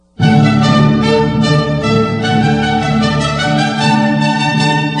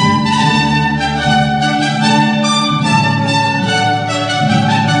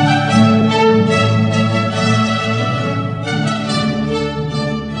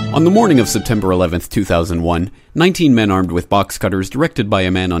On the morning of September 11, 2001, 19 men armed with box cutters directed by a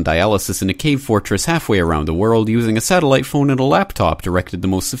man on dialysis in a cave fortress halfway around the world using a satellite phone and a laptop directed the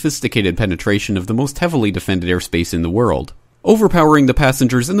most sophisticated penetration of the most heavily defended airspace in the world, overpowering the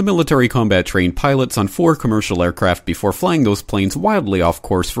passengers and the military combat-trained pilots on 4 commercial aircraft before flying those planes wildly off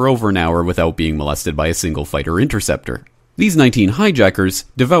course for over an hour without being molested by a single fighter interceptor. These 19 hijackers,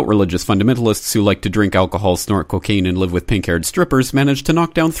 devout religious fundamentalists who like to drink alcohol, snort cocaine, and live with pink-haired strippers, managed to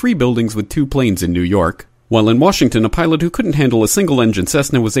knock down 3 buildings with 2 planes in New York, while in Washington, a pilot who couldn't handle a single-engine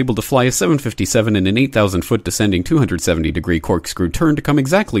Cessna was able to fly a 757 in an 8,000-foot descending 270-degree corkscrew turn to come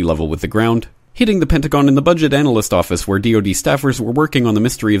exactly level with the ground, hitting the Pentagon in the budget analyst office where DoD staffers were working on the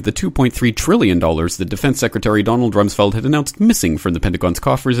mystery of the $2.3 trillion that Defense Secretary Donald Rumsfeld had announced missing from the Pentagon's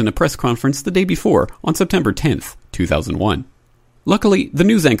coffers in a press conference the day before, on September 10th, 2001. Luckily, the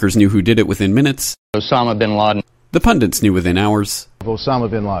news anchors knew who did it within minutes. Osama bin Laden. The pundits knew within hours. Osama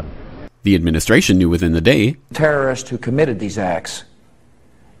bin Laden. The administration knew within the day. Terrorists who committed these acts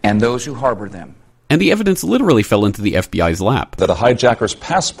and those who harbor them. And the evidence literally fell into the FBI's lap. That a hijacker's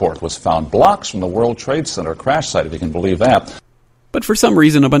passport was found blocks from the World Trade Center crash site, if you can believe that. But for some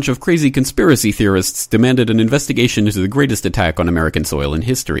reason, a bunch of crazy conspiracy theorists demanded an investigation into the greatest attack on American soil in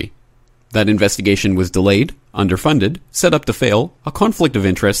history. That investigation was delayed, underfunded, set up to fail, a conflict of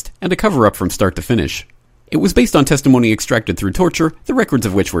interest, and a cover-up from start to finish. It was based on testimony extracted through torture, the records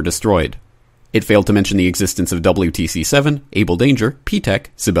of which were destroyed. It failed to mention the existence of WTC-7, Able Danger, P-TECH,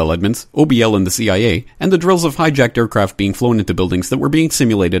 Sibel Edmonds, OBL and the CIA, and the drills of hijacked aircraft being flown into buildings that were being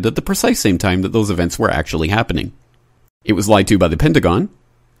simulated at the precise same time that those events were actually happening. It was lied to by the Pentagon,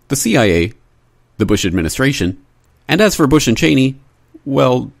 the CIA, the Bush administration, and as for Bush and Cheney,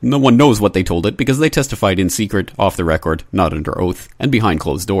 well, no one knows what they told it because they testified in secret, off the record, not under oath, and behind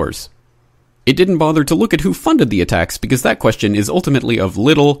closed doors. It didn't bother to look at who funded the attacks because that question is ultimately of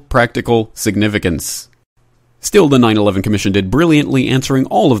little practical significance. Still, the 9/11 Commission did brilliantly answering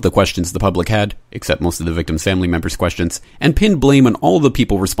all of the questions the public had, except most of the victims' family members' questions, and pinned blame on all the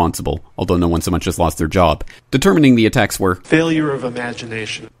people responsible, although no one so much as lost their job, determining the attacks were failure of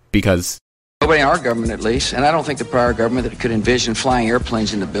imagination. Because nobody in our government, at least, and I don't think the prior government that could envision flying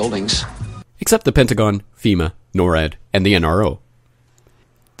airplanes into buildings. Except the Pentagon, FEMA, NORAD, and the NRO.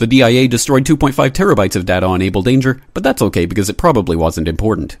 The DIA destroyed 2.5 terabytes of data on Able Danger, but that's okay because it probably wasn't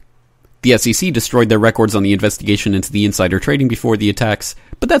important. The SEC destroyed their records on the investigation into the insider trading before the attacks,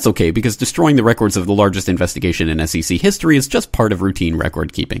 but that's okay because destroying the records of the largest investigation in SEC history is just part of routine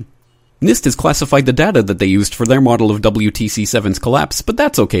record keeping. NIST has classified the data that they used for their model of WTC-7's collapse, but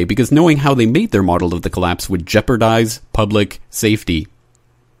that's okay because knowing how they made their model of the collapse would jeopardize public safety.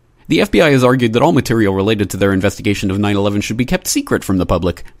 The FBI has argued that all material related to their investigation of 9/11 should be kept secret from the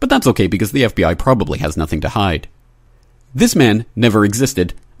public, but that's okay because the FBI probably has nothing to hide. This man never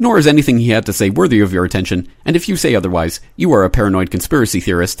existed, nor is anything he had to say worthy of your attention, and if you say otherwise, you are a paranoid conspiracy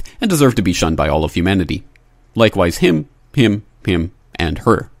theorist and deserve to be shunned by all of humanity. Likewise him, and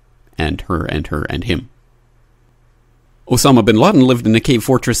her. And her, and her, and him. Osama bin Laden lived in a cave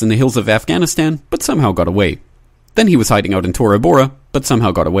fortress in the hills of Afghanistan, but somehow got away. Then he was hiding out in Tora Bora, but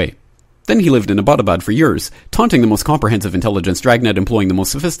somehow got away. Then he lived in Abbottabad for years, taunting the most comprehensive intelligence dragnet employing the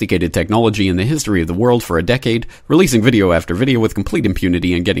most sophisticated technology in the history of the world for a decade, releasing video after video with complete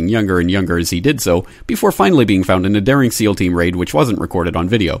impunity and getting younger and younger as he did so, before finally being found in a daring SEAL team raid which wasn't recorded on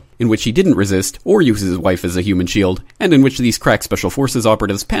video, in which he didn't resist or use his wife as a human shield, and in which these crack special forces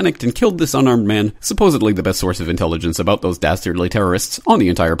operatives panicked and killed this unarmed man, supposedly the best source of intelligence about those dastardly terrorists on the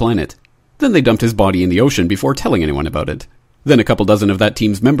entire planet. Then they dumped his body in the ocean before telling anyone about it. Then a couple dozen of that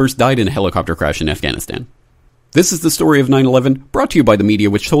team's members died in a helicopter crash in Afghanistan. This is the story of 9/11, brought to you by the media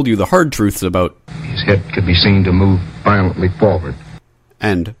which told you the hard truths about his head could be seen to move violently forward.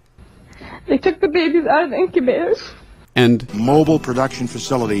 And they took the babies out of the incubators. And mobile production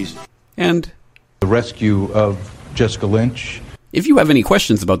facilities. And the rescue of Jessica Lynch. If you have any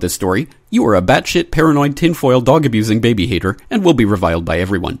questions about this story, you are a batshit paranoid tinfoil dog-abusing baby hater and will be reviled by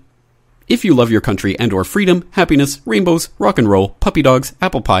everyone. If you love your country and or freedom, happiness, rainbows, rock and roll, puppy dogs,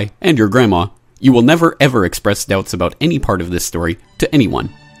 apple pie, and your grandma, you will never ever express doubts about any part of this story to anyone.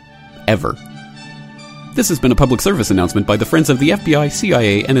 Ever. This has been a public service announcement by the Friends of the FBI,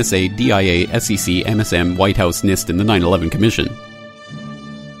 CIA, NSA, DIA, SEC, MSM, White House, NIST, and the 9/11 Commission.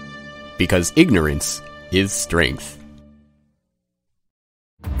 Because ignorance is strength.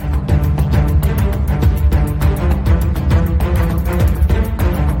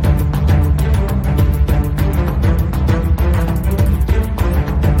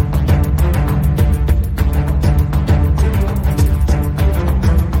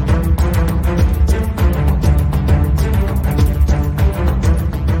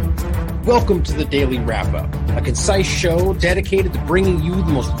 Welcome to the Daily Wrap-Up, a concise show dedicated to bringing you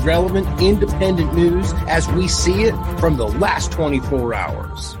the most relevant independent news as we see it from the last 24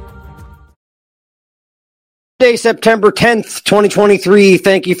 hours. Today, September 10th, 2023.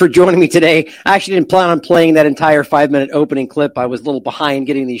 Thank you for joining me today. I actually didn't plan on playing that entire 5-minute opening clip. I was a little behind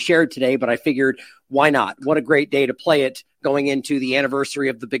getting these shared today, but I figured, why not? What a great day to play it going into the anniversary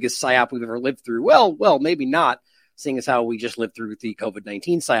of the biggest PSYOP we've ever lived through. Well, maybe not, seeing as how we just lived through the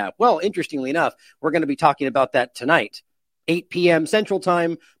COVID-19 PSYOP. Well, interestingly enough, we're going to be talking about that tonight. 8 p.m. Central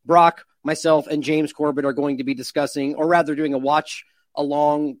Time. Brock, myself, and James Corbett are going to be discussing, or rather doing a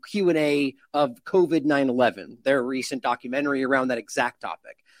watch-along Q&A of COVID 9/11, their recent documentary around that exact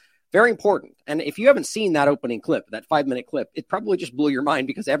topic. Very important. And if you haven't seen that opening clip, that 5-minute clip, it probably just blew your mind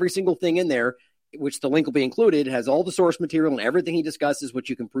because every single thing in there, which the link will be included, has all the source material and everything he discusses, which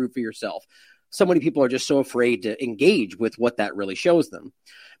you can prove for yourself. So many people are just so afraid to engage with what that really shows them.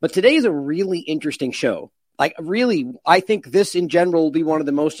 But today is a really interesting show. I think this in general will be one of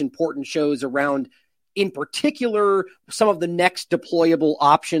the most important shows around, in particular, some of the next deployable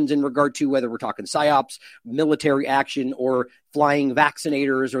options in regard to whether we're talking PSYOPs, military action, or flying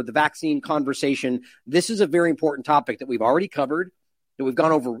vaccinators, or the vaccine conversation. This is a very important topic that we've already covered, that we've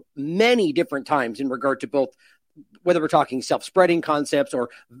gone over many different times in regard to both whether we're talking self-spreading concepts or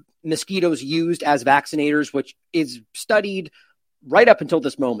mosquitoes used as vaccinators, which is studied right up until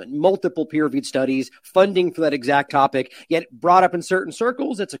this moment. Multiple peer-reviewed studies, funding for that exact topic, yet brought up in certain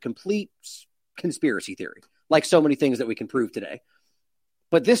circles. It's a complete conspiracy theory, like so many things that we can prove today.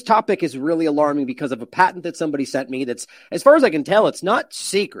 But this topic is really alarming because of a patent that somebody sent me that's, as far as I can tell, it's not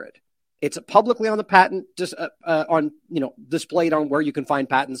secret. It's publicly on the patent, just displayed on where you can find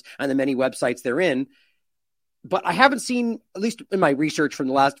patents and the many websites they're in. But I haven't seen, at least in my research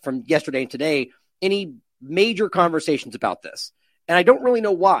from yesterday and today, any major conversations about this. And I don't really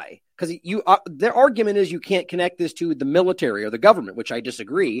know why, because their argument is you can't connect this to the military or the government, which I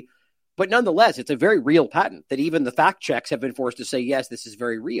disagree. But nonetheless, it's a very real patent that even the fact checks have been forced to say, yes, this is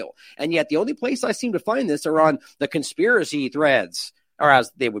very real. And yet the only place I seem to find this are on the conspiracy threads, or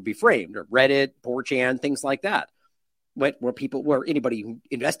as they would be framed, or Reddit, 4chan, things like that. Where anybody who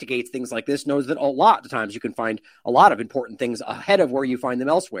investigates things like this knows that a lot of times you can find a lot of important things ahead of where you find them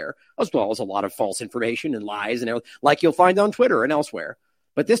elsewhere, as well as a lot of false information and lies, and everything, like you'll find on Twitter and elsewhere.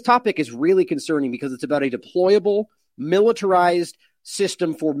 But this topic is really concerning because it's about a deployable, militarized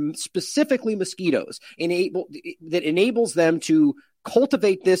system for specifically mosquitoes, that enables them to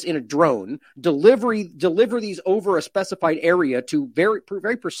cultivate this in a drone, deliver these over a specified area to very,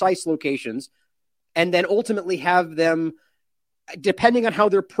 very precise locations, and then ultimately have them, depending on how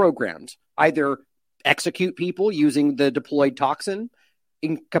they're programmed, either execute people using the deployed toxin,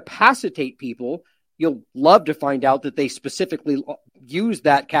 incapacitate people. You'll love to find out that they specifically use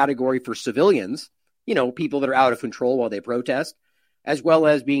that category for civilians, people that are out of control while they protest, as well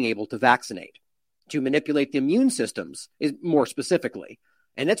as being able to vaccinate, to manipulate the immune systems is more specifically.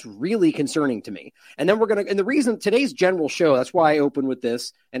 And that's really concerning to me. And then and the reason today's general show, that's why I open with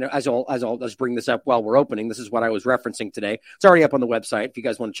this. And as I'll just bring this up while we're opening, this is what I was referencing today. It's already up on the website. If you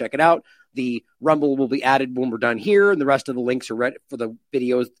guys want to check it out, the Rumble will be added when we're done here. And the rest of the links are ready for the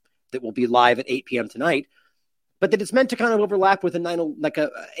videos that will be live at 8 p.m. tonight. But that it's meant to kind of overlap with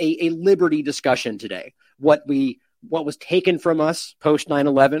a liberty discussion today. What was taken from us post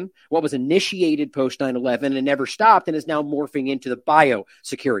 9/11, what was initiated post 9/11 and never stopped and is now morphing into the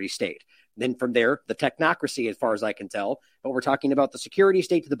biosecurity state. Then from there, the technocracy, as far as I can tell. But we're talking about the security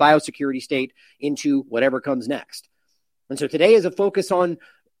state to the biosecurity state into whatever comes next. And so today is a focus on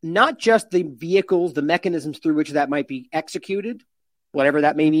not just the vehicles, the mechanisms through which that might be executed, whatever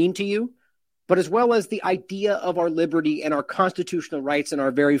that may mean to you, but as well as the idea of our liberty and our constitutional rights and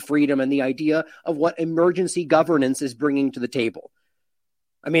our very freedom, and the idea of what emergency governance is bringing to the table.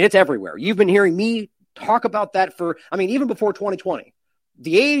 I mean, it's everywhere. You've been hearing me talk about that even before 2020.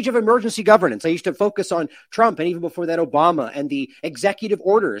 The age of emergency governance. I used to focus on Trump, and even before that, Obama and the executive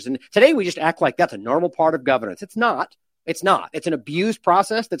orders. And today we just act like that's a normal part of governance. It's not. It's not. It's an abused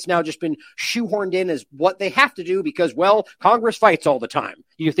process that's now just been shoehorned in as what they have to do because, Congress fights all the time.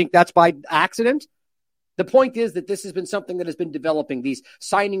 You think that's by accident? The point is that this has been something that has been developing, these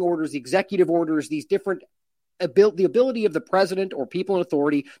signing orders, the executive orders, these different the ability of the president or people in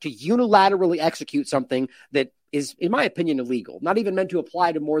authority to unilaterally execute something that is, in my opinion, illegal. Not even meant to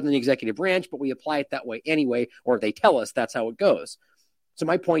apply to more than the executive branch, but we apply it that way anyway, or they tell us that's how it goes. So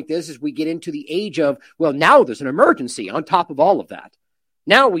my point is we get into the age of, now there's an emergency on top of all of that.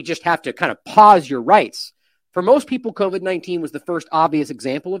 Now we just have to kind of pause your rights. For most people, COVID-19 was the first obvious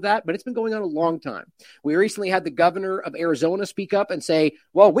example of that, but it's been going on a long time. We recently had the governor of Arizona speak up and say,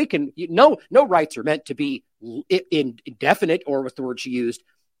 well, no rights are meant to be indefinite, or what's the word she used,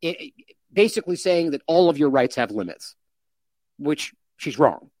 basically saying that all of your rights have limits, which she's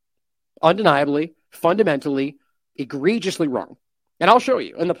wrong. Undeniably, fundamentally, egregiously wrong. And I'll show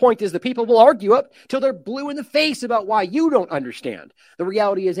you. And the point is that people will argue up till they're blue in the face about why you don't understand. The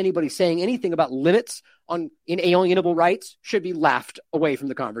reality is anybody saying anything about limits on inalienable rights should be laughed away from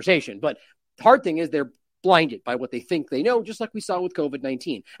the conversation. But the hard thing is they're blinded by what they think they know, just like we saw with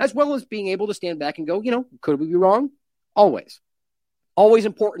COVID-19, as well as being able to stand back and go, could we be wrong? Always. Always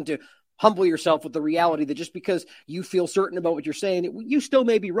important to humble yourself with the reality that just because you feel certain about what you're saying, you still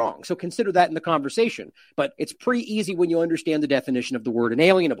may be wrong. So consider that in the conversation. But it's pretty easy when you understand the definition of the word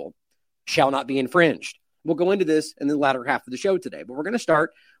inalienable. Shall not be infringed. We'll go into this in the latter half of the show today, but we're going to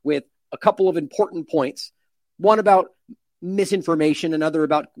start with a couple of important points. One about misinformation, another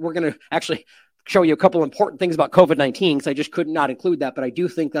about, we're going to actually show you a couple important things about COVID-19 because I just could not include that, but I do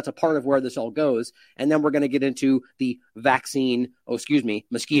think that's a part of where this all goes. And then we're going to get into the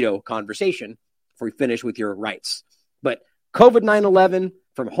mosquito conversation before we finish with your rights. But COVID-9/11,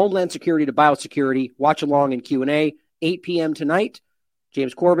 from Homeland Security to Biosecurity, watch along in Q&A, 8 p.m. tonight.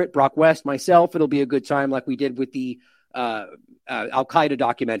 James Corbett, Brock West, myself. It'll be a good time like we did with the Al-Qaeda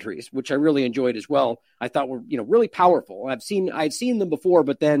documentaries, which I really enjoyed as well. I thought were really powerful. I'd seen them before,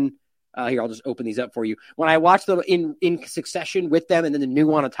 but then here, I'll just open these up for you. When I watched them in succession with them and then the new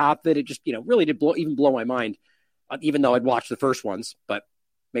one on top of it, it just, really did blow my mind, even though I'd watched the first ones. But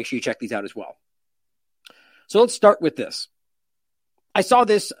make sure you check these out as well. So let's start with this. I saw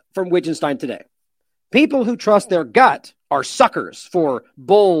this from Wittgenstein today. People who trust their gut are suckers for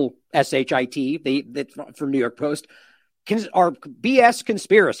bull, S-H-I-T, that's from New York Post, are BS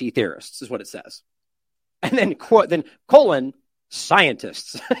conspiracy theorists, is what it says. And then colon,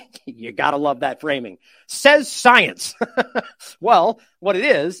 scientists. You got to love that framing. Says science. Well, what it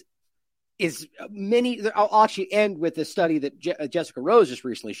is I'll actually end with a study that Jessica Rose just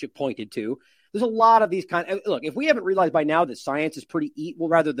recently pointed to. There's a lot of these look, if we haven't realized by now that science is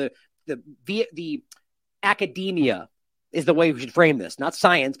the academia is the way we should frame this. Not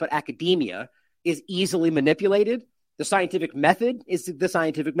science, but academia is easily manipulated. The scientific method is the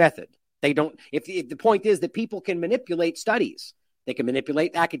scientific method. If the point is that people can manipulate studies, they can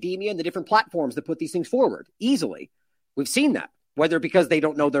manipulate academia and the different platforms that put these things forward easily. We've seen that, whether because they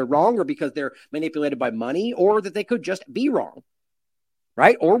don't know they're wrong or because they're manipulated by money or that they could just be wrong,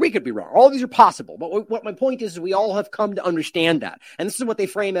 right? Or we could be wrong. All these are possible. But what my point is we all have come to understand that. And this is what they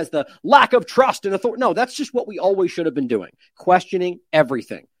frame as the lack of trust and authority. No, that's just what we always should have been doing, questioning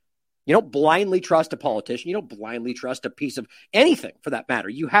everything. You don't blindly trust a politician. You don't blindly trust a piece of anything for that matter.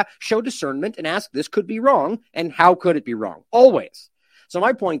 You show discernment and ask, this could be wrong, and how could it be wrong? Always. So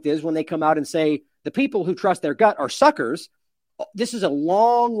my point is when they come out and say the people who trust their gut are suckers, this is a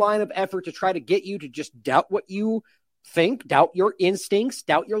long line of effort to try to get you to just doubt what you think, doubt your instincts,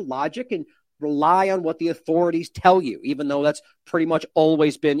 doubt your logic, and rely on what the authorities tell you, even though that's pretty much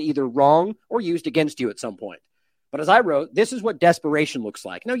always been either wrong or used against you at some point. But as I wrote, this is what desperation looks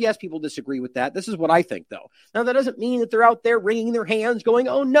like. Now, yes, people disagree with that. This is what I think, though. Now, that doesn't mean that they're out there wringing their hands going,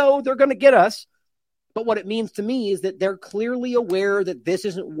 oh, no, they're going to get us. But what it means to me is that they're clearly aware that this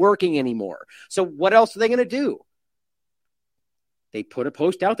isn't working anymore. So what else are they going to do? They put a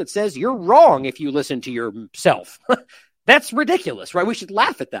post out that says, you're wrong if you listen to yourself. That's ridiculous, right? We should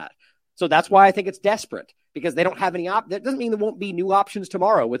laugh at that. So that's why I think it's desperate, because they don't have any that doesn't mean there won't be new options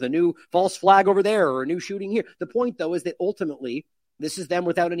tomorrow with a new false flag over there or a new shooting here. The point, though, is that ultimately this is them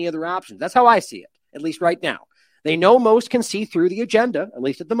without any other options. That's how I see it, at least right now. They know most can see through the agenda, at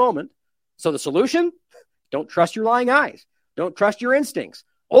least at the moment. So the solution? Don't trust your lying eyes. Don't trust your instincts.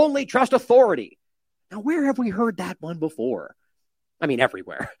 Only trust authority. Now, where have we heard that one before? I mean,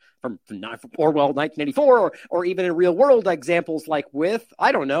 everywhere. From Orwell 1984 or even in real world examples like with,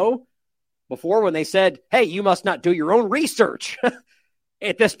 I don't know, before when they said, hey, you must not do your own research.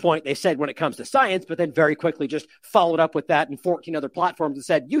 At this point, they said when it comes to science, but then very quickly just followed up with that in 14 other platforms and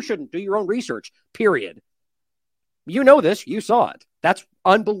said, you shouldn't do your own research, period. You know this. You saw it. That's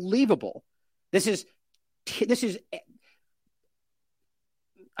unbelievable. This is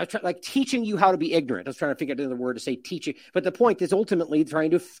like teaching you how to be ignorant. I was trying to figure out another word to say teaching. But the point is ultimately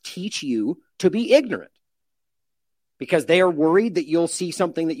trying to teach you to be ignorant. Because they are worried that you'll see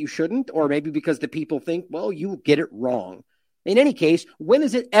something that you shouldn't, or maybe because the people think, well, you get it wrong. In any case, when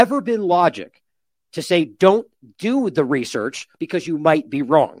has it ever been logic to say, don't do the research because you might be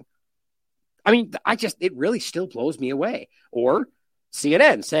wrong? I mean, it really still blows me away. Or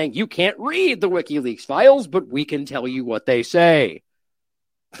CNN saying you can't read the WikiLeaks files, but we can tell you what they say.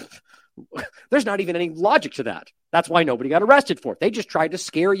 There's not even any logic to that. That's why nobody got arrested for it. They just tried to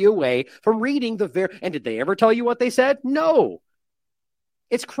scare you away from reading and did they ever tell you what they said? No.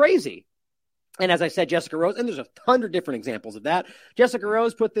 It's crazy. And as I said, Jessica Rose, and there's 100 different examples of that. Jessica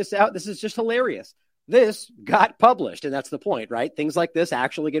Rose put this out. This is just hilarious. This got published, and that's the point, right? Things like this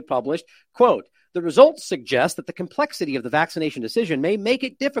actually get published. Quote, the results suggest that the complexity of the vaccination decision may make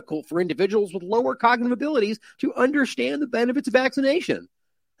it difficult for individuals with lower cognitive abilities to understand the benefits of vaccination.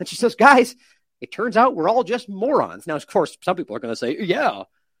 And she says, guys, it turns out we're all just morons. Now, of course, some people are going to say, yeah,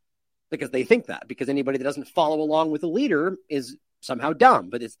 because they think that, because anybody that doesn't follow along with the leader is somehow dumb,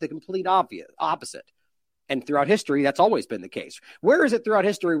 but it's the complete opposite. And throughout history, that's always been the case. Where is it throughout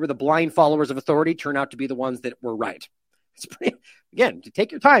history where the blind followers of authority turn out to be the ones that were right? It's pretty, again, to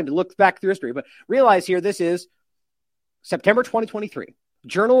take your time to look back through history, but realize here, this is September 2023,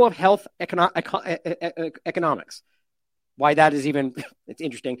 Journal of Health Economics. Why that is even, it's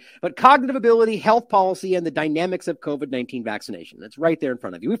interesting, but cognitive ability, health policy, and the dynamics of COVID-19 vaccination. That's right there in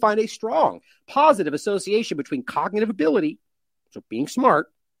front of you. We find a strong positive association between cognitive ability, so being smart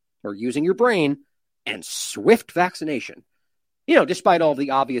or using your brain, and swift vaccination. You know, despite all of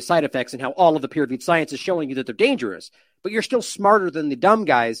the obvious side effects and how all of the peer-reviewed science is showing you that they're dangerous, but you're still smarter than the dumb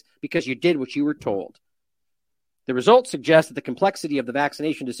guys because you did what you were told. The results suggest that the complexity of the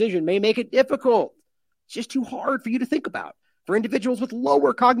vaccination decision may make it difficult. It's just too hard for you to think about for individuals with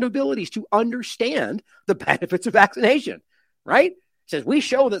lower cognitive abilities to understand the benefits of vaccination, right? It says, we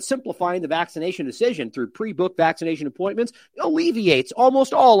show that simplifying the vaccination decision through pre-booked vaccination appointments alleviates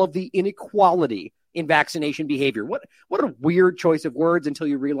almost all of the inequality in vaccination behavior. What a weird choice of words until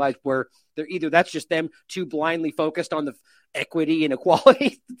you realize where they're either that's just them too blindly focused on the equity and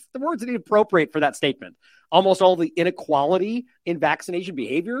equality. The words are inappropriate for that statement. Almost all the inequality in vaccination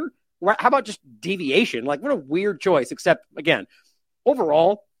behavior. How about just deviation? Like, what a weird choice, except, again,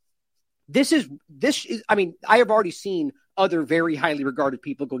 overall, this is, I mean, I have already seen other very highly regarded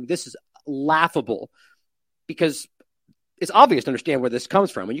people going, this is laughable, because it's obvious to understand where this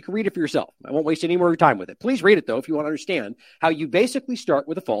comes from, and you can read it for yourself. I won't waste any more time with it. Please read it, though, if you want to understand how you basically start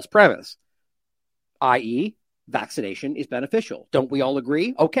with a false premise, i.e., vaccination is beneficial. Don't we all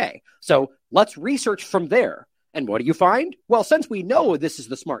agree? Okay, so let's research from there. And what do you find? Well, since we know this is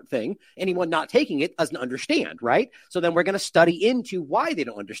the smart thing, anyone not taking it doesn't understand, right? So then we're going to study into why they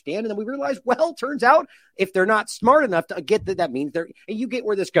don't understand. And then we realize, well, turns out if they're not smart enough to get that means they're, and you get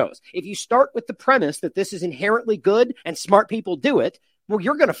where this goes. If you start with the premise that this is inherently good and smart people do it, well,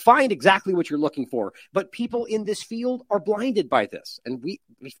 you're going to find exactly what you're looking for. But people in this field are blinded by this. And we've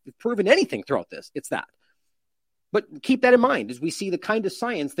proven anything throughout this. It's that. But keep that in mind as we see the kind of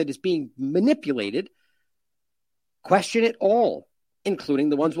science that is being manipulated. Question it all, including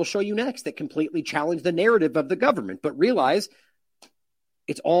the ones we'll show you next that completely challenge the narrative of the government, but realize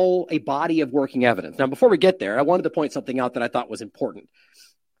it's all a body of working evidence. Now, before we get there, I wanted to point something out that I thought was important.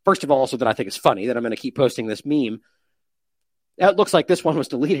 First of all, also that I think is funny, that I'm going to keep posting this meme. It looks like this one was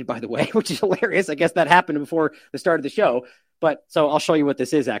deleted, by the way, which is hilarious. I guess that happened before the start of the show. But so I'll show you what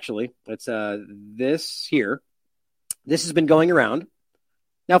this is, actually. It's this here. This has been going around.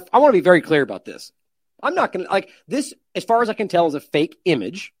 Now, I want to be very clear about this. I'm not going to, like, this, as far as I can tell, is a fake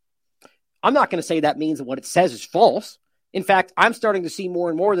image. I'm not going to say that means that what it says is false. In fact, I'm starting to see more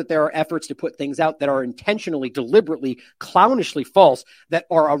and more that there are efforts to put things out that are intentionally, deliberately, clownishly false that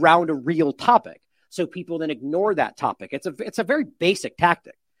are around a real topic. So people then ignore that topic. It's a very basic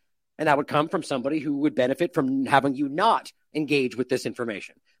tactic. And that would come from somebody who would benefit from having you not engage with this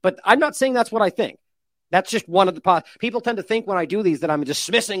information. But I'm not saying that's what I think. That's just one of the people tend to think when I do these that I'm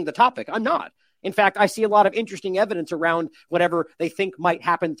dismissing the topic. I'm not. In fact, I see a lot of interesting evidence around whatever they think might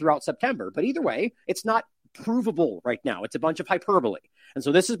happen throughout September. But either way, it's not provable right now. It's a bunch of hyperbole. And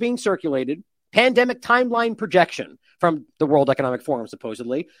so this is being circulated. Pandemic timeline projection from the World Economic Forum,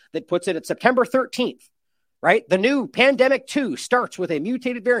 supposedly, that puts it at September 13th, right? The new pandemic 2 starts with a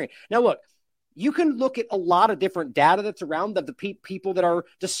mutated variant. Now, look, you can look at a lot of different data that's around the people that are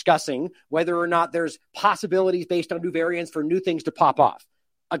discussing whether or not there's possibilities based on new variants for new things to pop off.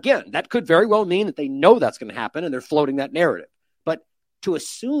 Again, that could very well mean that they know that's going to happen and they're floating that narrative. But to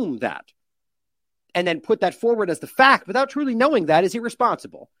assume that and then put that forward as the fact without truly knowing that is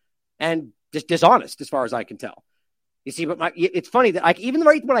irresponsible and just dishonest as far as I can tell. You see, but it's funny that even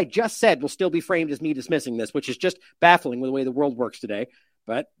what I just said will still be framed as me dismissing this, which is just baffling with the way the world works today.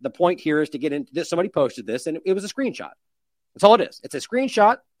 But the point here is to get into this. Somebody posted this and it was a screenshot. That's all it is. It's a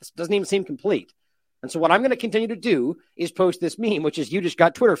screenshot. This doesn't even seem complete. And so what I'm going to continue to do is post this meme, which is you just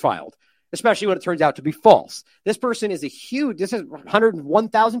got Twitter filed. especially when it turns out to be false. This person is this has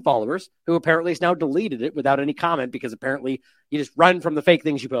 101,000 followers, who apparently has now deleted it without any comment, because apparently you just run from the fake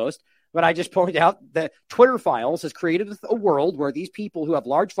things you post. But I just pointed out that Twitter Files has created a world where these people who have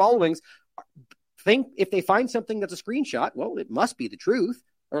large followings think if they find something that's a screenshot, well, it must be the truth.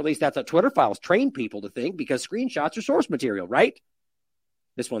 Or at least that's what Twitter Files train people to think, because screenshots are source material, right?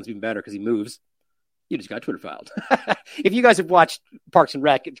 This one's even better because he moves. You just got Twitter filed. If you guys have watched Parks and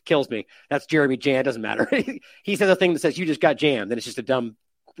Rec, it kills me. That's Jeremy Jan. It doesn't matter. He says a thing that says you just got jammed, and it's just a dumb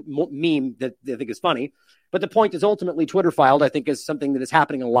meme that I think is funny. But the point is, ultimately, Twitter filed, I think, is something that is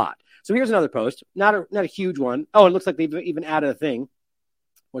happening a lot. So here's another post. Not a huge one. Oh, it looks like they've even added a thing.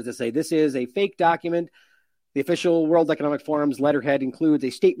 What does it say? This is a fake document. The official World Economic Forum's letterhead includes a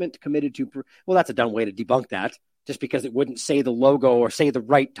statement committed to... Well, that's a dumb way to debunk that. Just because it wouldn't say the logo or say the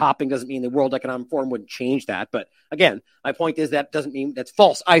right topping doesn't mean the World Economic Forum wouldn't change that. But again, my point is that doesn't mean that's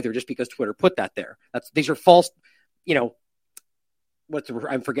false either, just because Twitter put that there. These are false, I'm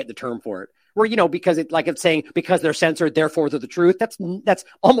forgetting the term for it. Where, because it's saying because they're censored, therefore they're the truth. That's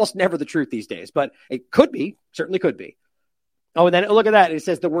almost never the truth these days, but it could be, certainly could be. Oh, and then look at that. It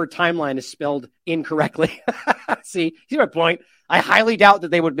says the word timeline is spelled incorrectly. See my point? I highly doubt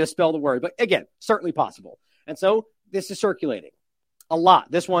that they would misspell the word, but again, certainly possible. And so this is circulating a lot.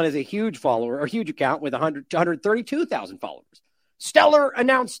 This one is a huge account with 132,000 followers. Stellar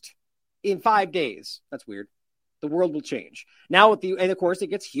announced in 5 days. That's weird. The world will change. Now and of course it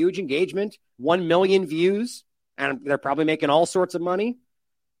gets huge engagement, 1 million views, and they're probably making all sorts of money.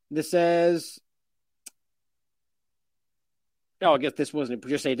 This says, I guess this wasn't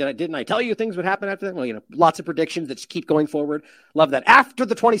just say, didn't I tell you things would happen after that? Well, lots of predictions that just keep going forward. Love that. After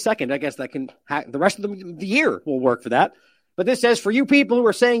the 22nd, I guess that can, the rest of the year will work for that. But this says, for you people who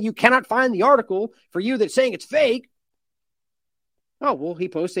are saying you cannot find the article, for you that's saying it's fake. Oh, well, he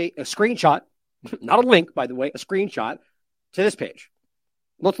posts a screenshot, not a link, by the way, a screenshot to this page.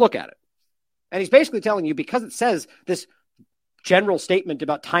 Let's look at it. And he's basically telling you, because it says this general statement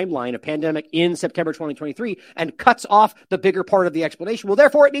about timeline of pandemic in September 2023 and cuts off the bigger part of the explanation. Well,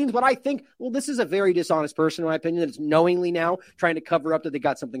 therefore it means what I think. Well, this is a very dishonest person, in my opinion, that's knowingly now trying to cover up that they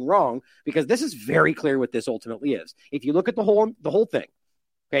got something wrong, because this is very clear what this ultimately is. If you look at the whole thing,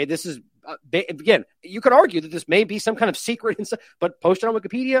 okay, this is, again, you could argue that this may be some kind of secret, but posted on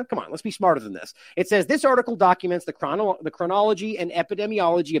Wikipedia, come on, let's be smarter than this. It says, this article documents the chronology and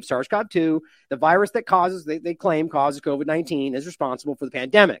epidemiology of SARS-CoV-2, the virus that they claim causes COVID-19, is responsible for the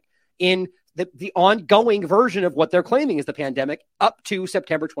pandemic. In the ongoing version of what they're claiming is the pandemic up to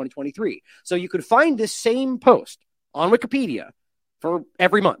September 2023. So you could find this same post on Wikipedia for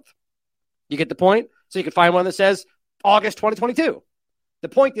every month. You get the point? So you could find one that says August 2022. The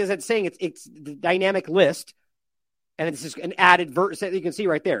point is it's saying it's the dynamic list, and it's just an added verse that you can see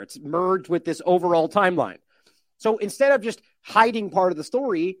right there. It's merged with this overall timeline. So instead of just hiding part of the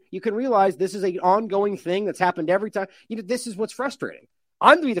story, you can realize this is an ongoing thing that's happened every time. This is what's frustrating.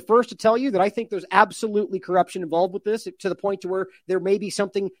 I'm going to be the first to tell you that I think there's absolutely corruption involved with this, to the point to where there may be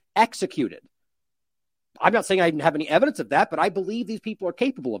something executed. I'm not saying I have any evidence of that, but I believe these people are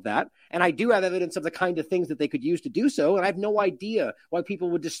capable of that. And I do have evidence of the kind of things that they could use to do so. And I have no idea why people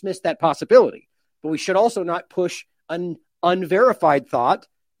would dismiss that possibility. But we should also not push an unverified thought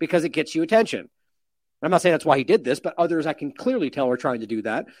because it gets you attention. I'm not saying that's why he did this, but others I can clearly tell are trying to do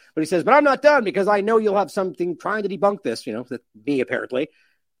that. But he says, but I'm not done because I know you'll have something trying to debunk this, that me apparently.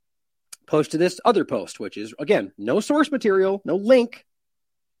 Post to this other post, which is, again, no source material, no link.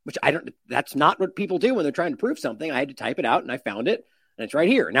 Which that's not what people do when they're trying to prove something. I had to type it out and I found it, and it's right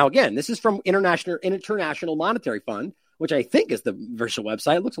here. Now, again, this is from International Monetary Fund, which I think is the official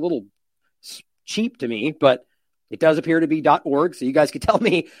website. It looks a little cheap to me, but it does appear to be .org, so you guys can tell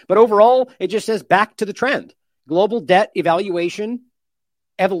me. But overall, it just says back to the trend. Global debt evolution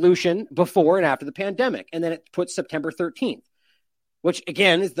before and after the pandemic. And then it puts September 13th, which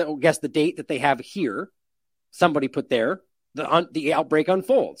again is the date that they have here. Somebody put there. The outbreak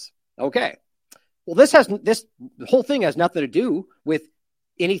unfolds. Okay. Well, the whole thing has nothing to do with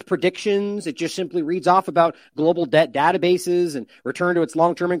any predictions. It just simply reads off about global debt databases and return to its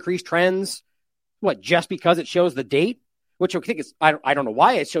long-term increased trends. What, just because it shows the date? Which I think is, I don't know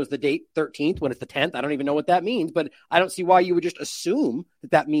why it shows the date 13th when it's the 10th. I don't even know what that means, but I don't see why you would just assume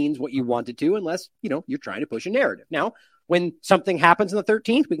that means what you wanted to, unless, you're trying to push a narrative. Now, when something happens on the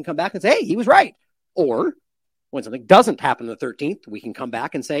 13th, we can come back and say, hey, he was right. Or when something doesn't happen on the 13th, we can come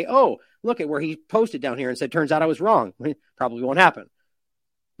back and say, oh, look at where he posted down here and said, turns out I was wrong. Probably won't happen.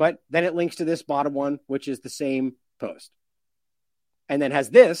 But then it links to this bottom one, which is the same post. And then has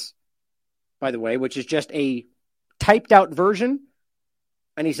this, by the way, which is just a typed out version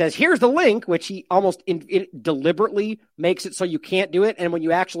And he says, here's the link, which he almost deliberately makes it so you can't do it. And when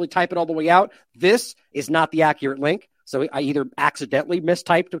you actually type it all the way out, this is not the accurate link. So I either accidentally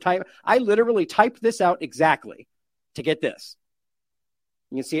mistyped or type. I literally typed this out exactly to get this.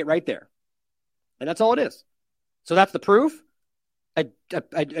 You can see it right there. And that's all it is. So that's the proof. A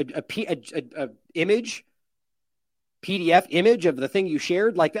image, PDF image of the thing you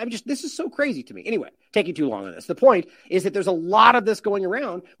shared. Like, this is so crazy to me. Anyway, taking too long on this. The point is that there's a lot of this going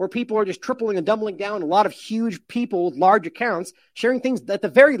around where people are just tripling and doubling down. A lot of huge people with large accounts sharing things that the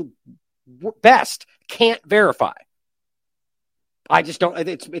very best can't verify. I just don't.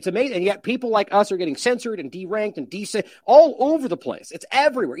 It's amazing. And yet people like us are getting censored and deranked and all over the place. It's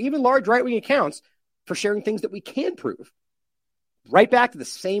everywhere, even large right-wing accounts for sharing things that we can prove. Right back to the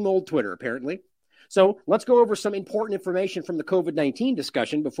same old Twitter, apparently. So let's go over some important information from the COVID-19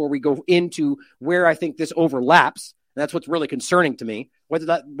 discussion before we go into where I think this overlaps. And that's what's really concerning to me, whether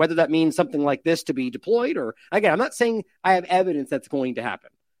that means something like this to be deployed or, again, I'm not saying I have evidence that's going to happen.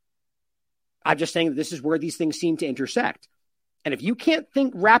 I'm just saying that this is where these things seem to intersect. And if you can't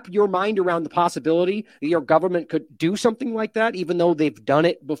wrap your mind around the possibility that your government could do something like that, even though they've done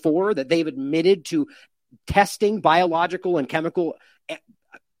it before, that they've admitted to testing biological and chemical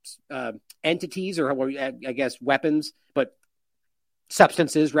entities, or I guess weapons, but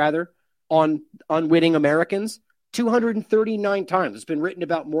substances rather, on unwitting Americans, 239 times. It's been written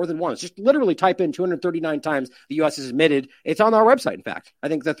about more than once. Just literally type in 239 times the U.S. has admitted. It's on our website, in fact. I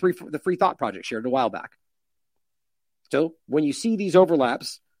think the Free Thought Project shared it a while back. So when you see these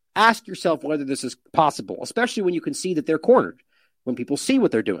overlaps, ask yourself whether this is possible, especially when you can see that they're cornered, when people see what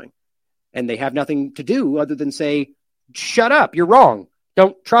they're doing, and they have nothing to do other than say, shut up, you're wrong.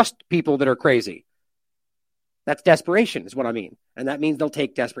 Don't trust people that are crazy. That's desperation is what I mean. And that means they'll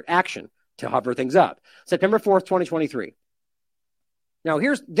take desperate action to hover things up. September 4th, 2023. Now,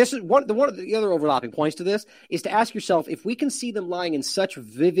 this is one of the other overlapping points to this is to ask yourself if we can see them lying in such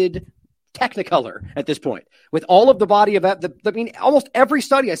vivid technicolor at this point, with all of the body of almost every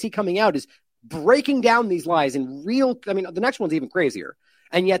study I see coming out is breaking down these lies in real. The next one's even crazier.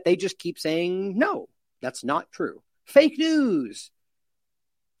 And yet they just keep saying, no, that's not true. Fake news.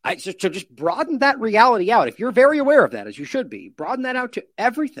 So just broaden that reality out. If you're very aware of that, as you should be, broaden that out to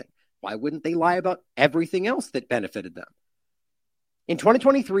everything. Why wouldn't they lie about everything else that benefited them? In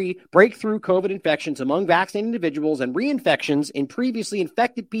 2023, breakthrough COVID infections among vaccinated individuals and reinfections in previously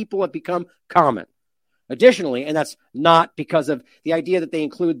infected people have become common. Additionally, and that's not because of the idea that they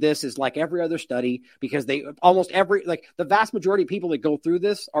include this is like every other study, because the vast majority of people that go through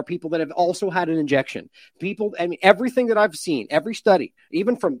this are people that have also had an injection. Everything that I've seen, every study,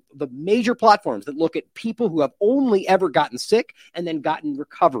 even from the major platforms that look at people who have only ever gotten sick and then gotten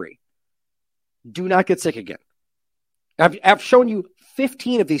recovery, do not get sick again. I've shown you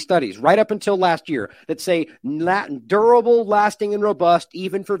 15 of these studies right up until last year that say durable, lasting, and robust,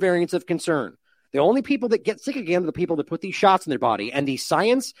 even for variants of concern. The only people that get sick again are the people that put these shots in their body. And the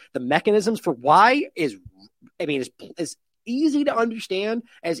science, the mechanisms for why is easy to understand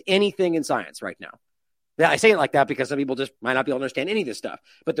as anything in science right now. I say it like that because some people just might not be able to understand any of this stuff.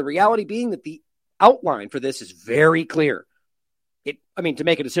 But the reality being that the outline for this is very clear. To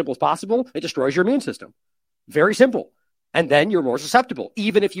make it as simple as possible, it destroys your immune system. Very simple. And then you're more susceptible,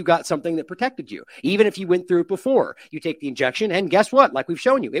 even if you got something that protected you, even if you went through it before. You take the injection, and guess what? Like we've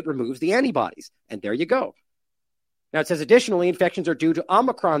shown you, it removes the antibodies. And there you go. Now, it says, additionally, infections are due to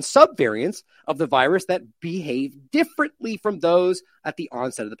Omicron subvariants of the virus that behave differently from those at the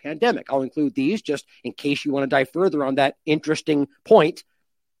onset of the pandemic. I'll include these just in case you want to dive further on that interesting point,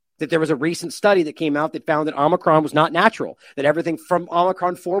 that there was a recent study that came out that found that Omicron was not natural, that everything from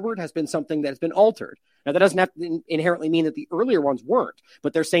Omicron forward has been something that has been altered. Now, that doesn't have to inherently mean that the earlier ones weren't,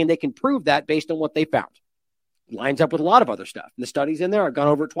 but they're saying they can prove that based on what they found. Lines up with a lot of other stuff. And the studies in there, I've gone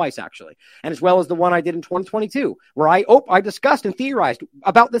over it twice, actually. And as well as the one I did in 2022, where I discussed and theorized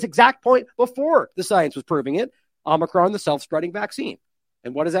about this exact point before the science was proving it, Omicron, the self-spreading vaccine.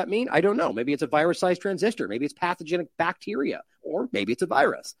 And what does that mean? I don't know. Maybe it's a virus-sized transistor. Maybe it's pathogenic bacteria, or maybe it's a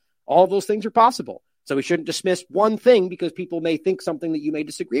virus. All of those things are possible. So we shouldn't dismiss one thing because people may think something that you may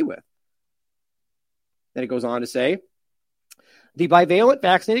disagree with. Then it goes on to say, the bivalent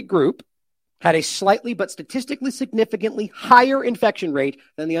vaccinated group had a slightly but statistically significantly higher infection rate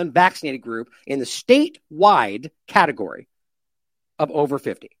than the unvaccinated group in the statewide category of over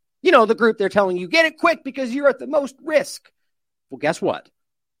 50. The group they're telling you, get it quick because you're at the most risk. Well, guess what?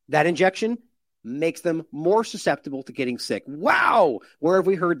 That injection makes them more susceptible to getting sick. Wow! Where have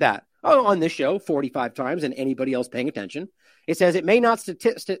we heard that? on this show 45 times and anybody else paying attention. It says it may not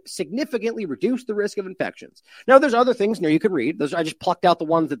significantly reduce the risk of infections. Now, there's other things in there you could read. I just plucked out the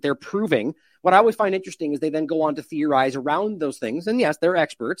ones that they're proving. What I always find interesting is they then go on to theorize around those things. And yes, they're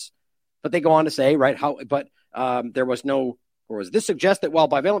experts, but they go on to say, right, this suggests that while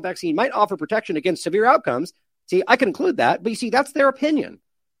bivalent vaccine might offer protection against severe outcomes, see, I can include that, but you see, that's their opinion.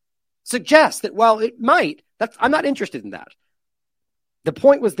 Suggests that while it might, I'm not interested in that. The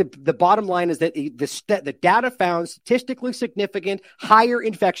point was the bottom line is that the data found statistically significant higher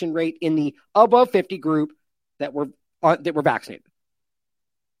infection rate in the above 50 group that were vaccinated.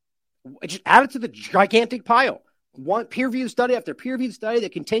 Just add it to the gigantic pile. One peer-reviewed study after peer-reviewed study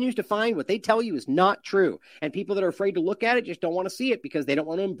that continues to find what they tell you is not true. And people that are afraid to look at it just don't want to see it because they don't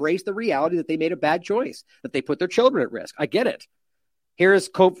want to embrace the reality that they made a bad choice, that they put their children at risk. I get it. Here is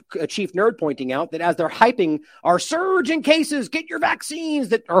Chief Nerd pointing out that as they're hyping our surge in cases, get your vaccines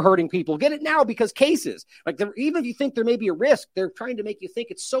that are hurting people. Get it now because cases. Even if you think there may be a risk, they're trying to make you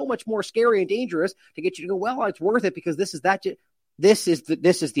think it's so much more scary and dangerous to get you to go, well, it's worth it because this is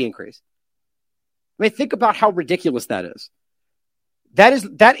the increase. I mean, think about how ridiculous that is.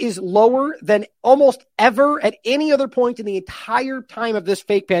 That is lower than almost ever at any other point in the entire time of this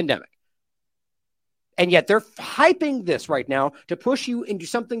fake pandemic. And yet they're hyping this right now to push you into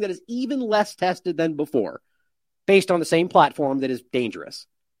something that is even less tested than before, based on the same platform that is dangerous.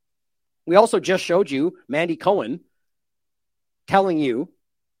 We also just showed you Mandy Cohen telling you,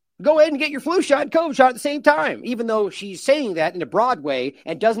 go ahead and get your flu shot and COVID shot at the same time, even though she's saying that in a broad way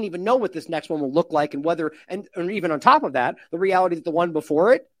and doesn't even know what this next one will look like and whether, and even on top of that, the reality that the one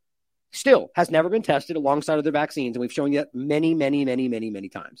before it still has never been tested alongside other vaccines. And we've shown you that many, many, many, many, many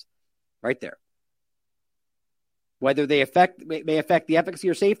times right there. Whether they may affect the efficacy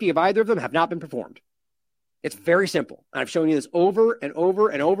or safety of either of them have not been performed. It's very simple. I've shown you this over and over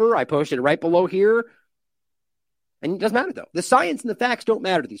and over. I posted it right below here. And it doesn't matter, though. The science and the facts don't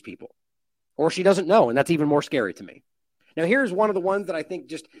matter to these people. Or she doesn't know, and that's even more scary to me. Now, here's one of the ones that I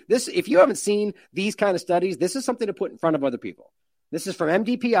think if you haven't seen these kind of studies, this is something to put in front of other people. This is from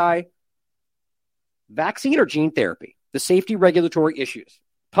MDPI, Vaccine or Gene Therapy, the Safety Regulatory Issues.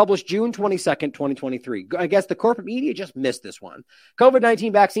 Published June 22nd, 2023. I guess the corporate media just missed this one.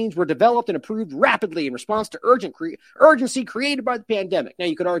 COVID-19 vaccines were developed and approved rapidly in response to urgency created by the pandemic. Now,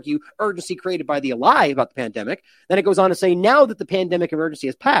 you could argue urgency created by the lie about the pandemic. Then it goes on to say, now that the pandemic emergency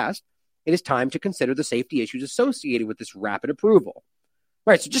has passed, it is time to consider the safety issues associated with this rapid approval.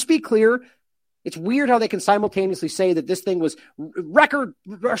 Right, so just be clear. It's weird how they can simultaneously say that this thing was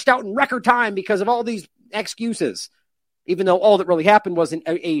rushed out in record time because of all these excuses. Even though all that really happened was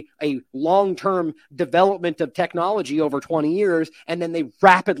a long-term development of technology over 20 years, and then they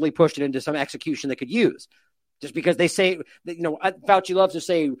rapidly pushed it into some execution they could use. Just because they say, Fauci loves to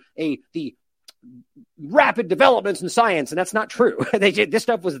say the rapid developments in science, and that's not true. This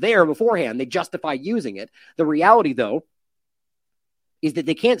stuff was there beforehand. They justify using it. The reality, though, is that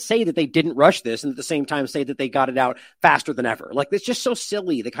they can't say that they didn't rush this and at the same time say that they got it out faster than ever. It's just so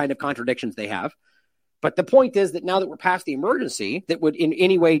silly, the kind of contradictions they have. But the point is that now that we're past the emergency that would in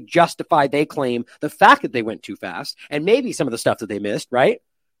any way justify, they claim, the fact that they went too fast and maybe some of the stuff that they missed, right?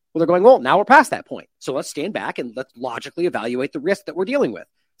 Well, they're going, well, now we're past that point. So let's stand back and let's logically evaluate the risk that we're dealing with.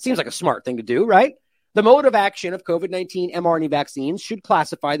 Seems like a smart thing to do, right? The mode of action of COVID-19 mRNA vaccines should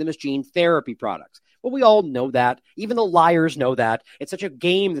classify them as gene therapy products. Well, we all know that. Even the liars know that. It's such a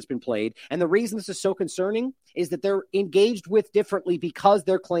game that's been played. And the reason this is so concerning is that they're engaged with differently because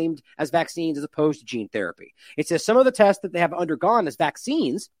they're claimed as vaccines as opposed to gene therapy. It says some of the tests that they have undergone as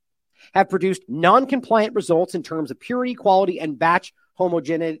vaccines have produced non-compliant results in terms of purity, quality, and batch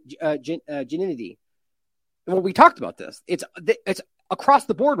homogeneity. And when we talked about this, it's across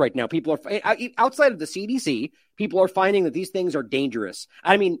the board right now. People are outside of the CDC. People are finding that these things are dangerous.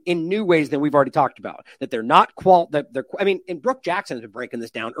 I mean, in new ways than we've already talked about. That they're not and Brooke Jackson has been breaking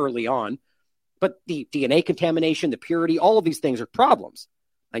this down early on. But the DNA contamination, the purity, all of these things are problems,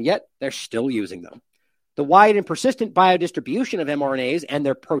 and yet they're still using them. The wide and persistent biodistribution of mRNAs and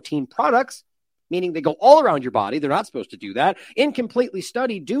their protein products, meaning they go all around your body. They're not supposed to do that. Incompletely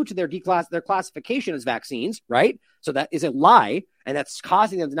studied due to their classification as vaccines, right? So that is a lie, and that's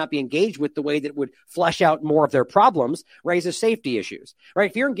causing them to not be engaged with the way that would flesh out more of their problems, raises safety issues,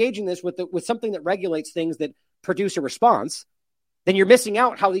 right? If you're engaging this with something that regulates things that produce a response, then you're missing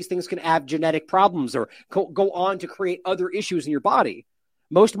out how these things can have genetic problems or go on to create other issues in your body.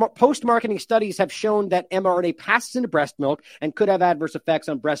 Most post-marketing studies have shown that mRNA passes into breast milk and could have adverse effects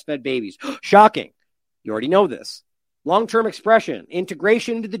on breastfed babies. Shocking. You already know this. long-term expression,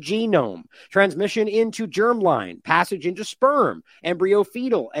 integration into the genome, transmission into germline, passage into sperm,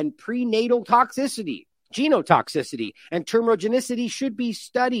 embryo-fetal, and prenatal toxicity, genotoxicity, and termogenicity should be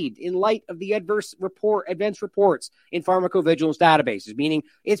studied in light of the advanced reports in pharmacovigilance databases, meaning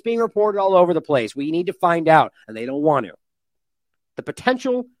it's being reported all over the place. We need to find out, and they don't want to. The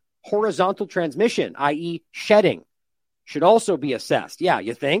potential horizontal transmission, i.e. shedding, should also be assessed. Yeah,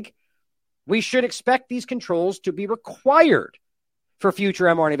 you think? We should expect these controls to be required for future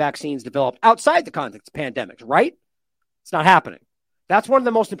mRNA vaccines developed outside the context of pandemics, right? It's not happening. That's one of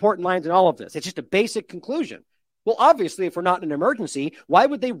the most important lines in all of this. It's just a basic conclusion. Well, obviously, if we're not in an emergency, why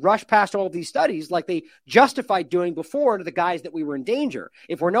would they rush past all of these studies like they justified doing before to the guys that we were in danger?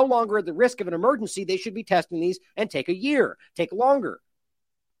 If we're no longer at the risk of an emergency, they should be testing these and take a year, take longer.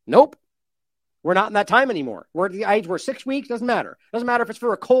 Nope. We're not in that time anymore. We're at the age where 6 weeks doesn't matter. Doesn't matter if it's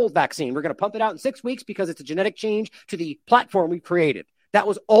for a cold vaccine. We're going to pump it out in 6 weeks because it's a genetic change to the platform we've created. That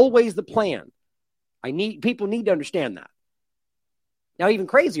was always the plan. People need to understand that. Now, even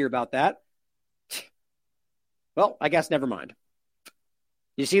crazier about that, well, I guess never mind.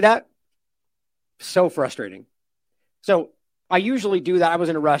 You see that? So frustrating. So I usually do that. I was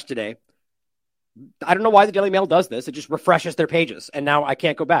in a rush today. I don't know why the Daily Mail does this. It just refreshes their pages, and now I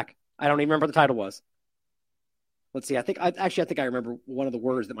can't go back. I don't even remember what the title was. Let's see. I think I remember one of the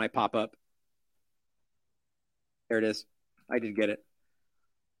words that might pop up. There it is. I did get it.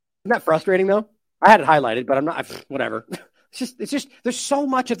 Isn't that frustrating though? I had it highlighted, but I'm not. Whatever. It's just. There's so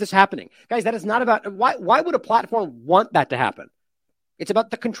much of this happening, guys. That is not about. Why would a platform want that to happen? It's about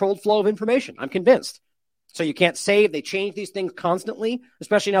the controlled flow of information. I'm convinced. So you can't save. They change these things constantly,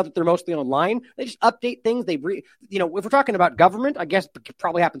 especially now that they're mostly online. They just update things. If we're talking about government, I guess it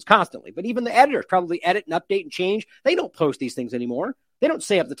probably happens constantly. But even the editors probably edit and update and change. They don't post these things anymore. They don't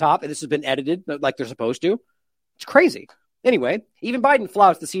say up the top, this has been edited like they're supposed to. It's crazy. Anyway, even Biden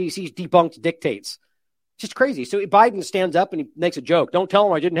flouts the CDC's debunked dictates. It's just crazy. So Biden stands up and he makes a joke. Don't tell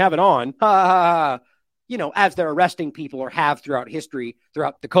him I didn't have it on. Ha, ha, ha. As they're arresting people or have throughout history,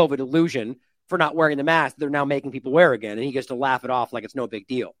 throughout the COVID illusion, for not wearing the mask, they're now making people wear again. And he gets to laugh it off like it's no big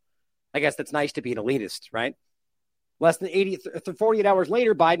deal. I guess that's nice to be an elitist, right? Less than 48 hours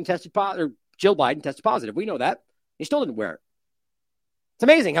later, Jill Biden tested positive. We know that. He still didn't wear it. It's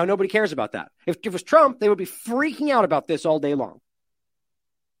amazing how nobody cares about that. If it was Trump, they would be freaking out about this all day long.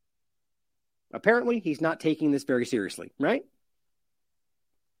 Apparently, he's not taking this very seriously, right?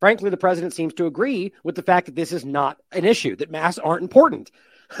 Frankly, the president seems to agree with the fact that this is not an issue, that masks aren't important.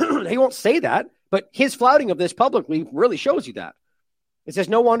 He won't say that, but his flouting of this publicly really shows you that. It says,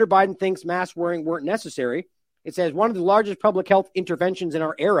 no wonder Biden thinks mask wearing weren't necessary. It says, one of the largest public health interventions in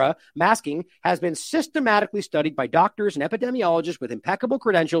our era, masking, has been systematically studied by doctors and epidemiologists with impeccable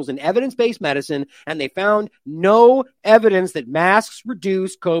credentials in evidence-based medicine, and they found no evidence that masks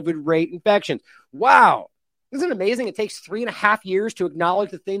reduce COVID rate infections. Wow. Isn't it amazing? It takes 3.5 years to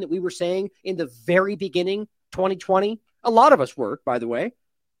acknowledge the thing that we were saying in the very beginning, 2020. A lot of us were, by the way.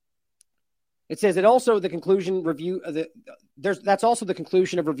 It says it also the conclusion review. That's also the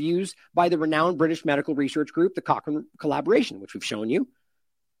conclusion of reviews by the renowned British medical research group, the Cochrane Collaboration, which we've shown you.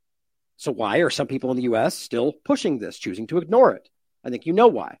 So why are some people in the U.S. still pushing this, choosing to ignore it? I think you know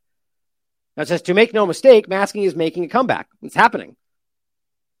why. Now it says, to make no mistake, masking is making a comeback. It's happening.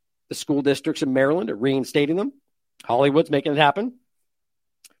 The school districts in Maryland are reinstating them. Hollywood's making it happen.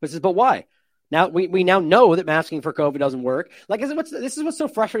 This is, but why? Now we now know that masking for COVID doesn't work. This is what's so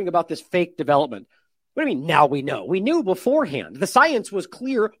frustrating about this fake development. What do you mean now we know? We knew beforehand. The science was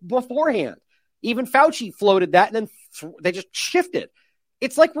clear beforehand. Even Fauci floated that, and then they just shifted.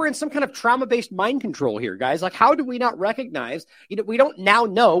 It's like we're in some kind of trauma-based mind control here, guys. Like, how do we not recognize? We don't now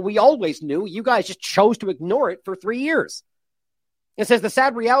know. We always knew. You guys just chose to ignore it for 3 years. It says the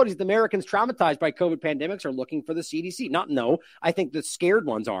sad reality is the Americans traumatized by COVID pandemics are looking for the CDC. No, I think the scared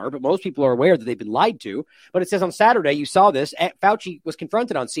ones are, but most people are aware that they've been lied to. But it says on Saturday, you saw this, Fauci was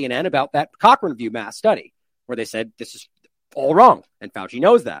confronted on CNN about that Cochrane Review mass study, where they said this is all wrong, and Fauci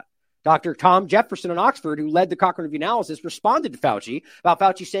knows that. Dr. Tom Jefferson in Oxford, who led the Cochrane Review analysis, responded to Fauci about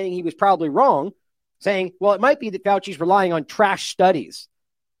Fauci saying he was probably wrong, saying, well, it might be that Fauci's relying on trash studies.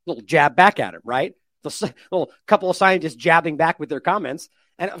 A little jab back at him, right? The little couple of scientists jabbing back with their comments.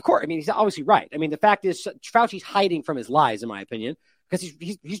 And of course, I mean, he's obviously right. I mean, the fact is Fauci's hiding from his lies, in my opinion, because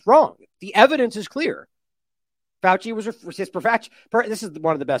he's wrong. The evidence is clear. Fauci was, this is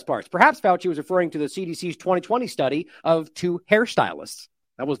one of the best parts. Perhaps Fauci was referring to the CDC's 2020 study of 2 hairstylists.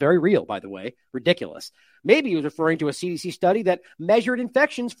 That was very real, by the way. Ridiculous. Maybe he was referring to a CDC study that measured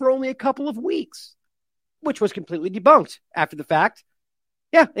infections for only a couple of weeks, which was completely debunked after the fact.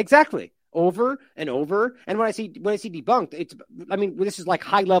 Yeah, exactly. over and over. And when I see debunked, this is like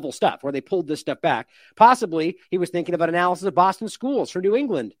high level stuff where they pulled this stuff back. Possibly he was thinking about analysis of Boston schools from New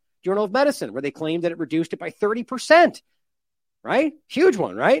England Journal of Medicine, where they claimed that it reduced it by 30%, right? Huge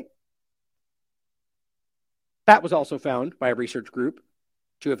one, right? That was also found by a research group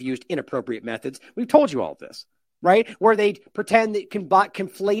to have used inappropriate methods. We've told you all of this, right? Where they pretend that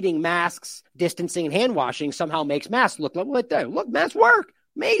conflating masks, distancing, and hand washing somehow makes masks look like, look, masks work.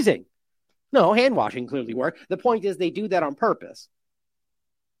 Amazing. No, hand washing clearly work. The point is they do that on purpose.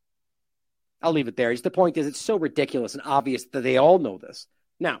 I'll leave it there. The point is it's so ridiculous and obvious that they all know this.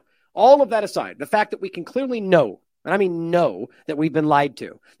 Now, all of that aside, the fact that we can clearly know, and I mean know, that we've been lied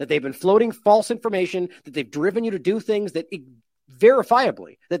to, that they've been floating false information, that they've driven you to do things that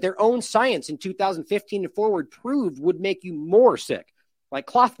verifiably, that their own science in 2015 and forward proved would make you more sick, like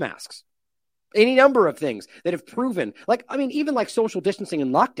cloth masks, any number of things that have proven, even like social distancing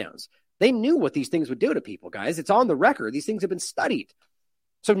and lockdowns. They knew what these things would do to people, guys. It's on the record. These things have been studied.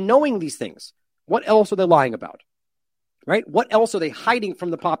 So knowing these things, what else are they lying about? Right? What else are they hiding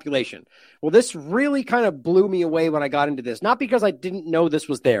from the population? Well, this really kind of blew me away when I got into this. Not because I didn't know this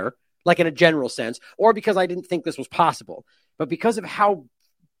was there, like in a general sense, or because I didn't think this was possible, but because of how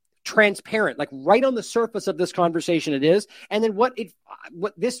transparent, like right on the surface of this conversation it is. And then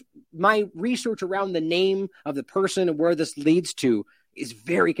my research around the name of the person and where this leads to is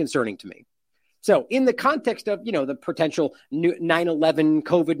very concerning to me. So in the context of, the potential 9/11,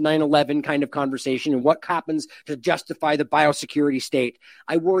 COVID 9/11 kind of conversation and what happens to justify the biosecurity state,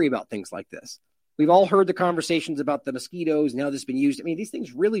 I worry about things like this. We've all heard the conversations about the mosquitoes and how this has been used. I mean, these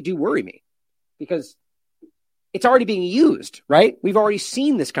things really do worry me because it's already being used, right? We've already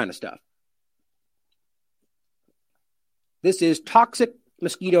seen this kind of stuff. This is toxic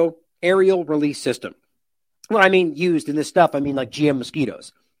mosquito aerial release system. When I mean used in this stuff, I mean like GM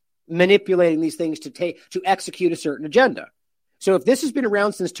mosquitoes. Manipulating these things to execute a certain agenda. So if this has been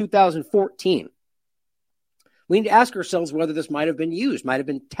around since 2014, we need to ask ourselves whether this might have been used, might have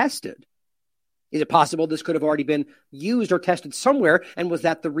been tested. Is it possible this could have already been used or tested somewhere, and was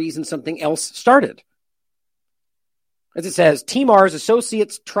that the reason something else started? As it says, Team R's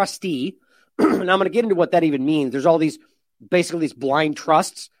Associates Trustee, and I'm going to get into what that even means. There's all these blind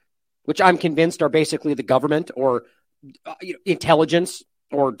trusts, which I'm convinced are basically the government or intelligence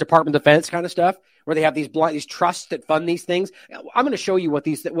or Department of Defense kind of stuff, where they have these trusts that fund these things. I'm going to show you what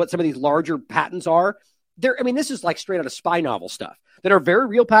some of these larger patents are. This is like straight out of spy novel stuff that are very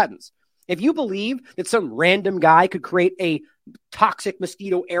real patents. If you believe that some random guy could create a toxic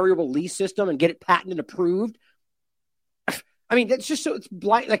mosquito aerial release system and get it patented and approved, that's just so it's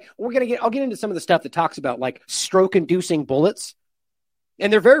blind. Like I'll get into some of the stuff that talks about like stroke-inducing bullets,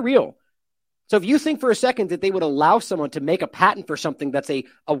 and they're very real. So if you think for a second that they would allow someone to make a patent for something that's a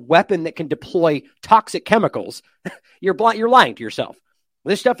weapon that can deploy toxic chemicals, you're lying to yourself.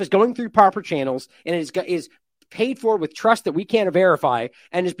 This stuff is going through proper channels and is paid for with trust that we can't verify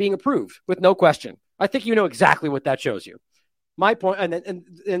and is being approved with no question. I think you know exactly what that shows you. My point, and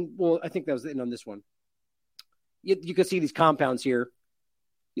I think that was in on this one. You can see these compounds here.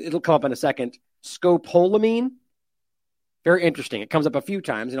 It'll come up in a second. Scopolamine. Very interesting. It comes up a few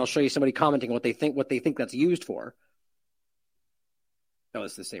times, and I'll show you somebody commenting what they think that's used for. Oh,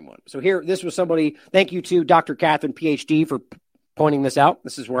 it's the same one. So here, this was somebody. Thank you to Dr. Catherine, PhD, for pointing this out.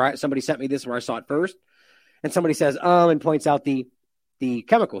 This is where somebody sent me this, where I saw it first, and somebody says, and points out the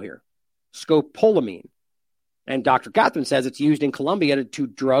chemical here, scopolamine, and Dr. Catherine says it's used in Colombia to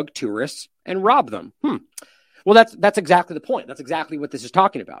drug tourists and rob them. Well, that's exactly the point. That's exactly what this is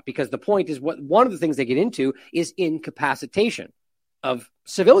talking about, because the point is one of the things they get into is incapacitation of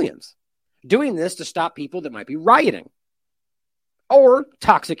civilians, doing this to stop people that might be rioting, or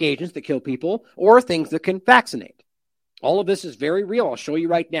toxic agents that kill people, or things that can vaccinate. All of this is very real. I'll show you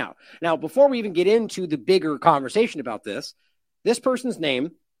right now. Now, before we even get into the bigger conversation about this person's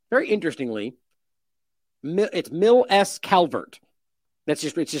name, very interestingly, it's Mill S. Calvert. It's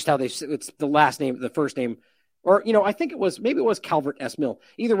just how it's the last name, the first name. Or, I think it was Calvert S. Mill.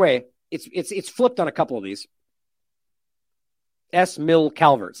 Either way, it's flipped on a couple of these. S. Mill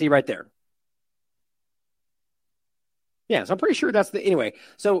Calvert. See right there. Yeah, so I'm pretty sure anyway.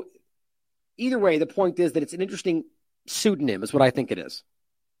 So either way, the point is that it's an interesting pseudonym is what I think it is.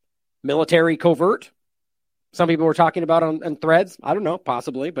 Military covert. Some people were talking about on threads. I don't know,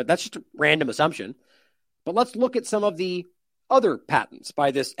 possibly, but that's just a random assumption. But let's look at some of the other patents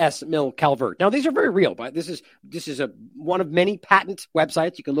by this S. Mill Calvert. Now, these are very real, but this is one of many patent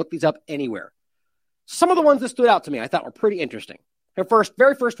websites. You can look these up anywhere. Some of the ones that stood out to me I thought were pretty interesting. The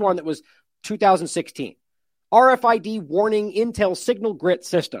very first one that was 2016. RFID warning intel signal grid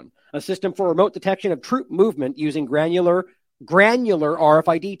system, a system for remote detection of troop movement using granular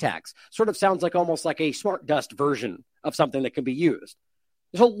RFID tags. Sort of sounds like almost like a smart dust version of something that can be used.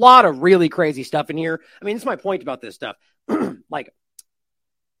 There's a lot of really crazy stuff in here. I mean, this is my point about this stuff. Like,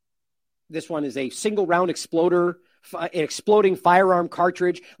 this one is a single round exploder, an exploding firearm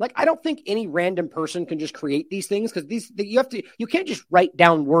cartridge. Like, I don't think any random person can just create these things, because you can't just write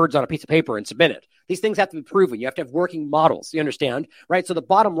down words on a piece of paper and submit it. These things have to be proven. You have to have working models. You understand, right? So the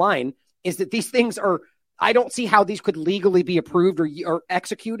bottom line is that these things are, I don't see how these could legally be approved or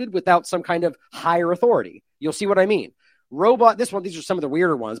executed without some kind of higher authority. You'll see what I mean. These are some of the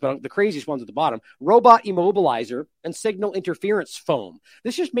weirder ones, but the craziest ones at the bottom. Robot immobilizer and signal interference foam.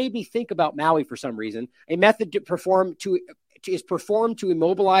 This just made me think about Maui for some reason. A method is performed to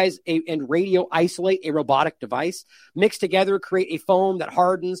immobilize and radio isolate a robotic device. Mixed together, create a foam that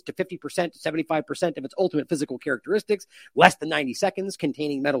hardens to 50% to 75% of its ultimate physical characteristics, less than 90 seconds,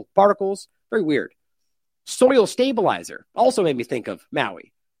 containing metal particles. Very weird. Soil stabilizer also made me think of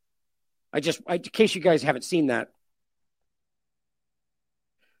Maui. In case you guys haven't seen that,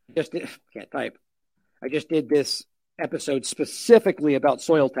 can't type. I just did this episode specifically about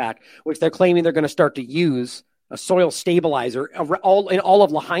soil tack, which they're claiming they're going to start to use a soil stabilizer in all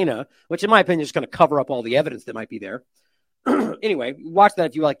of Lahaina, which in my opinion is going to cover up all the evidence that might be there. Anyway, watch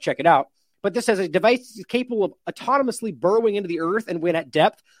that if you like, check it out. But this has a device capable of autonomously burrowing into the earth and, when at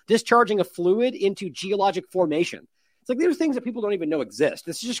depth, discharging a fluid into geologic formation. It's like there's things that people don't even know exist.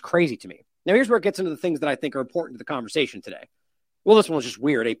 This is just crazy to me. Now, here's where it gets into the things that I think are important to the conversation today. Well, this one was just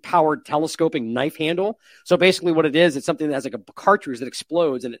weird. A powered telescoping knife handle. So basically what it is, it's something that has like a cartridge that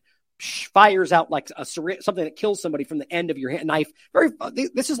explodes and it fires out like something that kills somebody from the end of your knife.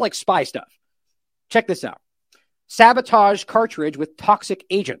 This is like spy stuff. Check this out. Sabotage cartridge with toxic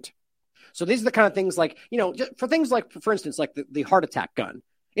agent. So these are the kind of things like, for things like, for instance, like the heart attack gun.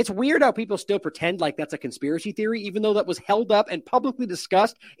 It's weird how people still pretend like that's a conspiracy theory, even though that was held up and publicly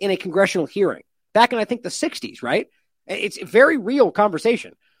discussed in a congressional hearing back in, I think, the 60s, right? It's a very real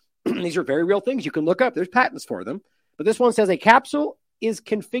conversation. These are very real things you can look up. There's patents for them. But this one says a capsule is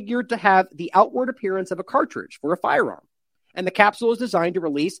configured to have the outward appearance of a cartridge for a firearm. And the capsule is designed to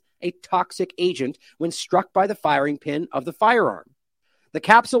release a toxic agent when struck by the firing pin of the firearm. The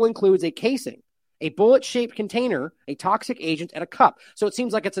capsule includes a casing, a bullet-shaped container, a toxic agent, and a cup. So it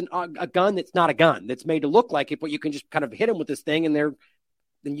seems like it's a gun that's not a gun, that's made to look like it, but you can just kind of hit them with this thing, and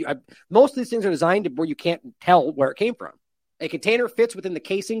most of these things are designed where you can't tell where it came from. A container fits within the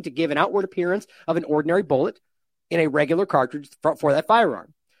casing to give an outward appearance of an ordinary bullet in a regular cartridge for that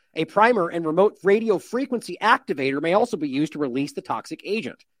firearm. A primer and remote radio frequency activator may also be used to release the toxic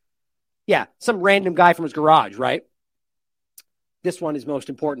agent. Yeah, some random guy from his garage, right? This one is most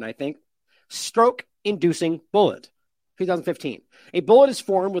important, I think. Stroke-inducing bullet. 2015. A bullet is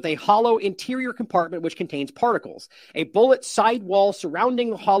formed with a hollow interior compartment which contains particles. A bullet sidewall surrounding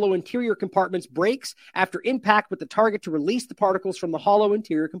the hollow interior compartments breaks after impact with the target to release the particles from the hollow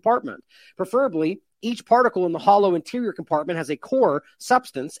interior compartment. Preferably, each particle in the hollow interior compartment has a core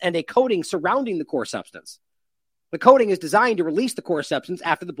substance and a coating surrounding the core substance. The coating is designed to release the core substance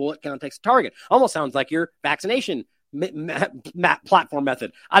after the bullet contacts the target. Almost sounds like your vaccination platform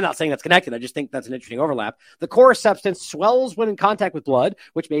method. I'm not saying that's connected. I just think that's an interesting overlap. The core substance swells when in contact with blood,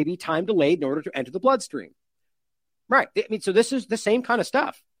 which may be time delayed in order to enter the bloodstream. Right. I mean, so this is the same kind of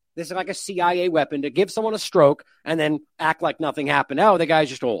stuff. This is like a CIA weapon to give someone a stroke and then act like nothing happened. Oh, the guy's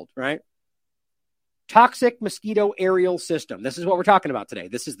just old, right? Toxic mosquito aerial system. This is what we're talking about today.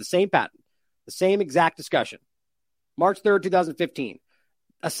 This is the same patent, the same exact discussion. March 3rd, 2015.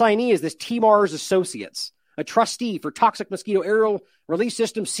 Assignee is this T-Mars Associates, a trustee for Toxic Mosquito Aerial Release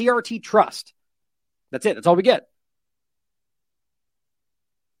System CRT Trust. That's it. That's all we get.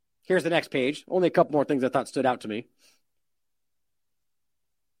 Here's the next page. Only a couple more things I thought stood out to me.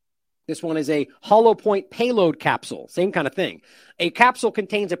 This one is a hollow point payload capsule. Same kind of thing. A capsule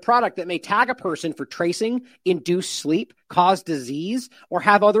contains a product that may tag a person for tracing, induce sleep, cause disease, or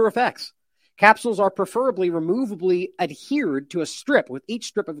have other effects. Capsules are preferably removably adhered to a strip, with each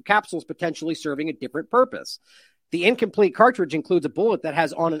strip of capsules potentially serving a different purpose. The incomplete cartridge includes a bullet that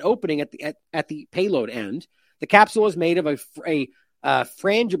has on an opening at the payload end. The capsule is made of a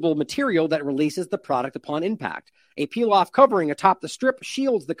frangible material that releases the product upon impact. A peel-off covering atop the strip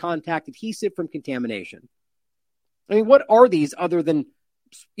shields the contact adhesive from contamination. I mean, what are these other than,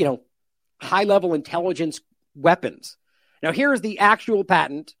 high-level intelligence weapons? Now, here's the actual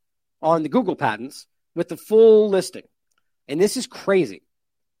patent on the Google patents with the full listing. And this is crazy.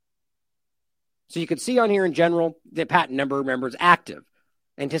 So you can see on here in general, the patent number, remember, is active.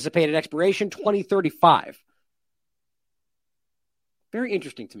 Anticipated expiration, 2035. Very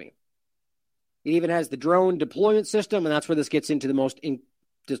interesting to me. It even has the drone deployment system, and that's where this gets into the most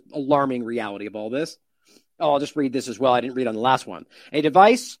just alarming reality of all this. Oh, I'll just read this as well. I didn't read on the last one. A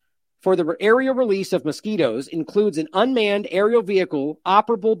device for the aerial release of mosquitoes includes an unmanned aerial vehicle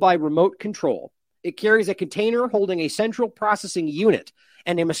operable by remote control. It carries a container holding a central processing unit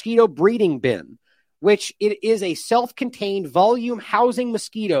and a mosquito breeding bin, which it is a self-contained volume housing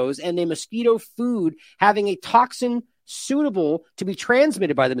mosquitoes and a mosquito food having a toxin suitable to be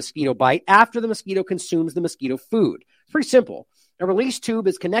transmitted by the mosquito bite after the mosquito consumes the mosquito food. It's pretty simple. A release tube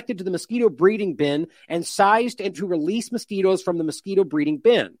is connected to the mosquito breeding bin and sized to release mosquitoes from the mosquito breeding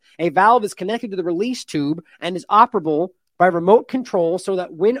bin. A valve is connected to the release tube and is operable by remote control so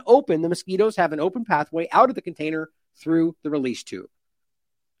that when open, the mosquitoes have an open pathway out of the container through the release tube.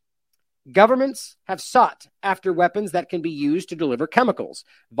 Governments have sought after weapons that can be used to deliver chemicals,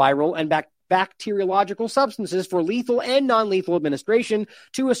 viral and bacteriological substances for lethal and non-lethal administration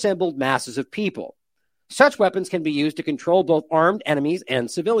to assembled masses of people. Such weapons can be used to control both armed enemies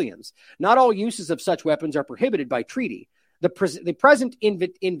and civilians. Not all uses of such weapons are prohibited by treaty. The present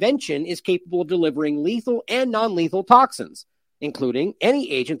invention is capable of delivering lethal and non-lethal toxins, including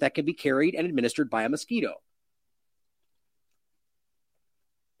any agent that can be carried and administered by a mosquito.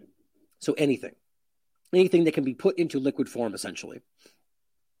 So anything that can be put into liquid form, essentially.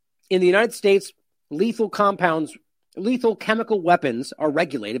 In the United States, lethal chemical weapons are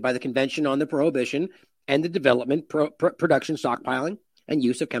regulated by the Convention on the Prohibition and the Development, Production, Stockpiling, and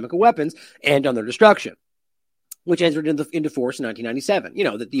Use of Chemical Weapons and on their destruction, which entered into force in 1997. You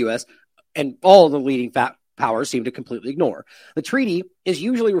know, that the U.S. and all the leading powers seem to completely ignore. The treaty is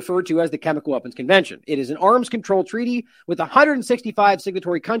usually referred to as the Chemical Weapons Convention. It is an arms control treaty with 165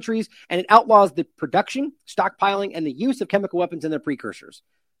 signatory countries, and it outlaws the production, stockpiling, and the use of chemical weapons and their precursors.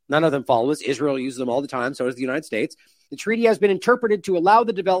 None of them follow this. Israel uses them all the time, so does the United States. The treaty has been interpreted to allow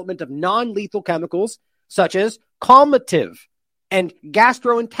the development of non-lethal chemicals such as calmative and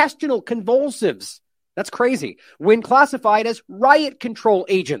gastrointestinal convulsives. That's crazy. When classified as riot control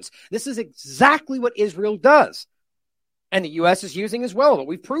agents. This is exactly what Israel does. And the U.S. is using as well. But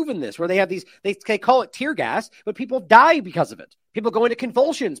we've proven this, where they have these, they call it tear gas, but people die because of it. People go into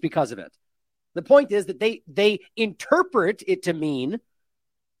convulsions because of it. The point is that they interpret it to mean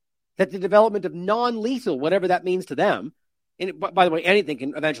that the development of non-lethal, whatever that means to them, and by the way, anything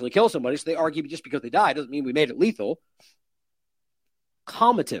can eventually kill somebody, so they argue just because they die doesn't mean we made it lethal.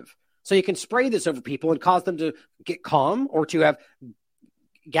 Calmative. So you can spray this over people and cause them to get calm or to have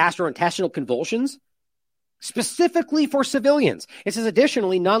gastrointestinal convulsions, specifically for civilians. It says,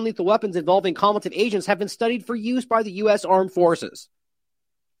 additionally, non-lethal weapons involving calmative agents have been studied for use by the U.S. Armed Forces.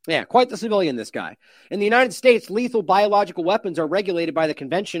 Yeah, quite the civilian, this guy. In the United States, lethal biological weapons are regulated by the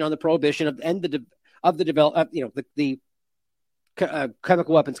Convention on the Prohibition of the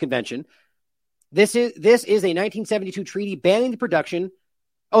Chemical Weapons Convention. This is a 1972 treaty banning the production.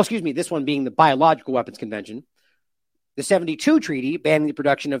 This one being the Biological Weapons Convention. The 72 treaty banning the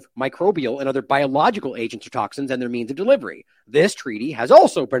production of microbial and other biological agents or toxins and their means of delivery. This treaty has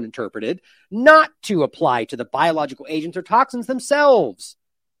also been interpreted not to apply to the biological agents or toxins themselves.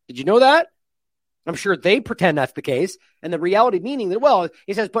 Did you know that? I'm sure they pretend that's the case. And the reality meaning that, well,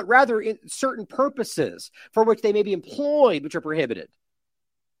 it says, but rather in certain purposes for which they may be employed, which are prohibited.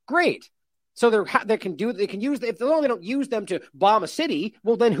 Great. So they can use, if they don't use them to bomb a city,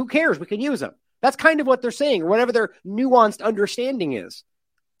 well, then who cares? We can use them. That's kind of what they're saying, or whatever their nuanced understanding is.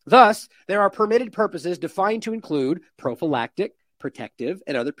 Thus, there are permitted purposes defined to include prophylactic, protective,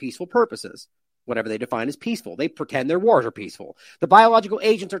 and other peaceful purposes. Whatever they define as peaceful. They pretend their wars are peaceful. The biological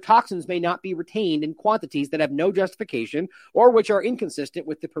agents or toxins may not be retained in quantities that have no justification or which are inconsistent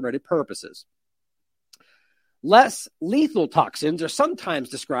with the permitted purposes. Less lethal toxins are sometimes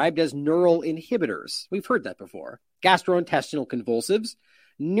described as neural inhibitors. We've heard that before. Gastrointestinal convulsives,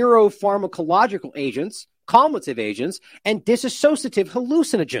 neuropharmacological agents, calmative agents, and dissociative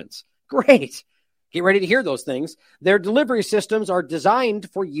hallucinogens. Great. Get ready to hear those things. Their delivery systems are designed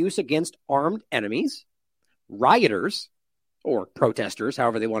for use against armed enemies, rioters, or protesters,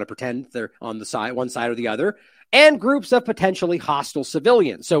 however they want to pretend they're on the side, one side or the other, and groups of potentially hostile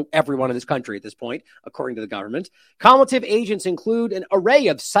civilians. So everyone in this country at this point, according to the government. Calmative agents include an array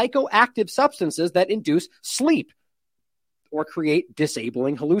of psychoactive substances that induce sleep or create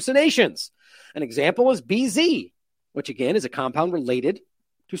disabling hallucinations. An example is BZ, which again is a compound related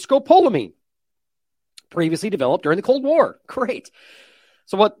to scopolamine, previously developed during the Cold War. Great.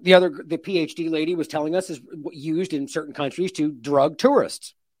 So what the PhD lady was telling us is used in certain countries to drug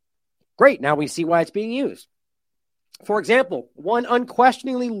tourists. Great. Now we see why it's being used. For example, one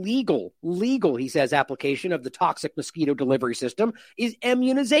unquestioningly legal, he says, application of the toxic mosquito delivery system is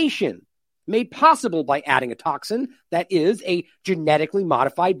immunization, made possible by adding a toxin that is a genetically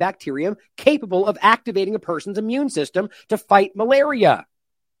modified bacterium capable of activating a person's immune system to fight malaria.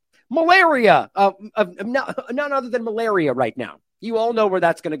 None other than malaria right now. You all know where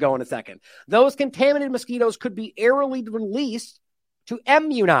that's going to go in a second. Those contaminated mosquitoes could be airily released to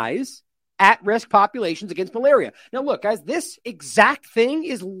immunize at-risk populations against malaria. Now, look, guys, this exact thing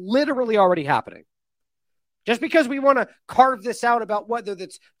is literally already happening. Just because we want to carve this out about whether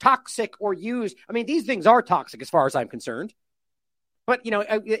that's toxic or used, I mean, these things are toxic as far as I'm concerned. But,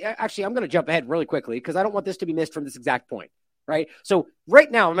 actually, I'm going to jump ahead really quickly because I don't want this to be missed from this exact point, right? So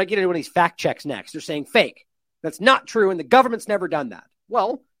right now, I'm going to get into one of these fact checks next. They're saying fake. That's not true, and the government's never done that.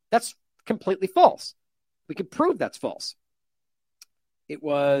 Well, that's completely false. We can prove that's false. It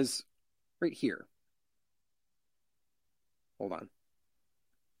was right here. Hold on.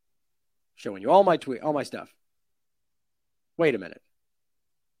 Showing you all my stuff. Wait a minute.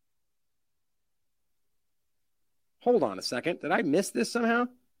 Hold on a second. Did I miss this somehow?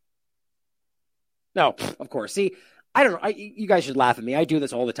 No, of course. See, I don't know. You guys should laugh at me. I do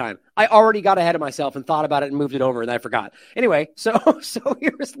this all the time. I already got ahead of myself and thought about it and moved it over, and I forgot. Anyway, so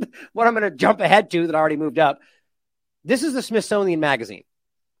here's what I'm going to jump ahead to that I already moved up. This is the Smithsonian Magazine.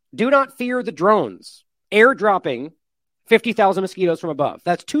 Do not fear the drones airdropping 50,000 mosquitoes from above.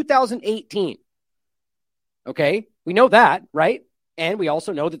 That's 2018. Okay? We know that, right? And we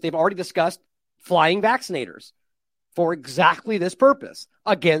also know that they've already discussed flying vaccinators for exactly this purpose,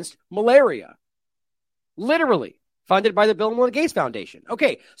 against malaria. Literally. Funded by the Bill and Melinda Gates Foundation.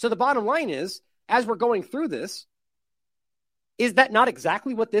 Okay, so the bottom line is, as we're going through this, is that not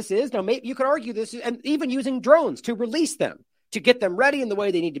exactly what this is? Now, maybe you could argue this, and even using drones to release them, to get them ready in the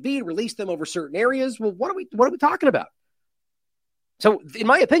way they need to be, release them over certain areas. Well, what are we talking about? So, in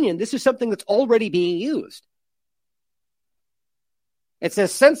my opinion, this is something that's already being used. It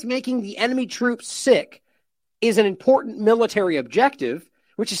says, since making the enemy troops sick is an important military objective,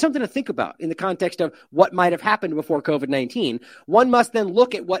 which is something to think about in the context of what might have happened before COVID-19, one must then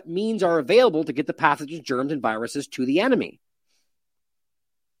look at what means are available to get the pathogens, germs, and viruses to the enemy.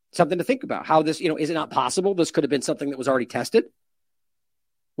 Something to think about. How this, is it not possible this could have been something that was already tested?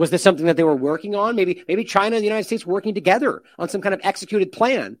 Was this something that they were working on? Maybe China and the United States were working together on some kind of executed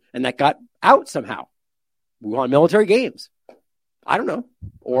plan, and that got out somehow. Wuhan military games. I don't know.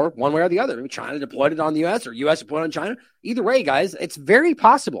 Or one way or the other. Maybe China deployed it on the U.S. or U.S. deployed it on China. Either way, guys, it's very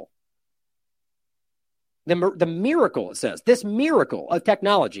possible. The miracle, it says, this miracle of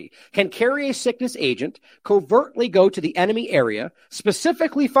technology can carry a sickness agent, covertly go to the enemy area,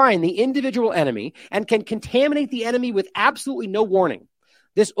 specifically find the individual enemy, and can contaminate the enemy with absolutely no warning.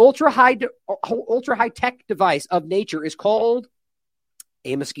 This ultra-high tech device of nature is called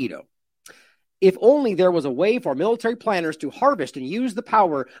a mosquito. If only there was a way for military planners to harvest and use the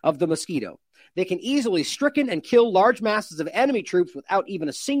power of the mosquito. They can easily stricken and kill large masses of enemy troops without even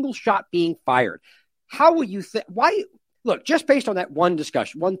a single shot being fired. How would you think? Why? Look, just based on that one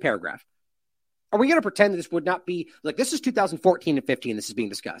discussion, one paragraph, are we going to pretend that this would not be, like, this is 2014 and 15, this is being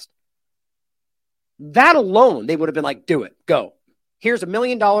discussed. That alone, they would have been like, do it, go. Here's $1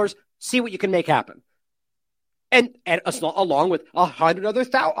 million, see what you can make happen. And along with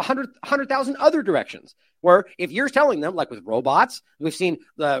 100,000 other directions, where if you're telling them, like with robots, we've seen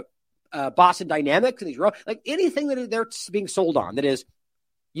the Boston Dynamics and these like anything that they're being sold on, that is,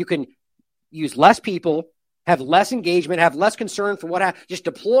 you can use less people, have less engagement, have less concern for just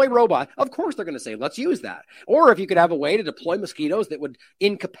deploy robot. Of course, they're going to say, let's use that. Or if you could have a way to deploy mosquitoes that would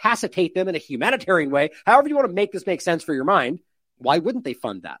incapacitate them in a humanitarian way, however you want to make this make sense for your mind, why wouldn't they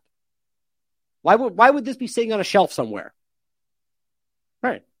fund that? Why would this be sitting on a shelf somewhere?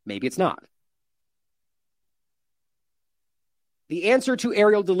 Right. Maybe it's not. The answer to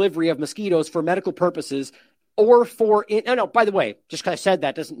aerial delivery of mosquitoes for medical purposes or for... by the way, just because I said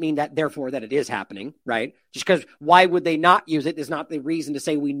that doesn't mean that, therefore, that it is happening, right? Just because why would they not use it is not the reason to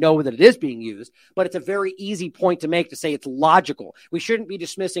say we know that it is being used, but it's a very easy point to make to say it's logical. We shouldn't be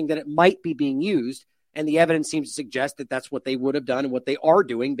dismissing that it might be being used. And the evidence seems to suggest that that's what they would have done and what they are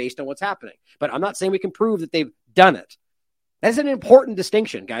doing based on what's happening. But I'm not saying we can prove that they've done it. That's an important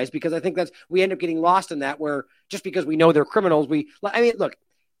distinction, guys, because I think we end up getting lost in that, where just because we know they're criminals, look,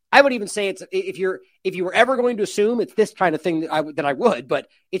 I would even say it's, if you were ever going to assume it's this kind of thing that I would, but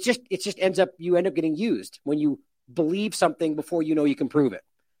it just you end up getting used when you believe something before you know you can prove it.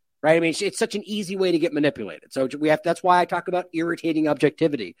 Right? I mean, it's such an easy way to get manipulated. So that's why I talk about irritating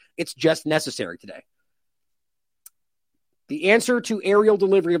objectivity. It's just necessary today. The answer to aerial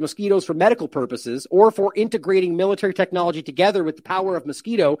delivery of mosquitoes for medical purposes or for integrating military technology together with the power of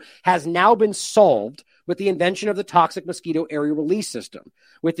Mosquito has now been solved with the invention of the toxic mosquito aerial release system.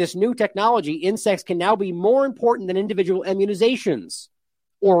 With this new technology, insects can now be more important than individual immunizations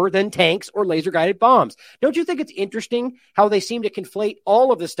or than tanks or laser-guided bombs. Don't you think it's interesting how they seem to conflate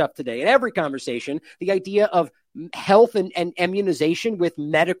all of this stuff today in every conversation, the idea of health and immunization with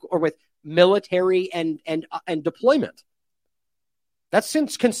medical or with military and deployment? That's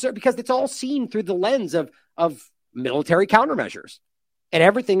since concern because it's all seen through the lens of military countermeasures. And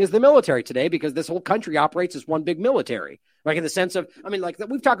everything is the military today because this whole country operates as one big military. Like in the sense of, like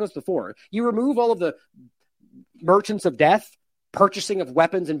we've talked about this before. You remove all of the merchants of death, purchasing of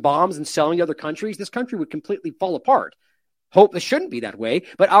weapons and bombs and selling to other countries, this country would completely fall apart. Hope this shouldn't be that way,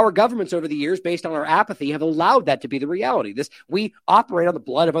 but our governments over the years, based on our apathy, have allowed that to be the reality. We operate on the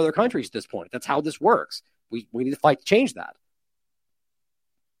blood of other countries at this point. That's how this works. We need to fight to change that.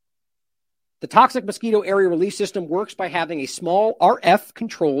 The toxic mosquito area release system works by having a small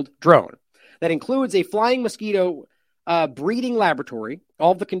RF-controlled drone that includes a flying mosquito breeding laboratory.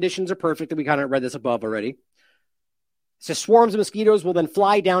 All of the conditions are perfect, and we kind of read this above already. So swarms of mosquitoes will then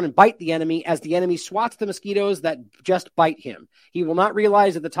fly down and bite the enemy as the enemy swats the mosquitoes that just bite him. He will not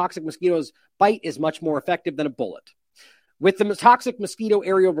realize that the toxic mosquito's bite is much more effective than a bullet. With the toxic mosquito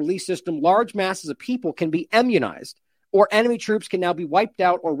aerial release system, large masses of people can be immunized, or enemy troops can now be wiped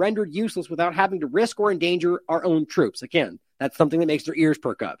out or rendered useless without having to risk or endanger our own troops. Again, that's something that makes their ears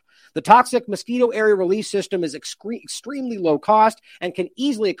perk up. The toxic mosquito area release system is extremely low cost and can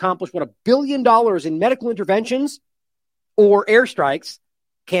easily accomplish what $1 billion in medical interventions or airstrikes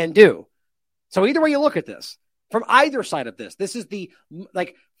can do. So either way you look at this, from either side of this is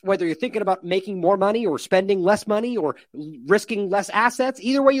whether you're thinking about making more money or spending less money or risking less assets,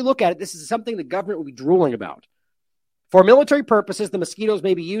 either way you look at it, this is something the government will be drooling about. For military purposes, the mosquitoes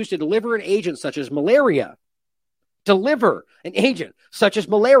may be used to deliver an agent such as malaria. To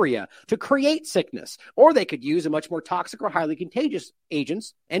create sickness. Or they could use a much more toxic or highly contagious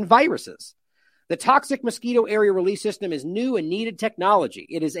agents and viruses. The toxic mosquito area release system is new and needed technology.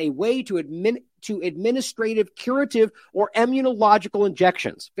 It is a way to administrative, curative, or immunological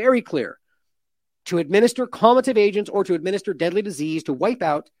injections. Very clear. To administer calmative agents or to administer deadly disease to wipe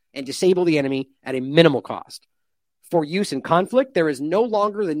out and disable the enemy at a minimal cost. For use in conflict, there is no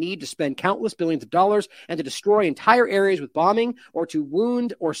longer the need to spend countless billions of dollars and to destroy entire areas with bombing or to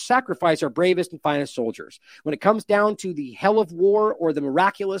wound or sacrifice our bravest and finest soldiers. When it comes down to the hell of war or the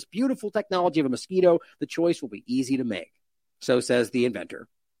miraculous, beautiful technology of a mosquito, the choice will be easy to make. So says the inventor.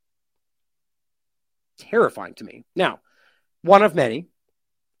 Terrifying to me. Now, one of many.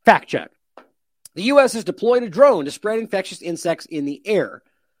 Fact check. The U.S. has deployed a drone to spread infectious insects in the air.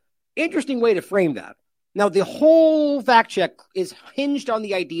 Interesting way to frame that. Now, the whole fact check is hinged on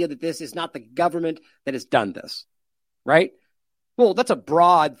the idea that this is not the government that has done this, right? Well, that's a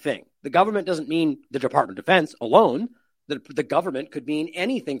broad thing. The government doesn't mean the Department of Defense alone. The government could mean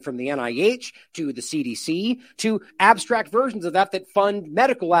anything from the NIH to the CDC to abstract versions of that fund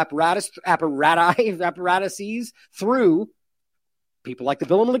medical apparatuses through people like the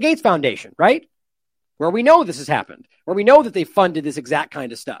Bill and Melinda Gates Foundation, right? Where we know this has happened, where we know that they funded this exact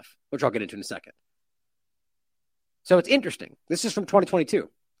kind of stuff, which I'll get into in a second. So it's interesting. This is from 2022.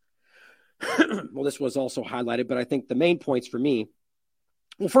 Well, this was also highlighted, but I think the main points for me.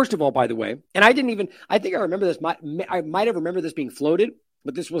 Well, first of all, by the way, and I think I remember this. I might have remembered this being floated,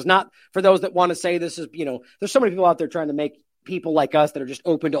 but this was not for those that want to say this is, there's so many people out there trying to make people like us that are just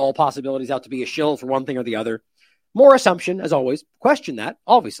open to all possibilities out to be a shill for one thing or the other. More assumption, as always. Question that,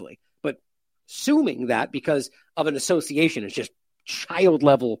 obviously, but assuming that because of an association is just child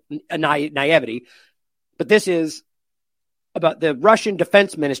level naivety. But this is about the Russian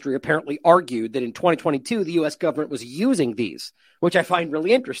Defense Ministry apparently argued that in 2022, the U.S. government was using these, which I find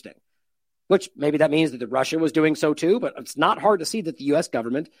really interesting, which maybe that means that Russia was doing so too, but it's not hard to see that the U.S.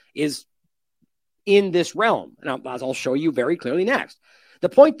 government is in this realm. And as I'll show you very clearly next. The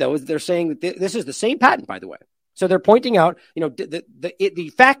point, though, is they're saying that this is the same patent, by the way. So they're pointing out,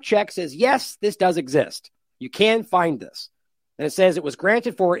 the fact check says, yes, this does exist. You can find this. And it says it was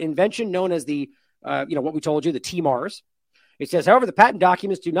granted for invention known as the, what we told you, the TMARS. It says, however, the patent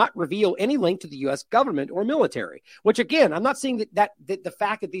documents do not reveal any link to the U.S. government or military, which, again, I'm not saying that the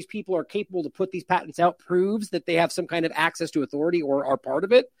fact that these people are capable to put these patents out proves that they have some kind of access to authority or are part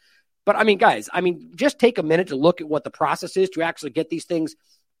of it. But, guys, just take a minute to look at what the process is to actually get these things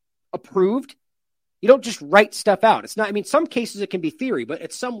approved. You don't just write stuff out. It's not, some cases it can be theory, but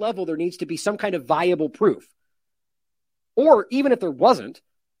at some level there needs to be some kind of viable proof. Or even if there wasn't,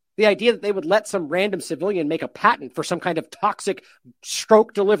 The idea that they would let some random civilian make a patent for some kind of toxic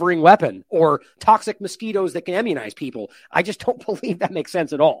stroke-delivering weapon or toxic mosquitoes that can immunize people, I just don't believe that makes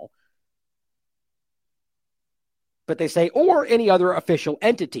sense at all. But they say, or any other official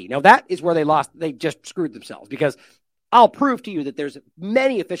entity. Now, that is where they just screwed themselves, because I'll prove to you that there's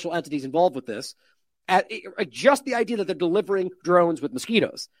many official entities involved with this. Just the idea that they're delivering drones with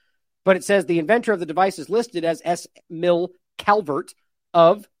mosquitoes. But it says the inventor of the device is listed as S. Mill Calvert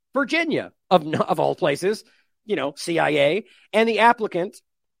of Virginia, of all places, CIA, and the applicant,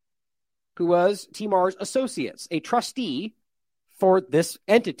 who was T-Mars Associates, a trustee for this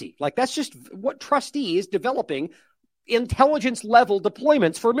entity. Like, that's just what trustee is developing intelligence-level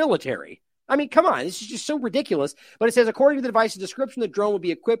deployments for military. I mean, come on, this is just so ridiculous. But it says, according to the device's description, the drone will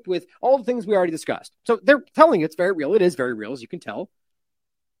be equipped with all the things we already discussed. So they're telling you it's very real. It is very real, as you can tell.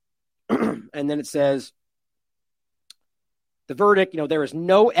 And then it says, the verdict, there is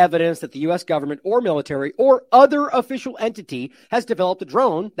no evidence that the U.S. government or military or other official entity has developed a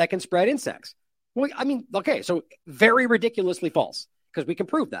drone that can spread insects. Well, I mean, okay, so very ridiculously false, because we can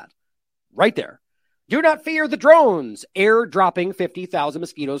prove that right there. Do not fear the drones, airdropping 50,000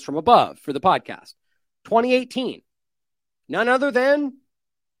 mosquitoes from above for the podcast. 2018. None other than...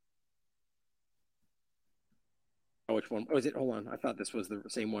 Oh, which one? Oh, is it? Hold on. I thought this was the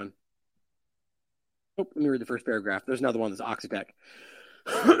same one. Oh, let me read the first paragraph. There's another one that's Oxitec.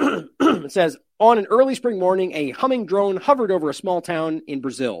 It says, on an early spring morning, a humming drone hovered over a small town in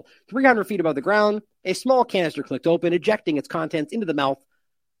Brazil. 300 feet above the ground, a small canister clicked open, ejecting its contents into the mouth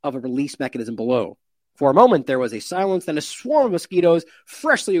of a release mechanism below. For a moment, there was a silence, then a swarm of mosquitoes,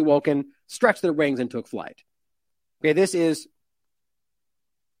 freshly awoken, stretched their wings and took flight. Okay, this is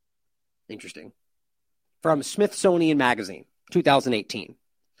interesting. From Smithsonian Magazine, 2018.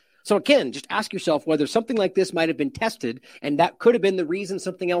 So again, just ask yourself whether something like this might have been tested, and that could have been the reason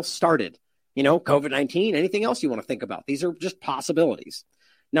something else started. COVID-19, anything else you want to think about. These are just possibilities.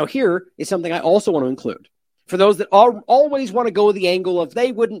 Now, here is something I also want to include. For those that always want to go the angle of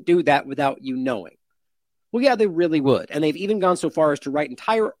they wouldn't do that without you knowing. Well, yeah, they really would. And they've even gone so far as to write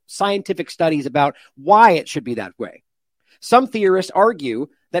entire scientific studies about why it should be that way. Some theorists argue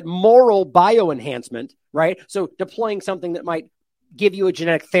that moral bioenhancement, right? So deploying something that might give you a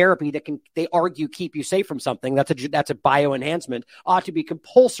genetic therapy that can, they argue, keep you safe from something, that's a bioenhancement, ought to be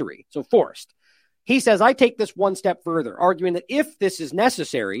compulsory, so forced. He says, I take this one step further, arguing that if this is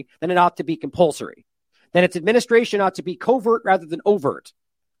necessary, then it ought to be compulsory. Then its administration ought to be covert rather than overt,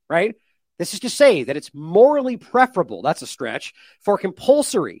 right? This is to say that it's morally preferable, that's a stretch, for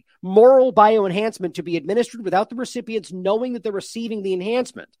compulsory moral bioenhancement to be administered without the recipients knowing that they're receiving the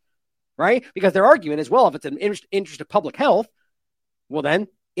enhancement, right? Because they're arguing as well, if it's an interest of public health, well then,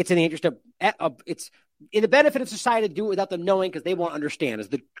 it's in the interest of, it's in the benefit of society to do it without them knowing, because they won't understand, is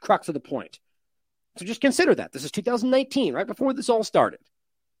the crux of the point. So just consider that. This is 2019, right before this all started.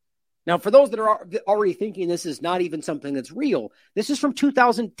 Now, for those that are already thinking this is not even something that's real, this is from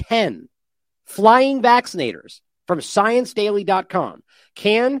 2010. Flying vaccinators from ScienceDaily.com.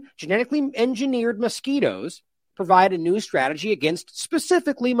 Can genetically engineered mosquitoes provide a new strategy against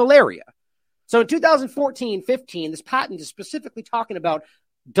specifically malaria? So in 2014-15, this patent is specifically talking about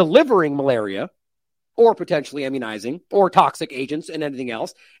delivering malaria or potentially immunizing or toxic agents and anything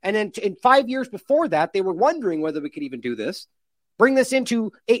else. And then in 5 years before that, they were wondering whether we could even do this. Bring this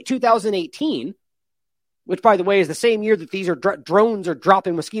into 2018, which, by the way, is the same year that these are drones are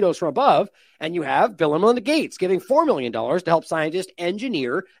dropping mosquitoes from above. And you have Bill and Melinda Gates giving $4 million to help scientists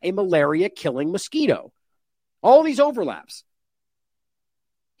engineer a malaria-killing mosquito. All these overlaps.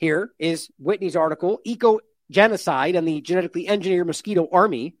 Here is Whitney's article, Eco-Genocide and the Genetically Engineered Mosquito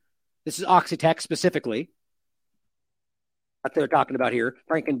Army. This is Oxitec specifically. That's what they're talking about here.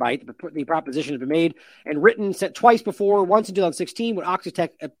 Frankenbite, the proposition has been made and written twice before, once in 2016 when Oxitec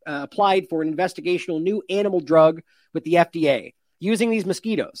applied for an investigational new animal drug with the FDA using these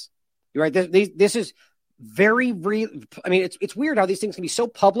mosquitoes. You're right. This is very real. I mean, it's weird how these things can be so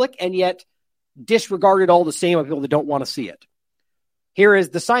public and yet disregarded all the same by people that don't want to see it. Here is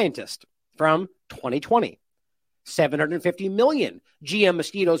The Scientist from 2020. 750 million GM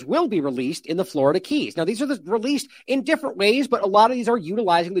mosquitoes will be released in the Florida Keys. Now, these are released in different ways, but a lot of these are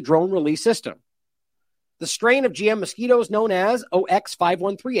utilizing the drone release system. The strain of GM mosquitoes known as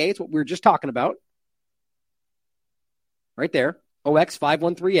OX513A, it's what we were just talking about. Right there,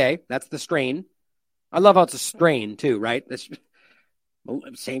 OX513A, that's the strain. I love how it's a strain too, right? That's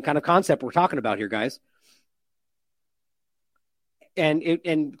same kind of concept we're talking about here, guys.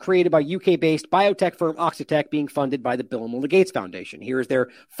 And created by UK-based biotech firm Oxitec, being funded by the Bill and Melinda Gates Foundation. Here is their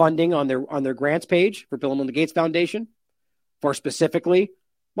funding on their grants page for Bill and Melinda Gates Foundation for specifically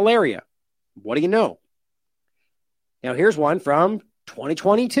malaria. What do you know? Now, here's one from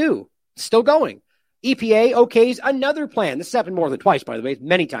 2022. Still going. EPA okays another plan. This has happened more than twice, by the way,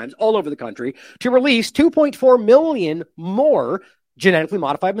 many times all over the country, to release 2.4 million more genetically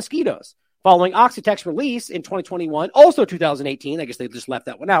modified mosquitoes. Following Oxitec's release in 2021, also 2018, I guess they just left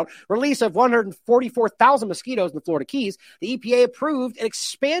that one out, release of 144,000 mosquitoes in the Florida Keys, the EPA approved an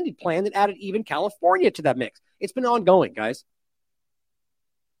expanded plan that added even California to that mix. It's been ongoing, guys.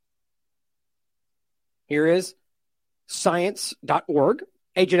 Here is science.org.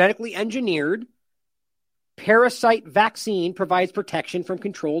 A genetically engineered parasite vaccine provides protection from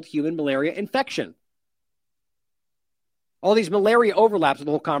controlled human malaria infection. All these malaria overlaps with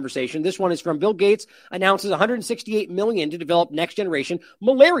the whole conversation. This one is from Bill Gates announces $168 million to develop next generation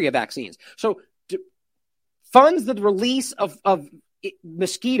malaria vaccines. So funds the release of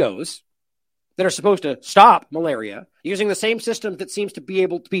mosquitoes that are supposed to stop malaria using the same system that seems to be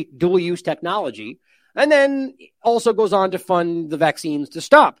able to be dual use technology, and then also goes on to fund the vaccines to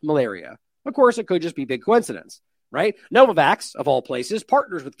stop malaria. Of course, it could just be big coincidence, right? Novavax, of all places,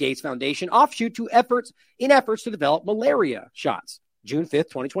 partners with Gates Foundation offshoot to efforts to develop malaria shots. June 5th,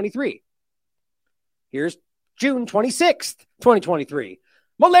 2023. Here's June 26th, 2023.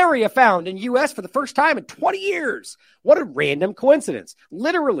 Malaria found in U.S. for the first time in 20 years. What a random coincidence.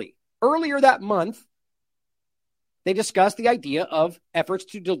 Literally, earlier that month, they discussed the idea of efforts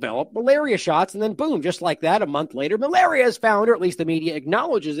to develop malaria shots, and then boom, just like that, a month later, malaria is found, or at least the media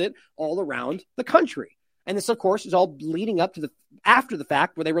acknowledges it, all around the country. And this, of course, is all leading up to after the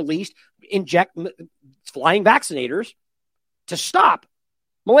fact where they released flying vaccinators to stop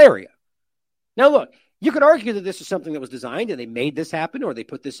malaria. Now, look, you could argue that this is something that was designed and they made this happen, or they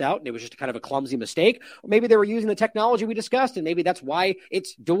put this out and it was just kind of a clumsy mistake. Or maybe they were using the technology we discussed and maybe that's why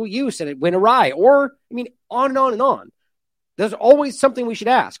it's dual use and it went awry. Or, I mean, on and on and on. There's always something we should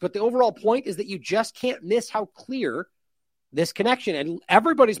ask. But the overall point is that you just can't miss how clear this connection. And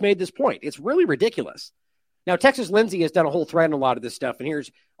everybody's made this point. It's really ridiculous. Now, Texas Lindsay has done a whole thread on a lot of this stuff. And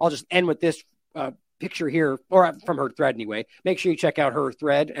I'll just end with this picture here, or from her thread anyway. Make sure you check out her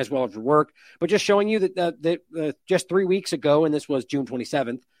thread as well as her work. But just showing you that just 3 weeks ago, and this was June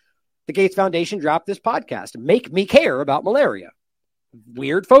 27th, the Gates Foundation dropped this podcast, Make Me Care About Malaria.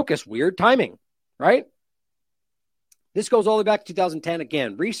 Weird focus, weird timing, right? This goes all the way back to 2010.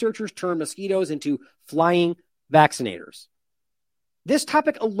 Again, researchers turn mosquitoes into flying vaccinators. This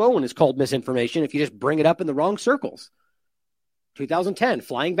topic alone is called misinformation if you just bring it up in the wrong circles. 2010,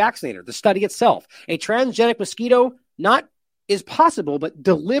 flying vaccinator, the study itself. A transgenic mosquito is possible, but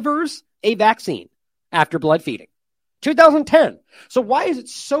delivers a vaccine after blood feeding. 2010. So why is it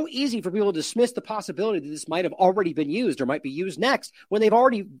so easy for people to dismiss the possibility that this might have already been used or might be used next when they've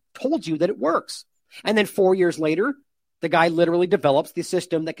already told you that it works? And then 4 years later, the guy literally develops the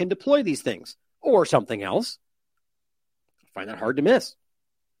system that can deploy these things or something else. I find that hard to miss.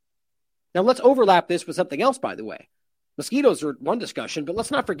 Now let's overlap this with something else, by the way. Mosquitoes are one discussion, but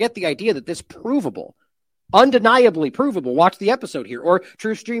let's not forget the idea that this provable, undeniably provable, watch the episode here, or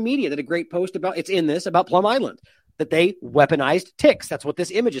True Stream Media did a great post about Plum Island, that they weaponized ticks. That's what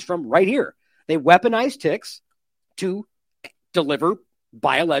this image is from right here. They weaponized ticks to deliver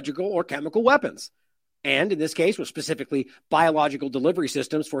biological or chemical weapons. And in this case, was specifically biological delivery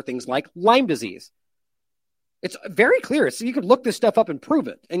systems for things like Lyme disease. It's very clear. So you could look this stuff up and prove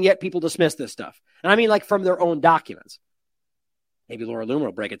it, and yet people dismiss this stuff. And I mean, like, from their own documents. Maybe Laura Loomer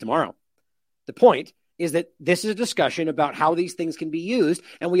will break it tomorrow. The point is that this is a discussion about how these things can be used,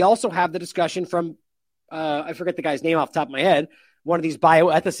 and we also have the discussion from, I forget the guy's name off the top of my head, one of these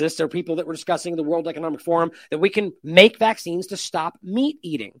bioethicists or people that were discussing in the World Economic Forum, that we can make vaccines to stop meat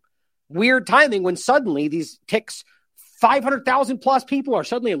eating. Weird timing when suddenly these ticks, 500,000 plus people are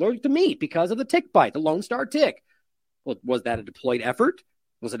suddenly allergic to meat because of the tick bite, the Lone Star tick. Well, was that a deployed effort?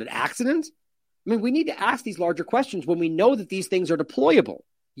 Was it an accident? I mean, we need to ask these larger questions when we know that these things are deployable,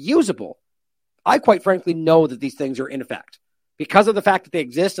 usable. I quite frankly know that these things are in effect because of the fact that they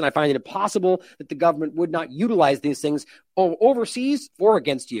exist, and I find it impossible that the government would not utilize these things overseas or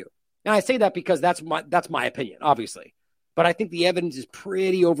against you. Now, I say that because that's my opinion, obviously. But I think the evidence is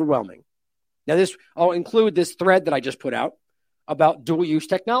pretty overwhelming. Now, I'll include this thread that I just put out about dual-use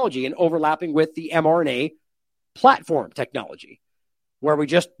technology and overlapping with the mRNA platform technology, where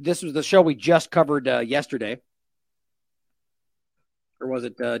this was the show we just covered yesterday, or was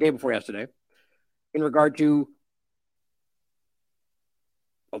it day before yesterday, in regard to,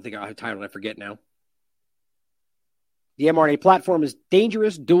 I don't think I have title, I forget now. The mRNA platform is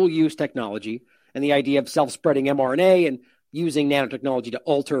dangerous dual-use technology, and the idea of self-spreading mRNA and using nanotechnology to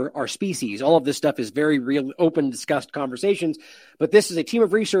alter our species. All of this stuff is very real, open, discussed conversations. But this is a team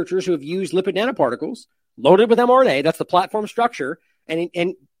of researchers who have used lipid nanoparticles loaded with mRNA. That's the platform structure,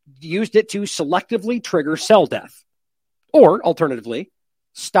 and used it to selectively trigger cell death, or alternatively,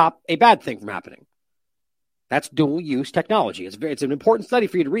 stop a bad thing from happening. That's dual use technology. It's an important study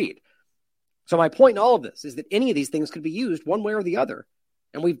for you to read. So my point in all of this is that any of these things could be used one way or the other.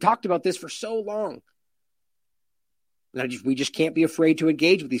 And we've talked about this for so long. And we just can't be afraid to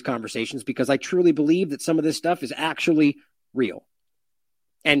engage with these conversations, because I truly believe that some of this stuff is actually real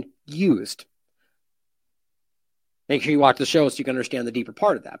and used. Make sure you watch the show so you can understand the deeper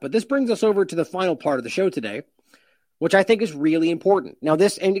part of that. But this brings us over to the final part of the show today, which I think is really important. Now,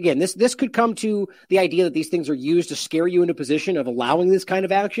 this could come to the idea that these things are used to scare you into a position of allowing this kind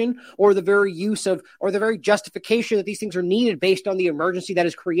of action, or the very justification that these things are needed based on the emergency that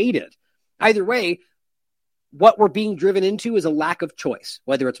is created. Either way, what we're being driven into is a lack of choice,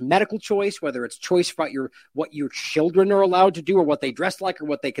 whether it's medical choice, whether it's choice about what your children are allowed to do, or what they dress like, or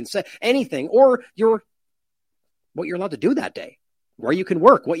what they can say, anything, or what you're allowed to do that day, where you can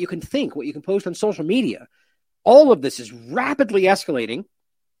work, what you can think, what you can post on social media. All of this is rapidly escalating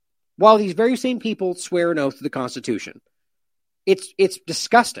while these very same people swear an oath to the Constitution. It's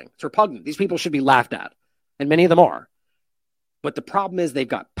disgusting. It's repugnant. These people should be laughed at, and many of them are. But the problem is they've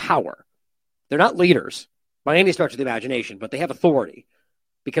got power. They're not leaders by any stretch of the imagination, but they have authority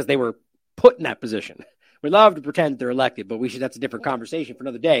because they were put in that position. We love to pretend they're elected, but that's a different conversation for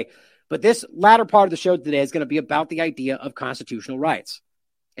another day. But this latter part of the show today is going to be about the idea of constitutional rights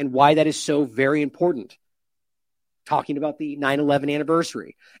and why that is so very important. Talking about the 9/11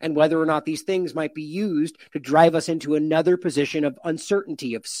 anniversary and whether or not these things might be used to drive us into another position of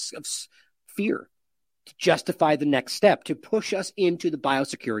uncertainty, of fear, to justify the next step, to push us into the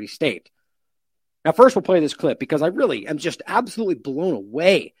biosecurity state. Now, first we'll play this clip because I really am just absolutely blown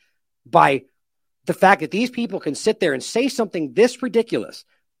away by the fact that these people can sit there and say something this ridiculous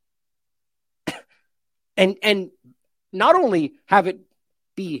and not only have it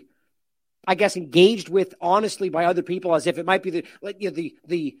be, I guess, engaged with honestly by other people as if it might be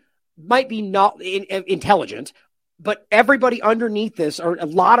might be not intelligent, but everybody underneath this, or a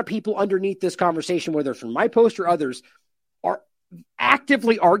lot of people underneath this conversation, whether from my post or others, are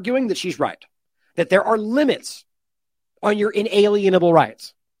actively arguing that she's right, that there are limits on your inalienable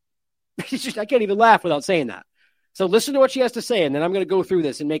rights. It's just, I can't even laugh without saying that. So listen to what she has to say, and then I'm going to go through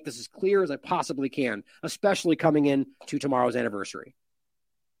this and make this as clear as I possibly can, especially coming in to tomorrow's anniversary.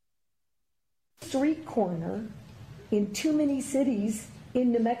 Street corner in too many cities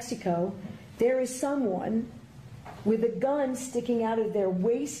in New Mexico, there is someone with a gun sticking out of their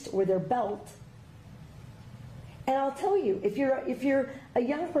waist or their belt. And I'll tell you, if you're a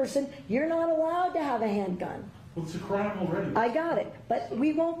young person, you're not allowed to have a handgun. Well, it's a crime already. I got it, but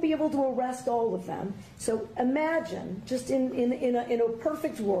we won't be able to arrest all of them. So imagine, just in a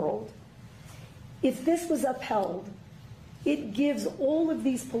perfect world, if this was upheld, it gives all of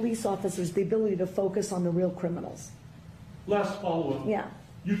these police officers the ability to focus on the real criminals. Last follow-up. Yeah.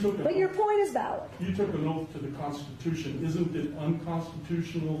 But your point is valid. You took an oath to the Constitution. Isn't it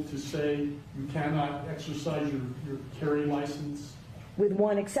unconstitutional to say you cannot exercise your carry license? With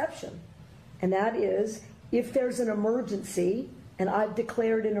one exception, and that is if there's an emergency, and I've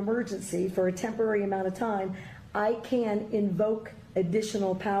declared an emergency for a temporary amount of time, I can invoke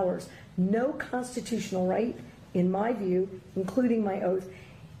additional powers. No constitutional right, in my view, including my oath,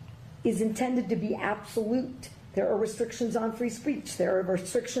 is intended to be absolute. There are restrictions on free speech. There are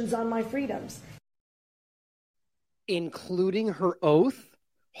restrictions on my freedoms. Including her oath?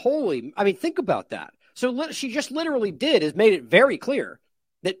 Think about that. So she just literally has made it very clear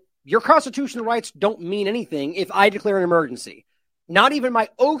that your constitutional rights don't mean anything if I declare an emergency. Not even my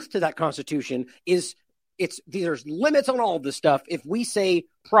oath to that Constitution there's limits on all of this stuff if we say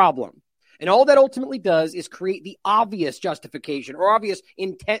problem. And all that ultimately does is create the obvious justification or obvious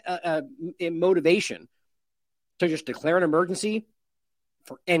intent, motivation to just declare an emergency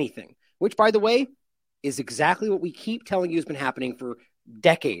for anything, which, by the way, is exactly what we keep telling you has been happening for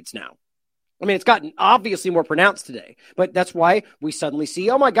decades now. I mean, it's gotten obviously more pronounced today, but that's why we suddenly see,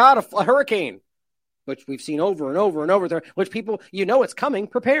 oh my God, a hurricane, which we've seen over and over and over there, which people, it's coming,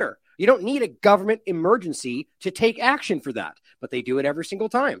 prepare. You don't need a government emergency to take action for that, but they do it every single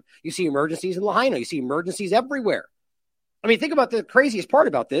time. You see emergencies in Lahaina. You see emergencies everywhere. I mean, think about the craziest part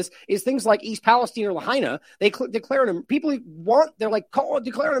about this is things like East Palestine or Lahaina. They declare declare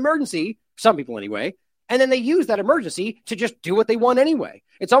an emergency, some people anyway, and then they use that emergency to just do what they want anyway.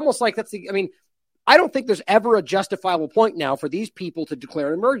 It's almost like I don't think there's ever a justifiable point now for these people to declare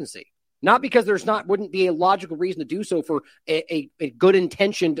an emergency. Not because wouldn't be a logical reason to do so for a good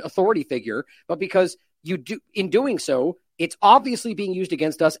intentioned authority figure, but because in doing so, it's obviously being used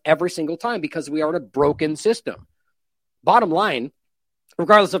against us every single time because we are in a broken system. Bottom line,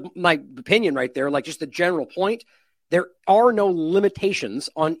 regardless of my opinion right there, like just the general point, there are no limitations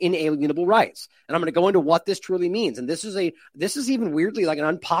on inalienable rights. And I'm going to go into what this truly means. And this is even weirdly like an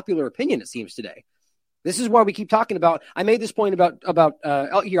unpopular opinion, it seems today. This is why we keep talking about, I made this point about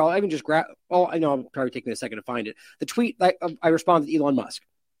here, I'll even just grab, I know I'm probably taking a second to find it. The tweet that I responded to Elon Musk,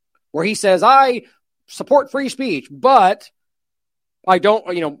 where he says, I support free speech, but I don't,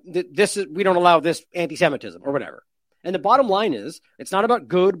 we don't allow this anti-Semitism or whatever. And the bottom line is, it's not about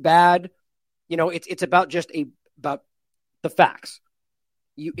good, bad, it's about about the facts.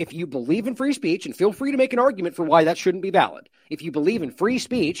 If you believe in free speech, and feel free to make an argument for why that shouldn't be valid. If you believe in free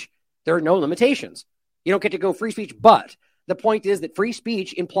speech, there are no limitations. You don't get to go free speech, but the point is that free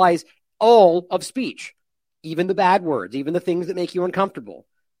speech implies all of speech, even the bad words, even the things that make you uncomfortable.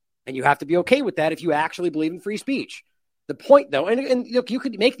 And you have to be okay with that if you actually believe in free speech. The point, though, and look, you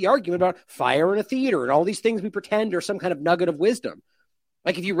could make the argument about fire in a theater and all these things we pretend are some kind of nugget of wisdom.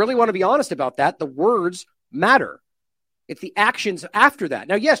 Like, if you really want to be honest about that, the words matter. It's the actions after that.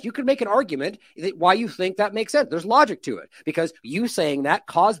 Now, yes, you could make an argument that why you think that makes sense. There's logic to it because you saying that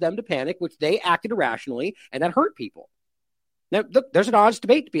caused them to panic, which they acted irrationally, and that hurt people. Now, look, there's an honest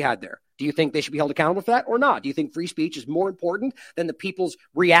debate to be had there. Do you think they should be held accountable for that or not? Do you think free speech is more important than the people's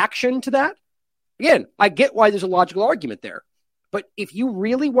reaction to that? Again, I get why there's a logical argument there. But if you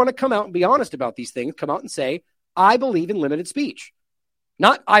really want to come out and be honest about these things, come out and say, I believe in limited speech.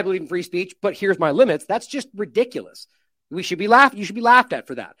 Not I believe in free speech, but here's my limits. That's just ridiculous. You should be laughed at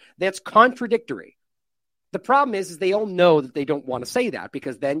for that. That's contradictory. The problem is they all know that they don't want to say that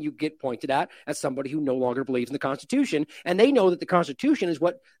because then you get pointed at as somebody who no longer believes in the Constitution. And they know that the Constitution is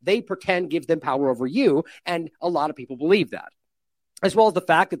what they pretend gives them power over you. And a lot of people believe that, as well as the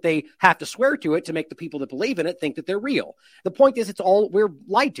fact that they have to swear to it to make the people that believe in it think that they're real. The point is we're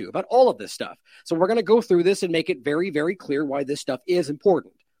lied to about all of this stuff. So we're going to go through this and make it very, very clear why this stuff is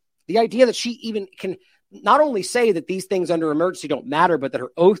important. The idea that she even can not only say that these things under emergency don't matter, but that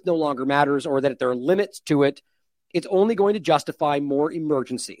her oath no longer matters or that there are limits to it, it's only going to justify more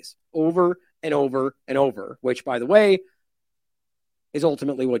emergencies over and over and over, which, by the way, is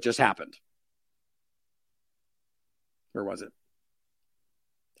ultimately what just happened. Or was it?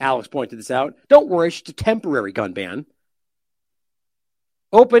 Alex pointed this out. Don't worry, it's just a temporary gun ban.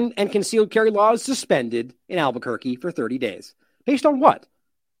 Open and concealed carry laws suspended in Albuquerque for 30 days. Based on what?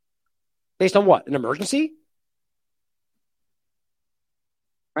 Based on what? An emergency?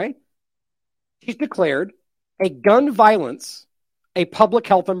 Right? She's declared a gun violence a public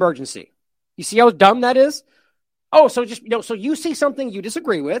health emergency. You see how dumb that is? Oh, so just, so you see something you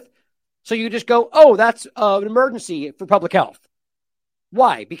disagree with, so you just go, oh, that's an emergency for public health.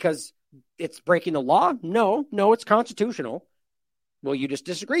 Why? Because it's breaking the law? No, it's constitutional. Well, you just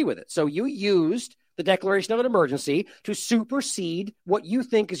disagree with it. So you used the declaration of an emergency to supersede what you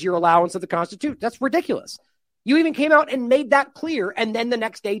think is your allowance of the Constitution. That's ridiculous. You even came out and made that clear, and then the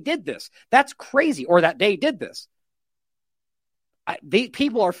next day did this. That's crazy. Or that day did this.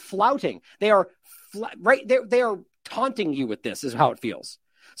 People are flouting. They are they are taunting you with this is how it feels.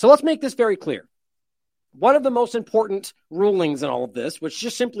 So let's make this very clear. One of the most important rulings in all of this, which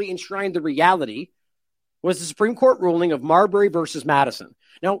just simply enshrined the reality, was the Supreme Court ruling of Marbury versus Madison.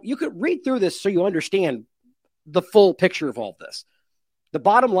 Now, you could read through this so you understand the full picture of all of this. The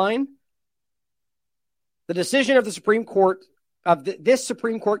bottom line, the decision of the Supreme Court of this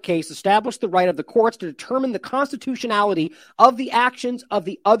Supreme Court case established the right of the courts to determine the constitutionality of the actions of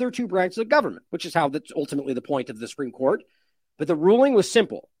the other two branches of government, which is how that's ultimately the point of the Supreme Court. But the ruling was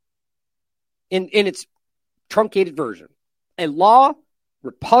simple in its truncated version. A law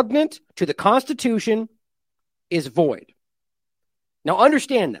repugnant to the Constitution is void. Now,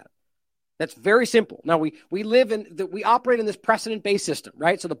 understand that. That's very simple. Now, we operate in this precedent-based system,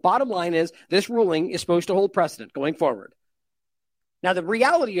 right? So the bottom line is this ruling is supposed to hold precedent going forward. Now, the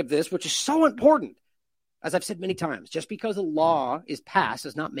reality of this, which is so important, as I've said many times, just because a law is passed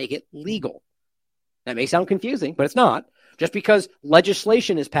does not make it legal. That may sound confusing, but it's not. Just because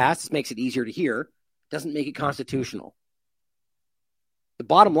legislation is passed, this makes it easier to hear, doesn't make it constitutional. The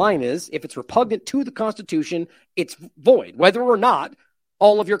bottom line is, if it's repugnant to the Constitution, it's void, whether or not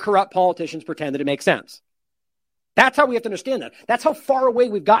all of your corrupt politicians pretend that it makes sense. That's how we have to understand that. That's how far away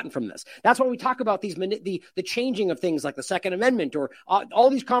we've gotten from this. That's why we talk about these the changing of things like the Second Amendment or all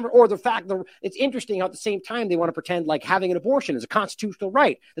these or the fact that it's interesting how at the same time they want to pretend like having an abortion is a constitutional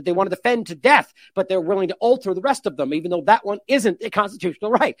right that they want to defend to death, but they're willing to alter the rest of them, even though that one isn't a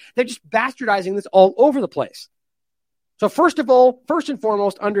constitutional right. They're just bastardizing this all over the place. So first and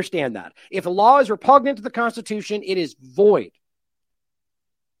foremost, understand that. If a law is repugnant to the Constitution, it is void.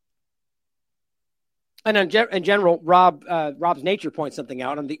 And in general, Rob's Nature points something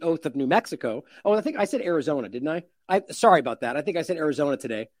out on the oath of New Mexico. Oh, I think I said Arizona, didn't I? Sorry about that. I think I said Arizona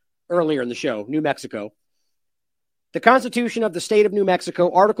today, earlier in the show, New Mexico. The Constitution of the State of New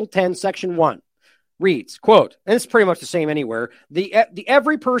Mexico, Article 10, Section 1, reads, quote, and it's pretty much the same anywhere, the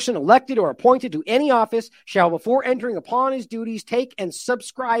every person elected or appointed to any office shall, before entering upon his duties, take and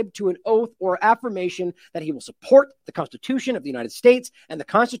subscribe to an oath or affirmation that he will support the Constitution of the United States and the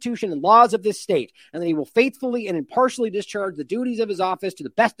Constitution and laws of this state, and that he will faithfully and impartially discharge the duties of his office to the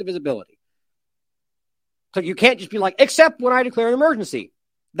best of his ability. So you can't just be like, except when I declare an emergency.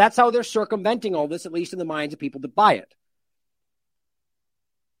 That's how they're circumventing all this, at least in the minds of people that buy it.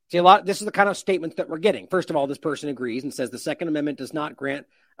 See, this is the kind of statements that we're getting. First of all, this person agrees and says the Second Amendment does not grant,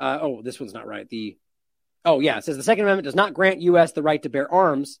 this one's not right. It says the Second Amendment does not grant U.S. the right to bear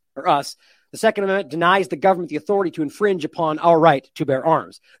arms, or us. The Second Amendment denies the government the authority to infringe upon our right to bear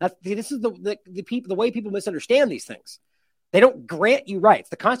arms. This is the way people misunderstand these things. They don't grant you rights.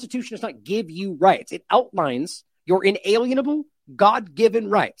 The Constitution does not give you rights. It outlines your inalienable, God-given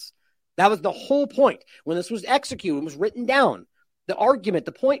rights. That was the whole point. When this was executed and was written down,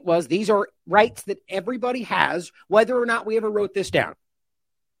 the point was these are rights that everybody has, whether or not we ever wrote this down.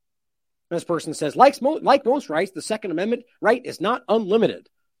 And this person says, like most rights, the Second Amendment right is not unlimited.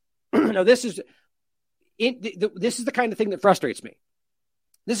 Now, this is the kind of thing that frustrates me.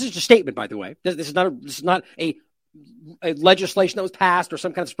 This is just a statement, by the way. This is not a legislation that was passed or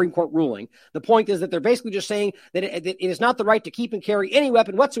some kind of Supreme Court ruling. The point is that they're basically just saying that it is not the right to keep and carry any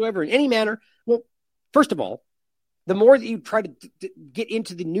weapon whatsoever in any manner. Well, first of all, the more that you try to get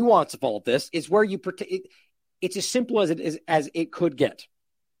into the nuance of all of this is where it's as simple as it could get.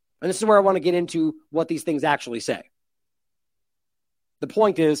 And this is where I want to get into what these things actually say. The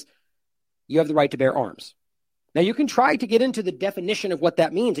point is, you have the right to bear arms. Now, you can try to get into the definition of what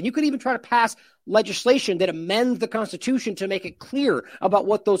that means, and you could even try to pass legislation that amends the Constitution to make it clear about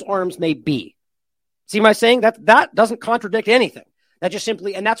what those arms may be. See my saying? That doesn't contradict anything. That just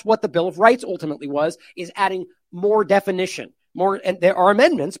simply, and that's what the Bill of Rights ultimately was, is adding more definition. And there are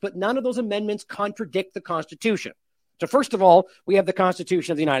amendments, but none of those amendments contradict the Constitution. So first of all, we have the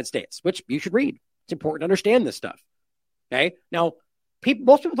Constitution of the United States, which you should read. It's important to understand this stuff. Okay? Now,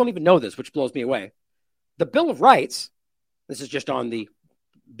 most people don't even know this, which blows me away. The Bill of Rights, this is just on the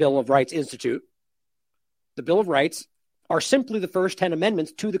Bill of Rights Institute, the Bill of Rights are simply the first 10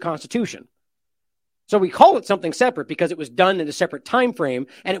 amendments to the Constitution. So we call it something separate because it was done in a separate time frame,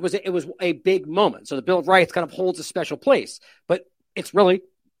 and it was a big moment. So the Bill of Rights kind of holds a special place, but it's really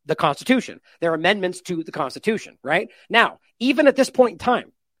the Constitution. There are amendments to the Constitution, right? Now, even at this point in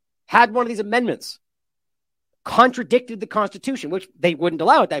time, had one of these amendments contradicted the Constitution, which they wouldn't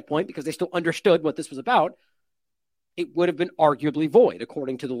allow at that point because they still understood what this was about, it would have been arguably void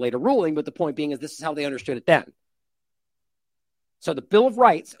according to the later ruling. But the point being is this is how they understood it then. So the Bill of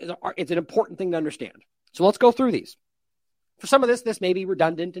Rights it's an important thing to understand. So let's go through these. For some of this may be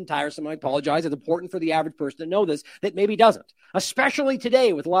redundant and tiresome. I apologize. It's important for the average person to know this that maybe doesn't, especially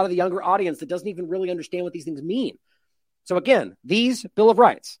today with a lot of the younger audience that doesn't even really understand what these things mean. So again, these Bill of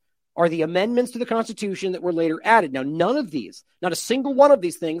Rights are the amendments to the Constitution that were later added. Now, none of these, not a single one of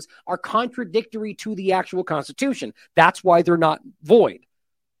these things are contradictory to the actual Constitution. That's why they're not void.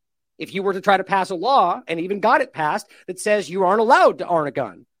 If you were to try to pass a law and even got it passed that says you aren't allowed to own a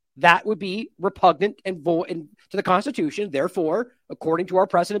gun, that would be repugnant and void to the Constitution. Therefore, according to our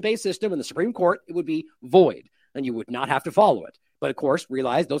precedent-based system in the Supreme Court, it would be void and you would not have to follow it. But of course,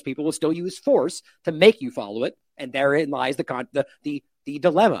 realize those people will still use force to make you follow it. And therein lies the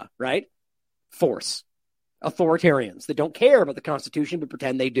dilemma, right? Force. Authoritarians that don't care about the Constitution but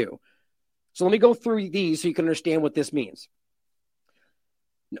pretend they do. So let me go through these so you can understand what this means.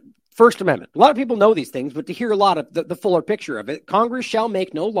 First Amendment. A lot of people know these things, but to hear a lot of the fuller picture of it, Congress shall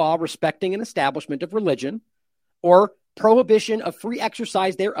make no law respecting an establishment of religion or prohibition of free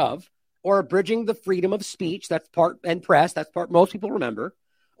exercise thereof or abridging the freedom of speech, that's part, and press, that's part most people remember,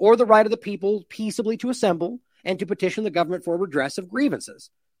 or the right of the people peaceably to assemble and to petition the government for redress of grievances.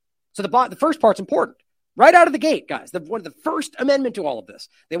 So the first part's important. Right out of the gate, guys, one of the first amendment to all of this,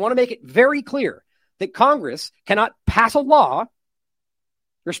 they want to make it very clear that Congress cannot pass a law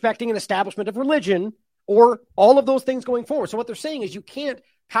respecting an establishment of religion or all of those things going forward. So what they're saying is you can't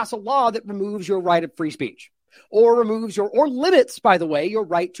pass a law that removes your right of free speech or removes or limits, by the way, your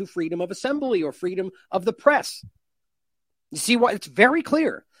right to freedom of assembly or freedom of the press. You see what? It's very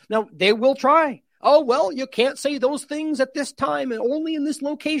clear. Now, they will try. Oh, well, you can't say those things at this time and only in this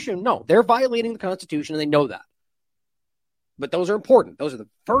location. No, they're violating the Constitution, and they know that. But those are important. Those are the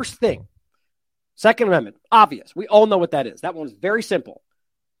first thing. Second Amendment, obvious. We all know what that is. That one is very simple.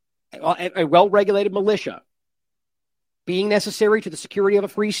 A well-regulated militia being necessary to the security of a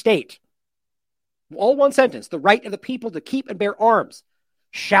free state. All one sentence. The right of the people to keep and bear arms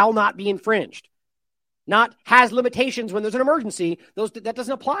shall not be infringed. Not has limitations when there's an emergency. That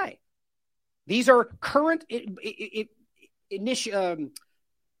doesn't apply. These are current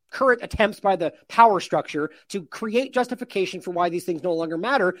current attempts by the power structure to create justification for why these things no longer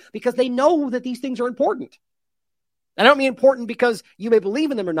matter, because they know that these things are important. I don't mean important because you may believe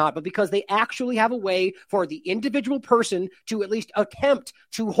in them or not, but because they actually have a way for the individual person to at least attempt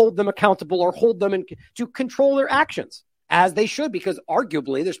to hold them accountable or hold them to control their actions, as they should, because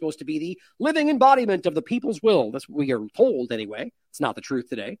arguably they're supposed to be the living embodiment of the people's will. That's what we are told anyway. It's not the truth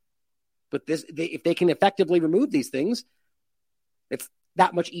today. But if they can effectively remove these things, it's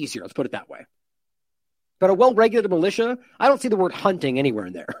that much easier. Let's put it that way. But a well-regulated militia, I don't see the word hunting anywhere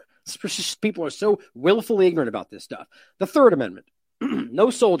in there. People are so willfully ignorant about this stuff. The Third Amendment. No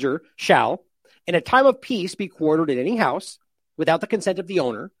soldier shall, in a time of peace, be quartered in any house without the consent of the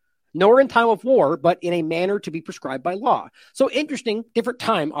owner, nor in time of war, but in a manner to be prescribed by law. So interesting, different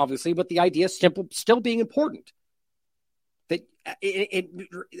time, obviously, but the idea is still being important.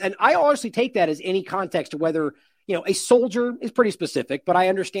 And I honestly take that as any context to whether, a soldier is pretty specific, but I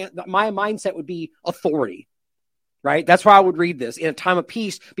understand that my mindset would be authority, right? That's why I would read this. In a time of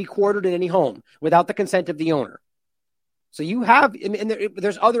peace, be quartered in any home without the consent of the owner. So you have, and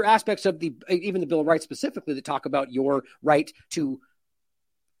there's other aspects of even the Bill of Rights specifically that talk about your right to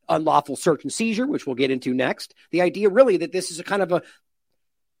unlawful search and seizure, which we'll get into next. The idea really that this is a kind of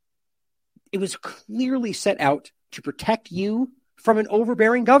it was clearly set out to protect you from an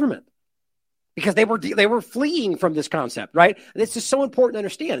overbearing government, because they were fleeing from this concept, right? And it's just so important to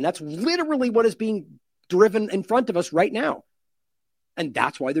understand. And that's literally what is being driven in front of us right now. And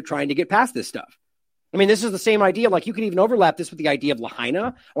that's why they're trying to get past this stuff. I mean, this is the same idea. Like, you can even overlap this with the idea of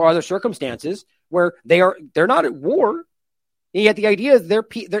Lahaina or other circumstances where they're not at war. And yet the idea is they're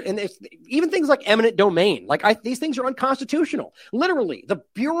and it's, even things like eminent domain, these things are unconstitutional. Literally, the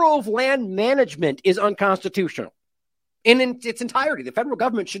Bureau of Land Management is unconstitutional in its entirety. The federal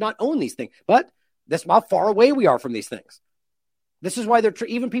government should not own these things, but that's how far away we are from these things. This is why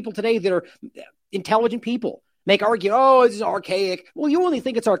even people today that are intelligent people argue, oh, this is archaic. Well, you only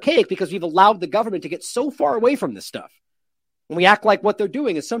think it's archaic because we've allowed the government to get so far away from this stuff. And we act like what they're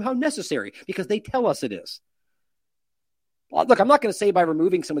doing is somehow necessary because they tell us it is. Well, look, I'm not going to say by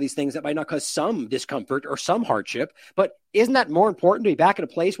removing some of these things that might not cause some discomfort or some hardship, but isn't that more important to be back in a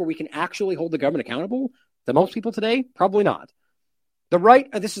place where we can actually hold the government accountable than most people today? Probably not. The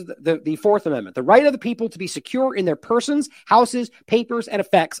right, this is the Fourth Amendment, the right of the people to be secure in their persons, houses, papers, and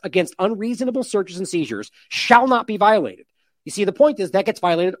effects against unreasonable searches and seizures shall not be violated. You see, the point is that gets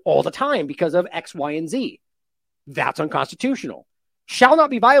violated all the time because of X, Y, and Z. That's unconstitutional. Shall not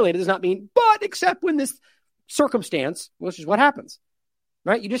be violated does not mean, but except when this circumstance, which is what happens,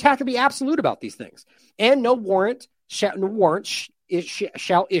 right? You just have to be absolute about these things. And no warrant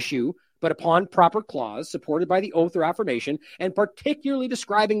shall issue but upon proper clause supported by the oath or affirmation, and particularly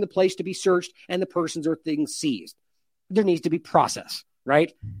describing the place to be searched and the persons or things seized. There needs to be process,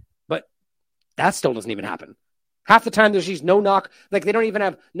 right? But that still doesn't even happen. Half the time there's these no-knock, they don't even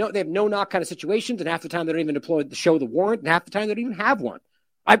have, they have no-knock kind of situations, and half the time they don't even deploy to show the warrant, and half the time they don't even have one.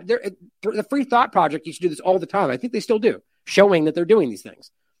 The Free Thought Project used to do this all the time. I think they still do, showing that they're doing these things.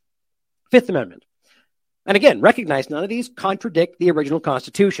 Fifth Amendment. And again, recognize none of these contradict the original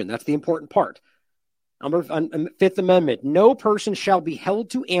Constitution. That's the important part. Fifth Amendment. No person shall be held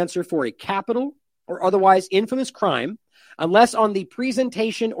to answer for a capital or otherwise infamous crime unless on the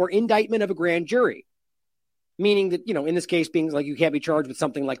presentation or indictment of a grand jury. Meaning that, in this case, being like you can't be charged with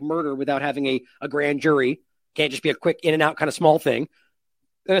something like murder without having a grand jury. Can't just be a quick in and out kind of small thing.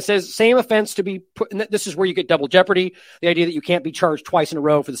 And it says same offense to be put. And this is where you get double jeopardy. The idea that you can't be charged twice in a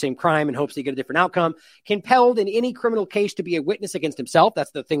row for the same crime in hopes that you get a different outcome. Compelled in any criminal case to be a witness against himself.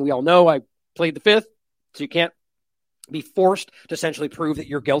 That's the thing we all know. I played the fifth. So you can't be forced to essentially prove that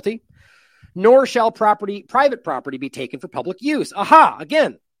you're guilty. Nor shall private property be taken for public use. Aha,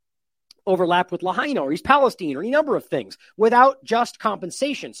 again, overlap with Lahaina or East Palestine or any number of things without just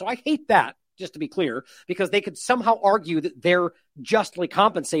compensation. So I hate that. just to be clear, because they could somehow argue that they're justly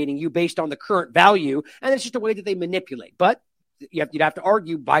compensating you based on the current value, and it's just a way that they manipulate. But you'd have to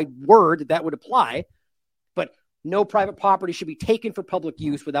argue by word that would apply, but no private property should be taken for public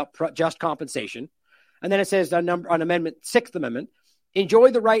use without just compensation. And then it says on Amendment, Sixth Amendment,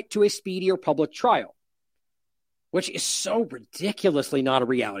 enjoy the right to a speedy or public trial, which is so ridiculously not a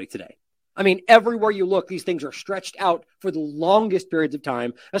reality today. I mean, everywhere you look, these things are stretched out for the longest periods of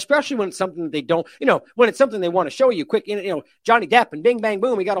time, especially when it's something that they don't, when it's something they want to show you quick, Johnny Depp and bing, bang,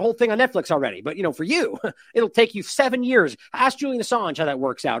 boom, we got a whole thing on Netflix already. But, for you, it'll take you 7 years. Ask Julian Assange how that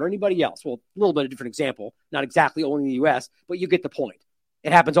works out, or anybody else. Well, a little bit of a different example, not exactly only in the U.S., but you get the point.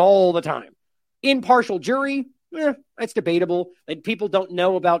 It happens all the time. Impartial jury, it's debatable. And people don't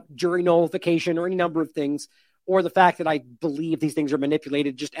know about jury nullification or any number of things, or the fact that I believe these things are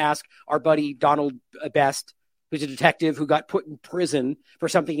manipulated. Just ask our buddy Donald Best, who's a detective who got put in prison for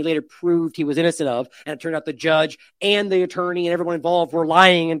something he later proved he was innocent of. And it turned out the judge and the attorney and everyone involved were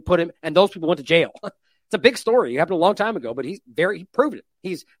lying and those people went to jail. It's a big story. It happened a long time ago, but he proved it.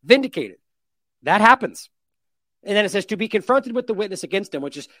 He's vindicated. That happens. And then it says to be confronted with the witness against him,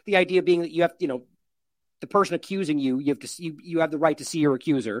 which is the idea being that you have, the person accusing you, you have the right to see your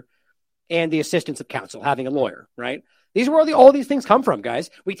accuser, and the assistance of counsel, having a lawyer, right? These are where all these things come from, guys.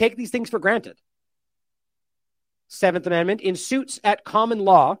 We take these things for granted. Seventh Amendment, in suits at common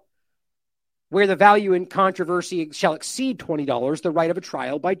law, where the value in controversy shall exceed $20, the right of a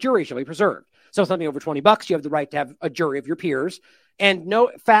trial by jury shall be preserved. So something over $20, you have the right to have a jury of your peers, and no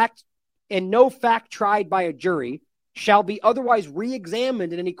fact tried by a jury shall be otherwise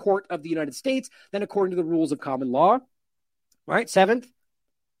re-examined in any court of the United States than according to the rules of common law. All right, seventh.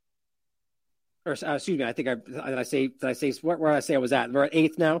 Or excuse me, I think where did I say I was at? We're at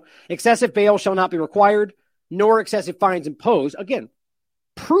eighth now. Excessive bail shall not be required, nor excessive fines imposed. Again,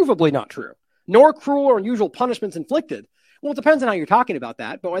 provably not true. Nor cruel or unusual punishments inflicted. Well, it depends on how you're talking about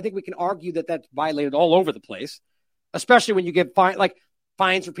that, but I think we can argue that that's violated all over the place, especially when you give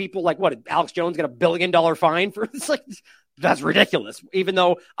fines for people like what? Alex Jones got $1 billion fine for? It's like, that's ridiculous. Even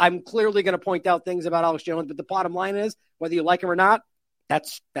though I'm clearly going to point out things about Alex Jones, but the bottom line is, whether you like him or not,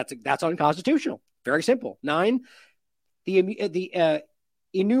 that's unconstitutional. Very simple. 9, the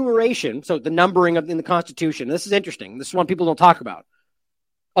enumeration, so the numbering in the Constitution. This is interesting. This is one people don't talk about.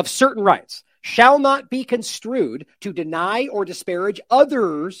 Of certain rights shall not be construed to deny or disparage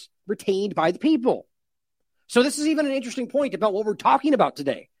others retained by the people. So this is even an interesting point about what we're talking about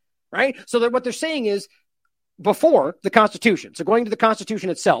today, right? So what they're saying is before the Constitution, so going to the Constitution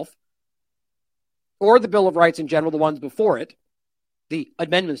itself or the Bill of Rights in general, the ones before it, the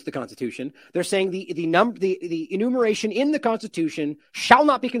amendments to the Constitution, they're saying the enumeration in the Constitution shall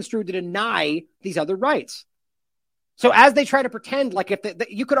not be construed to deny these other rights. So as they try to pretend like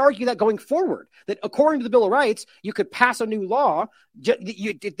you could argue that going forward, that according to the Bill of Rights, you could pass a new law,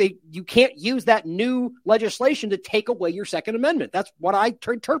 you can't use that new legislation to take away your Second Amendment. That's what I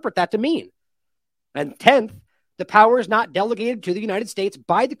interpret that to mean. And 10th, the power is not delegated to the United States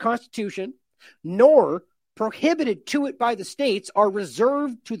by the Constitution, nor prohibited to it by the states, are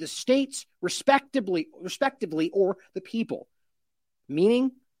reserved to the states respectively or the people.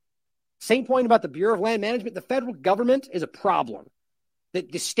 Meaning, same point about the Bureau of Land Management, the federal government is a problem.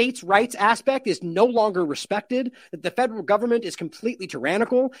 That the states' rights aspect is no longer respected, that the federal government is completely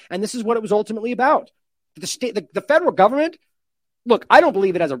tyrannical, and this is what it was ultimately about. The federal government, look, I don't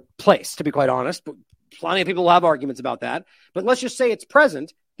believe it has a place, to be quite honest, but plenty of people will have arguments about that. But let's just say it's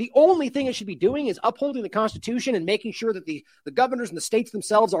present. The only thing it should be doing is upholding the Constitution and making sure that the governors and the states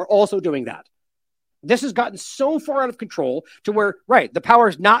themselves are also doing that. This has gotten so far out of control to where, right, the power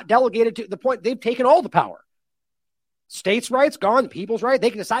is not delegated to the point they've taken all the power. States' rights gone, people's right. They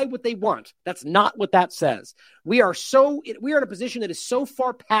can decide what they want. That's not what that says. We are in a position that is so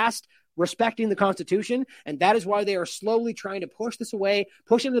far past respecting the Constitution, and that is why they are slowly trying to push this away,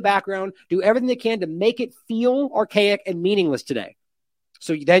 push it in the background, do everything they can to make it feel archaic and meaningless today.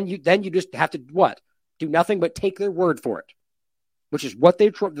 So then you just have to what? Do nothing but take their word for it, which is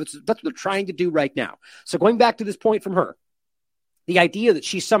that's what they're trying to do right now. So going back to this point from her, the idea that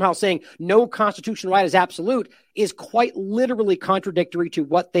she's somehow saying no constitutional right is absolute is quite literally contradictory to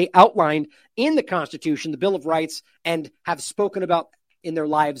what they outlined in the Constitution, the Bill of Rights, and have spoken about in their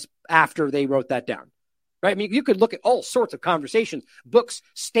lives after they wrote that down. Right? I mean, you could look at all sorts of conversations, books,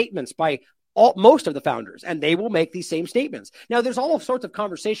 statements by most of the founders, and they will make these same statements. Now, there's all sorts of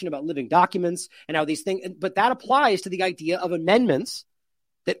conversation about living documents and how these things, but that applies to the idea of amendments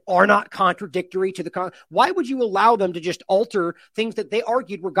that are not contradictory to the. Why would you allow them to just alter things that they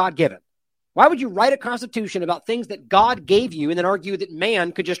argued were God-given? Why would you write a constitution about things that God gave you and then argue that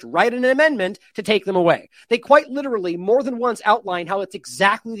man could just write an amendment to take them away? They quite literally more than once outline how it's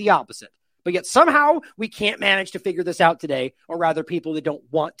exactly the opposite. But yet somehow we can't manage to figure this out today, or rather people that don't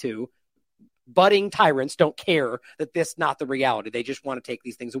want to, budding tyrants don't care that this is not the reality. They just want to take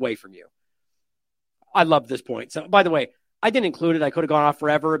these things away from you. I love this point. So, by the way, I didn't include it. I could have gone off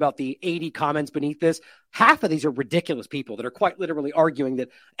forever about the 80 comments beneath this. Half of these are ridiculous people that are quite literally arguing that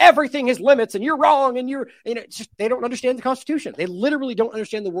everything has limits and you're wrong and it's just, they don't understand the Constitution. They literally don't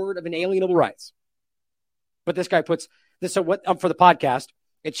understand the word of inalienable rights. But this guy puts this, so what for the podcast,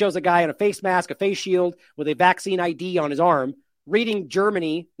 it shows a guy in a face mask, a face shield with a vaccine ID on his arm, reading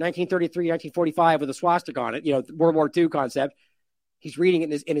Germany, 1933, 1945 with a swastika on it, World War II concept. He's reading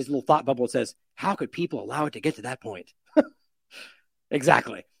it in his little thought bubble. It says, how could people allow it to get to that point?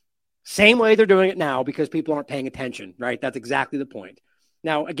 Exactly. Same way they're doing it now because people aren't paying attention, right? That's exactly the point.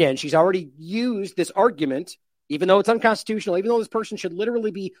 Now, again, she's already used this argument, even though it's unconstitutional, even though this person should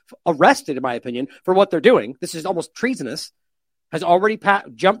literally be arrested, in my opinion, for what they're doing. This is almost treasonous. Has already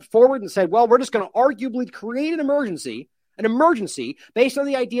jumped forward and said, well, we're just going to arguably create an emergency based on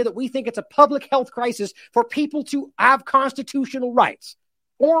the idea that we think it's a public health crisis for people to have constitutional rights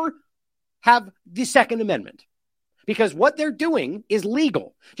or have the Second Amendment. Because what they're doing is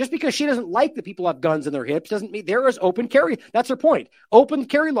legal. Just because she doesn't like that people have guns in their hips doesn't mean there is open carry. That's her point. Open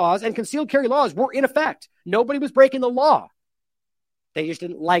carry laws and concealed carry laws were in effect. Nobody was breaking the law. They just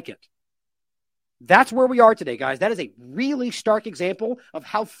didn't like it. That's where we are today, guys. That is a really stark example of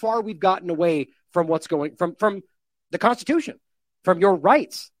how far we've gotten away from what's going from the Constitution, from your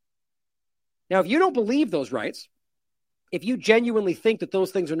rights. Now, if you don't believe those rights, if you genuinely think that those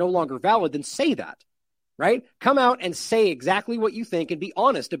things are no longer valid, then say that. Right? Come out and say exactly what you think and be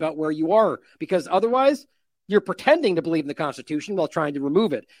honest about where you are, because otherwise you're pretending to believe in the Constitution while trying to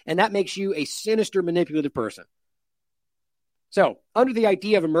remove it. And that makes you a sinister, manipulative person. So under the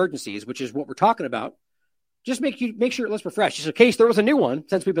idea of emergencies, which is what we're talking about, just make sure, let's refresh. Just in case there was a new one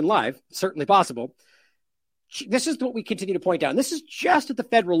since we've been live, certainly possible. This is what we continue to point out. And this is just at the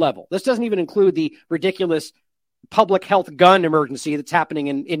federal level. This doesn't even include the ridiculous public health gun emergency that's happening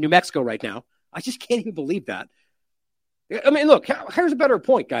in New Mexico right now. I just can't even believe that. I mean, look, here's a better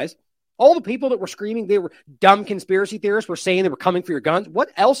point, guys. All the people that were screaming they were dumb conspiracy theorists were saying they were coming for your guns.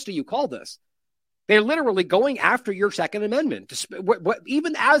 What else do you call this? They're literally going after your Second Amendment,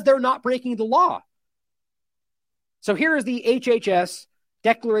 even as they're not breaking the law. So here is the HHS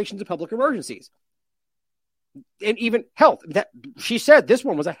declarations of public emergencies. And even health. She said this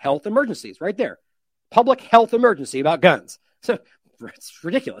one was a health emergency. Right there. Public health emergency about guns. So it's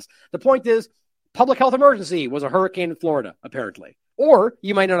ridiculous. The point is, public health emergency was a hurricane in Florida, apparently. Or,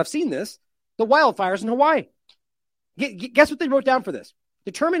 you might not have seen this, the wildfires in Hawaii. Guess what they wrote down for this?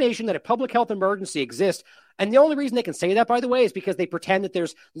 Determination that a public health emergency exists. And the only reason they can say that, by the way, is because they pretend that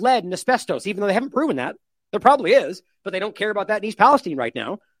there's lead and asbestos, even though they haven't proven that. There probably is, but they don't care about that in East Palestine right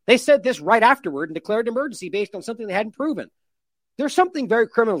now. They said this right afterward and declared an emergency based on something they hadn't proven. There's something very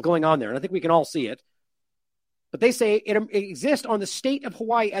criminal going on there, and I think we can all see it. But they say it exists on the state of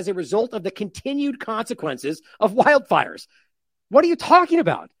Hawaii as a result of the continued consequences of wildfires. What are you talking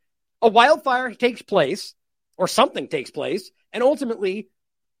about? A wildfire takes place, or something takes place, and ultimately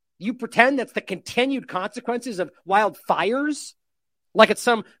you pretend that's the continued consequences of wildfires? Like it's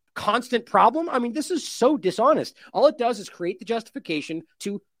some constant problem? I mean, this is so dishonest. All it does is create the justification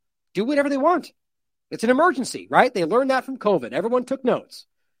to do whatever they want. It's an emergency, right? They learned that from COVID. Everyone took notes.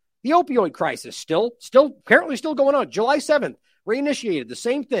 The opioid crisis still apparently still going on. July 7th, reinitiated, the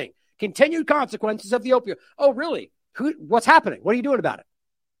same thing. Continued consequences of the opioid. Oh, really? What's happening? What are you doing about it?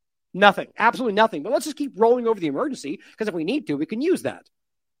 Nothing. Absolutely nothing. But let's just keep rolling over the emergency, because if we need to, we can use that.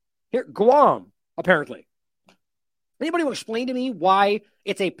 Here, Guam, apparently. Anybody will explain to me why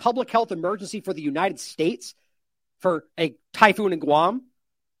it's a public health emergency for the United States for a typhoon in Guam?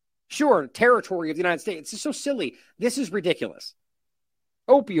 Sure, territory of the United States. It's just so silly. This is ridiculous.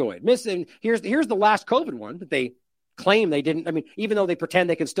 Opioid. Missing. Here's the last COVID one that they claim they didn't. I mean, even though they pretend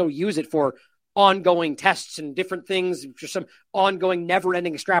they can still use it for ongoing tests and different things, just some ongoing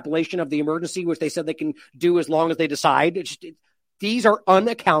never-ending extrapolation of the emergency, which they said they can do as long as they decide. These are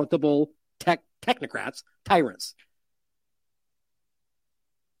unaccountable technocrats, tyrants.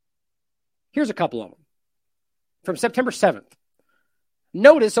 Here's a couple of them. From September 7th.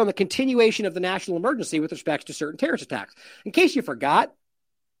 Notice on the continuation of the national emergency with respect to certain terrorist attacks. In case you forgot,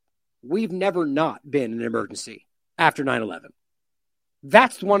 we've never not been in an emergency after 9/11.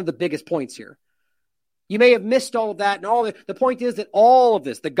 That's one of the biggest points here. You may have missed all of that, and the point is that all of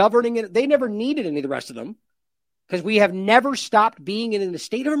this, the governing, they never needed any of the rest of them, because we have never stopped being in a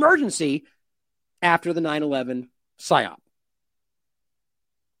state of emergency after the 9/11 psyop.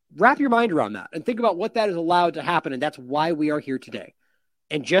 Wrap your mind around that and think about what that is allowed to happen, and that's why we are here today.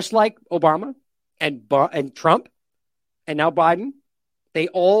 And just like Obama and Trump and now Biden, they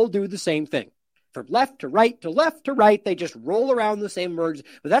all do the same thing. From left to right to left to right, they just roll around the same words.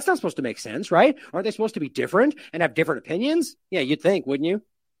 But that's not supposed to make sense, right? Aren't they supposed to be different and have different opinions? Yeah, you'd think, wouldn't you?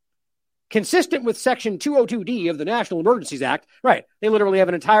 Consistent with Section 202D of the National Emergencies Act, right? They literally have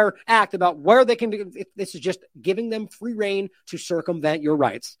an entire act about where they can do. This is just giving them free rein to circumvent your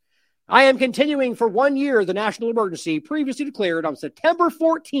rights. I am continuing for 1 year the national emergency previously declared on September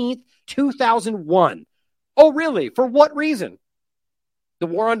 14th, 2001. Oh, really? For what reason? The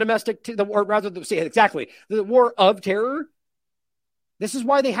war on domestic, the war of terror. This is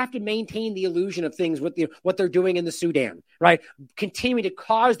why they have to maintain the illusion of things with what they're doing in the Sudan, right? Continuing to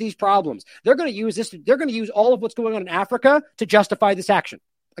cause these problems. They're going to use this. They're going to use all of what's going on in Africa to justify this action.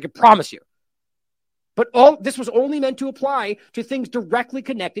 I can promise you. But all this was only meant to apply to things directly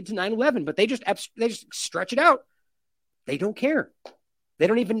connected to 9/11. But they just stretch it out. They don't care. They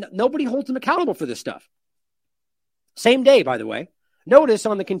don't even. Nobody holds them accountable for this stuff. Same day, by the way. Notice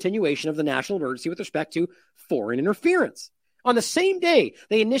on the continuation of the national emergency with respect to foreign interference. On the same day,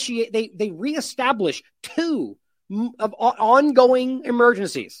 they reestablish 2 ongoing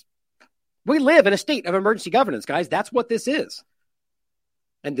emergencies. We live in a state of emergency governance, guys. That's what this is.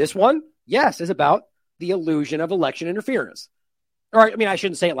 And this one, yes, is about the illusion of election interference. Or, I mean, I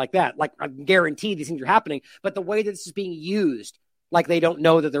shouldn't say it like that. Like, I'm guaranteed these things are happening, but the way that this is being used, like they don't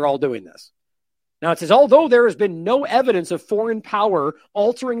know that they're all doing this. Now, it says, although there has been no evidence of foreign power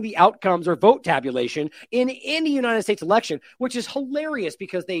altering the outcomes or vote tabulation in any United States election, which is hilarious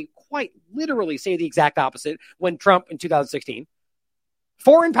because they quite literally say the exact opposite when Trump in 2016.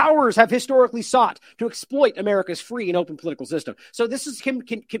 Foreign powers have historically sought to exploit America's free and open political system. So this is him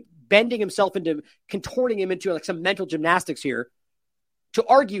bending himself into, contorting him into like some mental gymnastics here to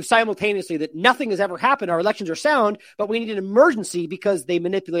argue simultaneously that nothing has ever happened. Our elections are sound, but we need an emergency because they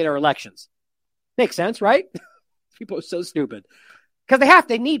manipulate our elections. Makes sense, right? People are so stupid. Because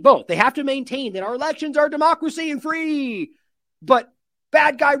they need both. They have to maintain that our elections are democracy and free. But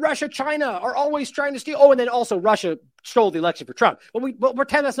bad guy Russia, China are always trying to steal. Oh, and then also Russia stole the election for Trump. But we'll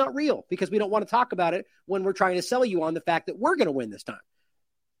pretend that's not real because we don't want to talk about it when we're trying to sell you on the fact that we're going to win this time.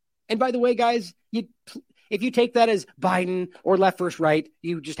 And by the way, guys, if you take that as Biden or left versus right,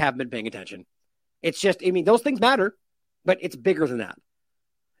 you just haven't been paying attention. It's just, I mean, those things matter, but it's bigger than that.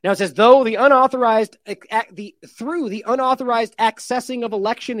 Now it says, through the unauthorized accessing of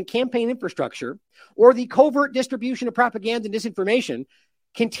election and campaign infrastructure or the covert distribution of propaganda and disinformation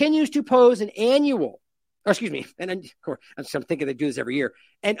continues to pose an I'm thinking they do this every year,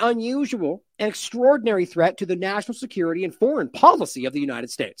 an unusual and extraordinary threat to the national security and foreign policy of the United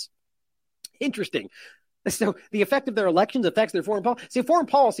States. Interesting. So the effect of their elections affects their foreign policy. See, foreign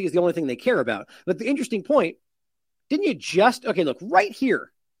policy is the only thing they care about. But the interesting point, look, right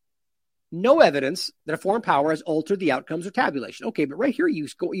here. No evidence that a foreign power has altered the outcomes or tabulation. Okay, but right here you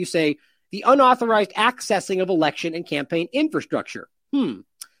say the unauthorized accessing of election and campaign infrastructure.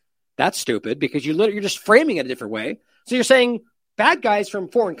 That's stupid because you're just framing it a different way. So you're saying bad guys from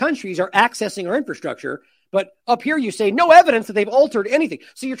foreign countries are accessing our infrastructure, but up here you say no evidence that they've altered anything.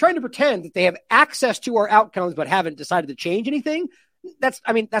 So you're trying to pretend that they have access to our outcomes but haven't decided to change anything. That's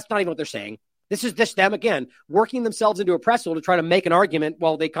not even what they're saying. This is just them, again, working themselves into a pretzel to try to make an argument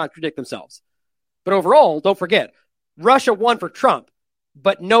while they contradict themselves. But overall, don't forget, Russia won for Trump,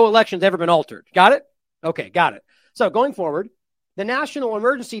 but no election's ever been altered. Got it? Okay, got it. So going forward, the national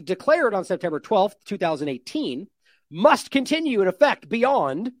emergency declared on September 12th, 2018, must continue in effect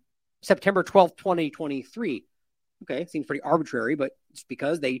beyond September 12th, 2023. Okay, seems pretty arbitrary, but it's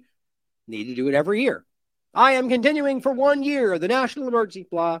because they need to do it every year. I am continuing for 1 year, the national emergency,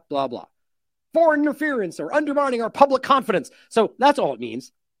 blah, blah, blah. Foreign interference or undermining our public confidence. So that's all it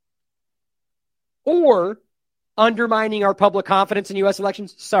means. Or undermining our public confidence in U.S.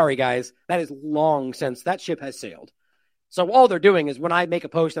 elections. Sorry, guys. That is long since that ship has sailed. So all they're doing is when I make a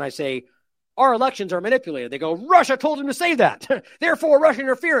post and I say, our elections are manipulated, they go, Russia told them to say that. Therefore, Russian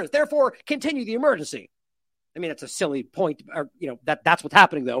interference. Therefore, continue the emergency. I mean, it's a silly point. That's what's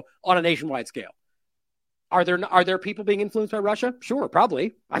happening, though, on a nationwide scale. Are there people being influenced by Russia? Sure,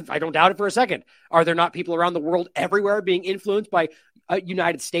 probably. I don't doubt it for a second. Are there not people around the world everywhere being influenced by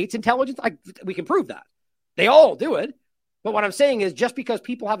United States intelligence? We can prove that. They all do it. But what I'm saying is just because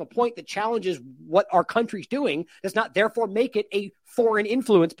people have a point that challenges what our country's doing does not therefore make it a foreign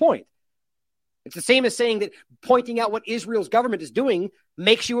influence point. It's the same as saying that pointing out what Israel's government is doing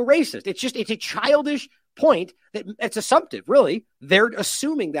makes you a racist. It's a childish point that it's assumptive, really. They're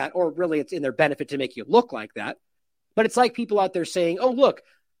assuming that, or really it's in their benefit to make you look like that. But it's like people out there saying, oh, look,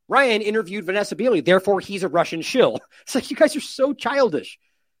 Ryan interviewed Vanessa Beeley, therefore he's a Russian shill. It's like, you guys are so childish.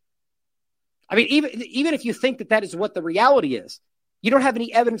 I mean, even if you think that that is what the reality is, you don't have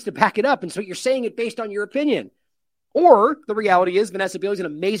any evidence to back it up. And so you're saying it based on your opinion. Or the reality is Vanessa Beeley is an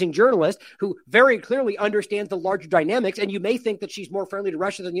amazing journalist who very clearly understands the larger dynamics. And you may think that she's more friendly to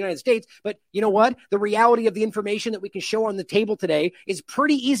Russia than the United States. But you know what? The reality of the information that we can show on the table today is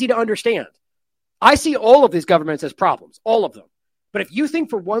pretty easy to understand. I see all of these governments as problems, all of them. But if you think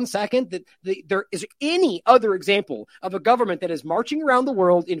for 1 second that there is any other example of a government that is marching around the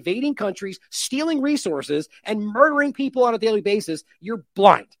world, invading countries, stealing resources, and murdering people on a daily basis, you're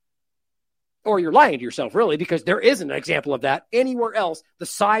blind. Or you're lying to yourself, really, because there isn't an example of that anywhere else the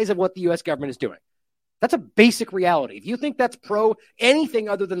size of what the U.S. government is doing. That's a basic reality. If you think that's pro anything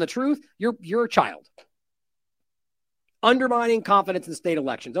other than the truth, you're a child. Undermining confidence in state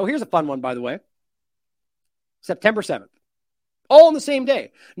elections. Oh, here's a fun one, by the way. September 7th. All on the same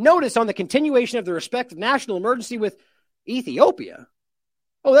day. Notice on the continuation of the respective national emergency with Ethiopia.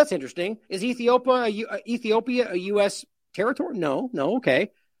 Oh, that's interesting. Is Ethiopia a U.S. territory? No,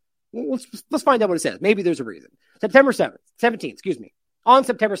 okay. Well, let's find out what it says. Maybe there's a reason. September 17th, On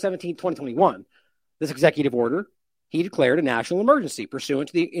September 17th, 2021, this executive order, he declared a national emergency pursuant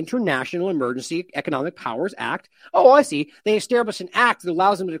to the International Emergency Economic Powers Act. Oh, I see. They established an act that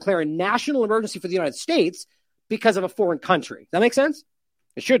allows them to declare a national emergency for the United States because of a foreign country. That make sense?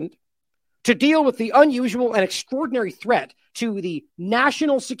 It shouldn't. To deal with the unusual and extraordinary threat to the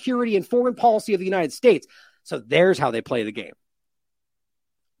national security and foreign policy of the United States. So there's how they play the game.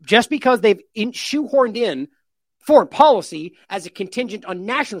 Just because they've shoehorned in foreign policy as a contingent on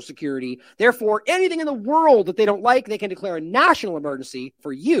national security, therefore anything in the world that they don't like, they can declare a national emergency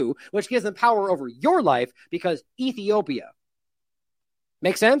for you, which gives them power over your life because Ethiopia.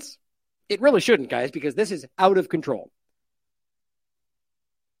 Make sense? It really shouldn't, guys, because this is out of control.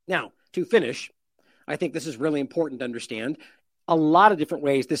 Now, to finish, I think this is really important to understand. A lot of different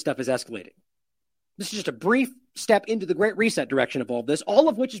ways this stuff is escalating. This is just a brief step into the Great Reset direction of all of this, all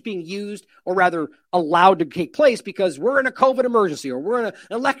of which is being used, or rather allowed to take place because we're in a COVID emergency, or we're in an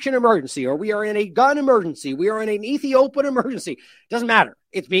election emergency, or we are in a gun emergency, we are in an Ethiopian emergency. Doesn't matter.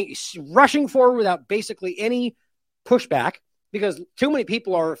 It's being rushing forward without basically any pushback. Because too many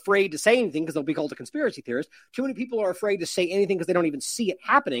people are afraid to say anything because they'll be called a conspiracy theorist. Too many people are afraid to say anything because they don't even see it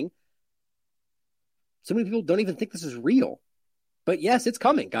happening. So many people don't even think this is real. But yes, it's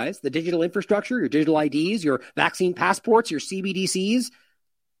coming, guys. The digital infrastructure, your digital IDs, your vaccine passports, your CBDCs.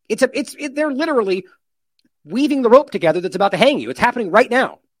 They're literally weaving the rope together that's about to hang you. It's happening right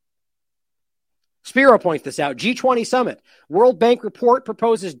now. Spiro points this out. G20 summit. World Bank report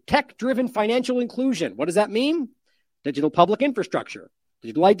proposes tech-driven financial inclusion. What does that mean? Digital public infrastructure,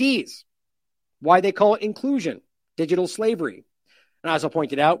 digital IDs, why they call it inclusion, digital slavery. And I also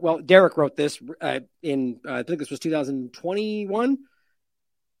pointed out, well, Derek wrote this in, I think this was 2021.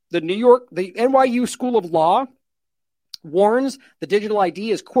 The NYU School of Law warns the digital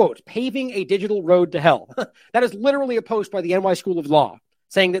ID is, quote, paving a digital road to hell. That is literally a post by the NYU School of Law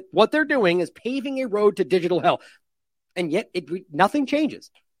saying that what they're doing is paving a road to digital hell. And yet nothing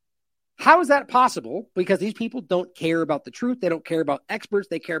changes. How is that possible? Because these people don't care about the truth. They don't care about experts.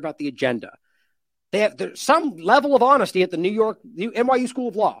 They care about the agenda. There's some level of honesty at the NYU School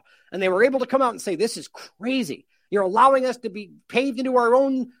of Law. And they were able to come out and say, this is crazy. You're allowing us to be paved into our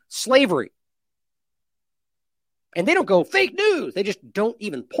own slavery. And they don't go fake news. They just don't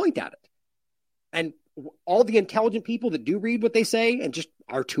even point at it. And all the intelligent people that do read what they say and just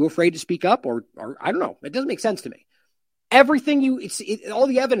are too afraid to speak up or I don't know. It doesn't make sense to me. Everything all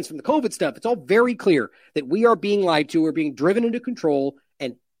the evidence from the COVID stuff, it's all very clear that we are being lied to, we're being driven into control,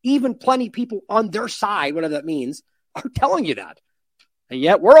 and even plenty of people on their side, whatever that means, are telling you that. And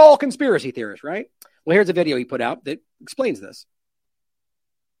yet we're all conspiracy theorists, right? Well, here's a video he put out that explains this.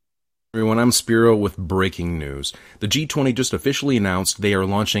 Everyone, I'm Spiro with breaking news. The G20 just officially announced they are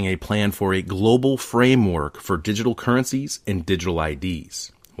launching a plan for a global framework for digital currencies and digital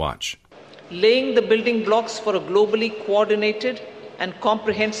IDs. Watch. Laying the building blocks for a globally coordinated and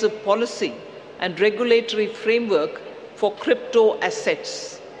comprehensive policy and regulatory framework for crypto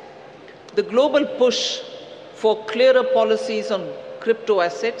assets. The global push for clearer policies on crypto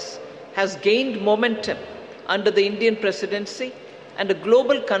assets has gained momentum under the Indian presidency, and a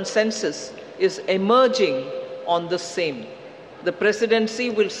global consensus is emerging on the same. The presidency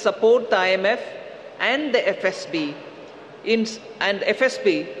will support the IMF and the FSB, and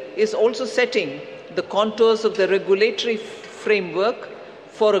FSB is also setting the contours of the regulatory framework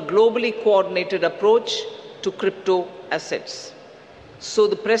for a globally coordinated approach to crypto assets. So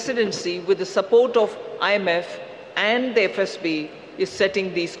the presidency, with the support of IMF and the FSB, is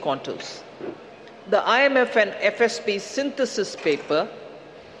setting these contours. The IMF and FSB synthesis paper,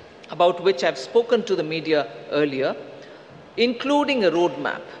 about which I've spoken to the media earlier, including a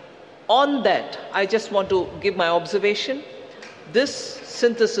roadmap. On that, I just want to give my observation. This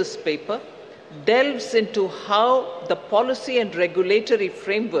synthesis paper delves into how the policy and regulatory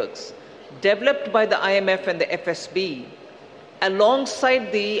frameworks developed by the IMF and the FSB,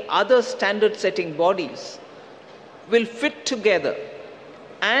 alongside the other standard-setting bodies, will fit together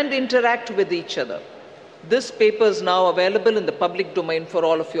and interact with each other. This paper is now available in the public domain for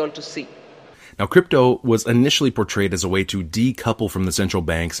all of you all to see. Now, crypto was initially portrayed as a way to decouple from the central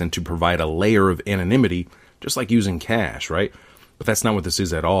banks and to provide a layer of anonymity, just like using cash, right? But that's not what this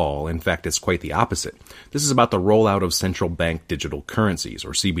is at all. In fact, it's quite the opposite. This is about the rollout of central bank digital currencies,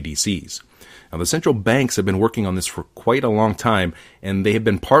 or CBDCs. Now, the central banks have been working on this for quite a long time, and they have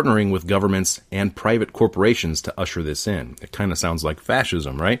been partnering with governments and private corporations to usher this in. It kind of sounds like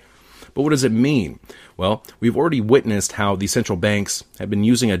fascism, right? But what does it mean? Well, we've already witnessed how the central banks have been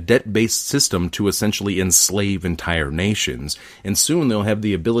using a debt-based system to essentially enslave entire nations, and soon they'll have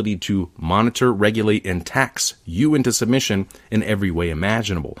the ability to monitor, regulate, and tax you into submission in every way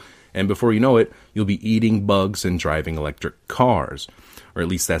imaginable. And before you know it, you'll be eating bugs and driving electric cars. Or at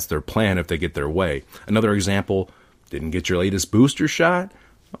least that's their plan if they get their way. Another example, didn't get your latest booster shot?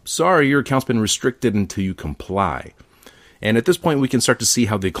 Sorry, your account's been restricted until you comply. And at this point, we can start to see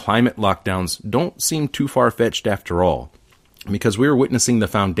how the climate lockdowns don't seem too far-fetched after all, because we're witnessing the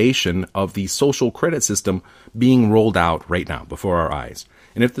foundation of the social credit system being rolled out right now before our eyes.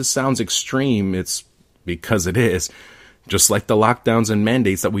 And if this sounds extreme, it's because it is. Just like the lockdowns and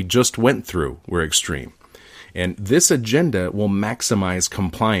mandates that we just went through were extreme. And this agenda will maximize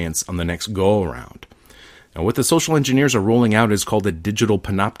compliance on the next go-around. Now, what the social engineers are rolling out is called a digital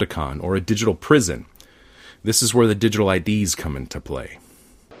panopticon, or a digital prison. This is where the digital IDs come into play.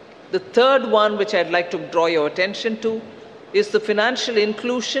 The third one, which I'd like to draw your attention to, is the financial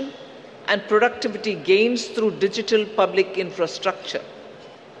inclusion and productivity gains through digital public infrastructure.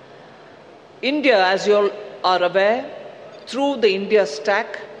 India, as you all are aware, through the India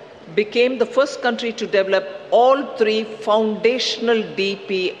Stack, became the first country to develop all three foundational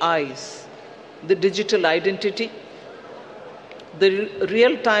DPIs: the digital identity, the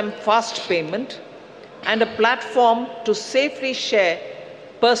real-time fast payment, and a platform to safely share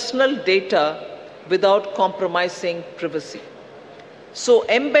personal data without compromising privacy. So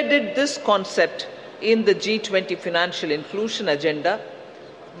embedded this concept in the G20 financial inclusion agenda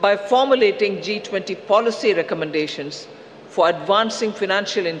by formulating G20 policy recommendations for advancing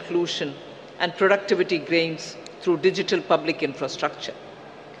financial inclusion and productivity gains through digital public infrastructure.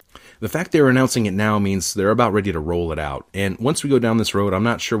 The fact they're announcing it now means they're about ready to roll it out. And once we go down this road, I'm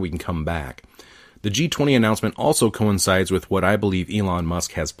not sure we can come back. The G20 announcement also coincides with what I believe Elon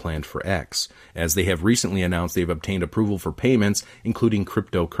Musk has planned for X, as they have recently announced they've obtained approval for payments, including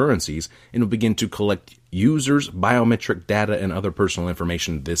cryptocurrencies, and will begin to collect users' biometric data and other personal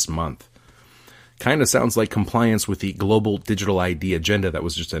information this month. Kind of sounds like compliance with the global digital ID agenda that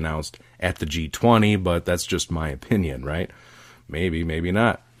was just announced at the G20, but that's just my opinion, right? Maybe, maybe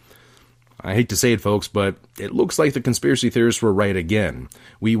not. I hate to say it, folks, but it looks like the conspiracy theorists were right again.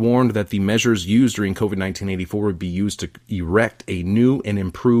 We warned that the measures used during COVID-19 would be used to erect a new and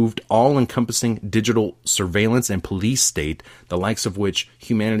improved, all-encompassing digital surveillance and police state, the likes of which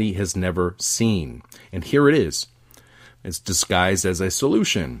humanity has never seen. And here it is. It's disguised as a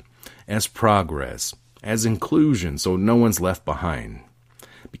solution, as progress, as inclusion, so no one's left behind.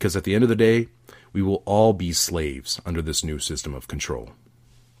 Because at the end of the day, we will all be slaves under this new system of control.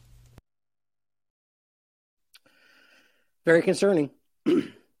 Very concerning.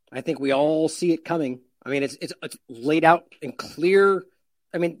 I think we all see it coming. I mean, it's laid out and clear.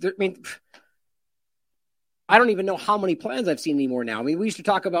 I don't even know how many plans I've seen anymore now. I mean, we used to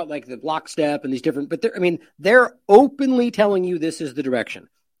talk about like the lockstep and these different, but they're openly telling you this is the direction.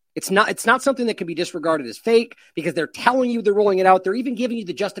 It's not something that can be disregarded as fake because they're telling you they're rolling it out. They're even giving you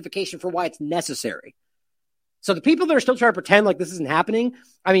the justification for why it's necessary. So the people that are still trying to pretend like this isn't happening,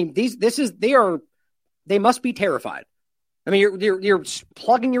 I mean, they must be terrified. I mean, you're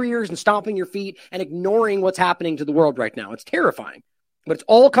plugging your ears and stomping your feet and ignoring what's happening to the world right now. It's terrifying, but it's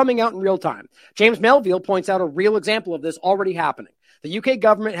all coming out in real time. James Melville points out a real example of this already happening. The UK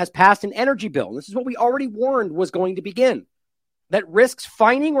government has passed an energy bill, and this is what we already warned was going to begin, that risks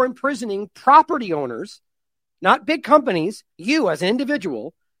fining or imprisoning property owners, not big companies, you as an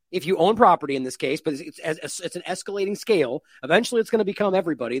individual, if you own property in this case, but it's an escalating scale. Eventually, it's going to become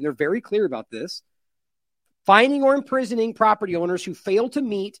everybody, and they're very clear about this. Fining or imprisoning property owners who fail to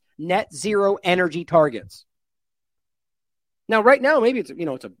meet net zero energy targets. Now, right now, maybe it's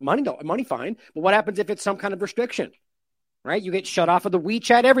a money fine, but what happens if it's some kind of restriction? Right? You get shut off of the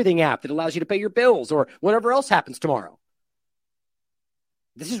WeChat Everything app that allows you to pay your bills or whatever else happens tomorrow.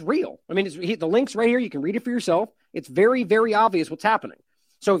 This is real. I mean, the link's right here. You can read it for yourself. It's very, very obvious what's happening.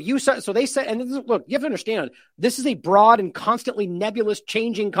 So they said, and look, you have to understand, this is a broad and constantly nebulous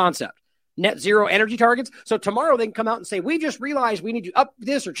changing concept. Net zero energy targets. So tomorrow they can come out and say, we just realized we need to up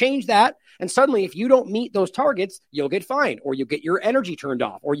this or change that. And suddenly, if you don't meet those targets, you'll get fined, or you get your energy turned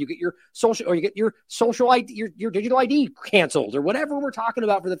off, or you get your social ID, your digital ID canceled, or whatever we're talking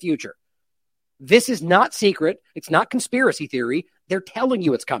about for the future. This is not secret. It's not conspiracy theory. They're telling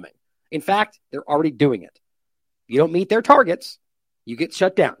you it's coming. In fact, they're already doing it. If you don't meet their targets, you get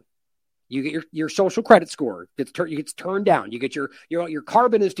shut down. You get your social credit score gets turned down. You get your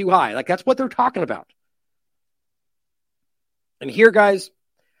carbon is too high. Like, that's what they're talking about. And here, guys,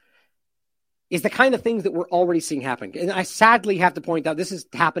 is the kind of things that we're already seeing happen. And I sadly have to point out this is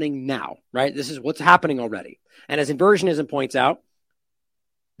happening now, right? This is what's happening already. And as Inversionism points out,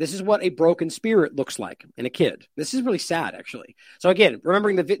 this is what a broken spirit looks like in a kid. This is really sad, actually. So again,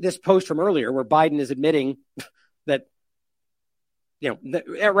 remembering this post from earlier where Biden is admitting that,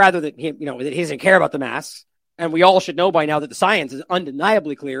 rather than him, that he doesn't care about the masks. And we all should know by now that the science is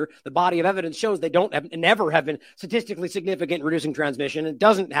undeniably clear. The body of evidence shows they never have been statistically significant in reducing transmission. It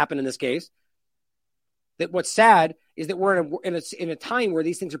doesn't happen in this case. That what's sad is that we're in a time where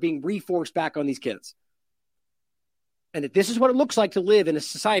these things are being reforced back on these kids. And that this is what it looks like to live in a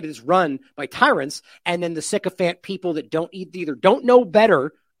society that's run by tyrants, and then the sycophant people that either don't know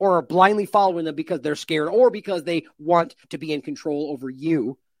better or are blindly following them because they're scared or because they want to be in control over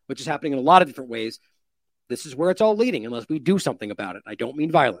you, which is happening in a lot of different ways. This is where it's all leading unless we do something about it. I don't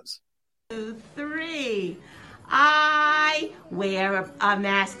mean violence. 2, 3. I wear a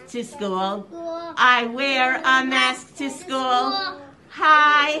mask to school. I wear a mask to school.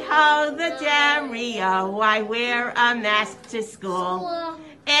 Hi ho the Dario. I wear a mask to school.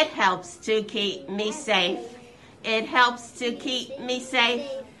 It helps to keep me safe. It helps to keep me safe.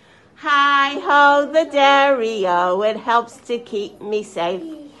 Hi ho the Dario. It helps to keep me safe.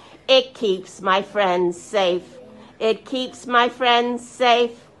 It keeps my friends safe. It keeps my friends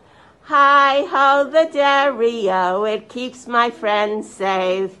safe. Hi ho the Dario. It keeps my friends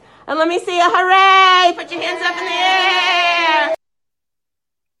safe. And let me see a hooray! Put your hands up in the air!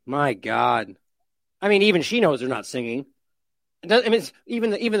 My God. I mean, even she knows they're not singing. I mean, it's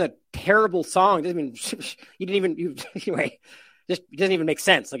even the terrible song doesn't even anyway. Just doesn't even make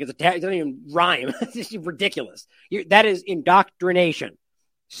sense. Like it doesn't even rhyme. It's just ridiculous. That is indoctrination.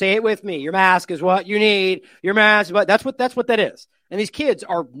 Say it with me. Your mask is what you need. Your mask is what that's what that is. And these kids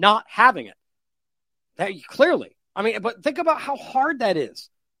are not having it. That clearly. I mean, but think about how hard that is.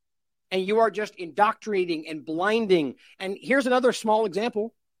 And you are just indoctrinating and blinding. And here's another small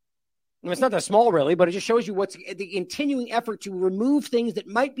example. I mean, it's not that small, really, but it just shows you what's the continuing effort to remove things that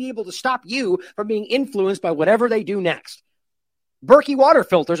might be able to stop you from being influenced by whatever they do next. Berkey water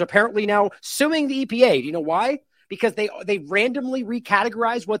filters apparently now suing the EPA. Do you know why? Because they randomly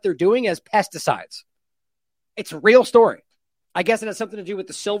recategorize what they're doing as pesticides. It's a real story. I guess it has something to do with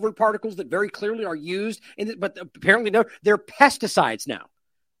the silver particles that very clearly are used, but apparently no, they're pesticides now.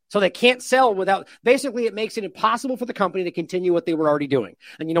 So they can't sell without, basically it makes it impossible for the company to continue what they were already doing.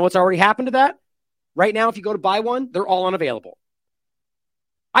 And you know what's already happened to that? Right now, if you go to buy one, they're all unavailable.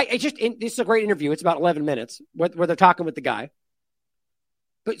 This is a great interview. It's about 11 minutes where they're talking with the guy.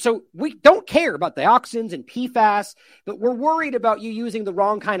 But so we don't care about dioxins and PFAS, but we're worried about you using the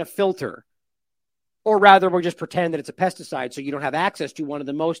wrong kind of filter. Or rather, we'll just pretend that it's a pesticide so you don't have access to one of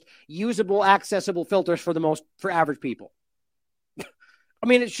the most usable, accessible filters for average people. I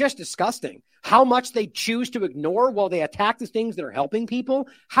mean, it's just disgusting how much they choose to ignore while they attack the things that are helping people.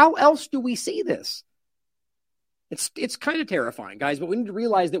 How else do we see this? It's kind of terrifying, guys, but we need to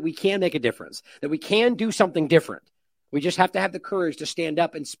realize that we can make a difference, that we can do something different. We just have to have the courage to stand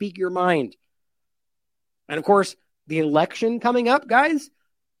up and speak your mind. And of course, the election coming up, guys,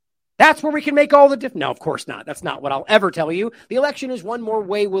 that's where we can make all the difference. No, of course not. That's not what I'll ever tell you. The election is one more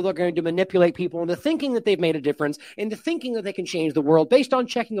way where they're going to manipulate people into thinking that they've made a difference, into thinking that they can change the world based on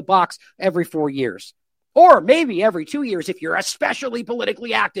checking a box every 4 years. Or maybe every 2 years if you're especially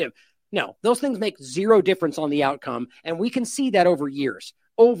politically active. No, those things make zero difference on the outcome, and we can see that over years.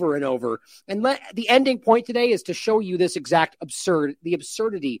 over and over. And the ending point today is to show you this exact the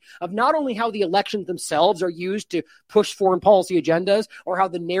absurdity of not only how the elections themselves are used to push foreign policy agendas or how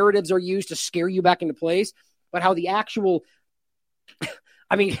the narratives are used to scare you back into place, but how the actual,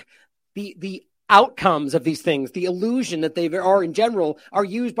 the outcomes of these things, the illusion that they are in general, are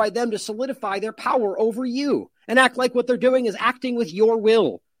used by them to solidify their power over you and act like what they're doing is acting with your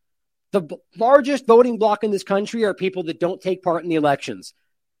will. The largest voting bloc in this country are people that don't take part in the elections.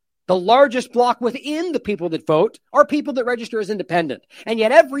 The largest bloc within the people that vote are people that register as independent. And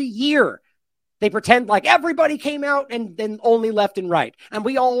yet every year they pretend like everybody came out and then only left and right. And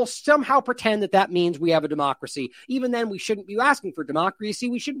we all somehow pretend that means we have a democracy. Even then, we shouldn't be asking for democracy.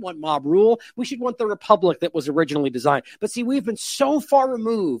 We shouldn't want mob rule. We should want the republic that was originally designed. But see, we've been so far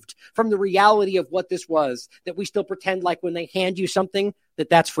removed from the reality of what this was that we still pretend like when they hand you something,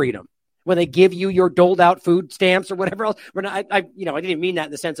 that's freedom. When they give you your doled out food stamps or whatever else. I didn't mean that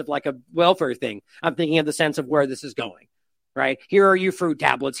in the sense of like a welfare thing. I'm thinking of the sense of where this is going. Right? Here are your fruit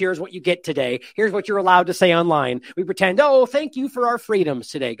tablets. Here's what you get today. Here's what you're allowed to say online. We pretend, oh, thank you for our freedoms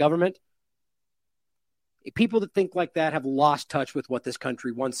today, government. People that think like that have lost touch with what this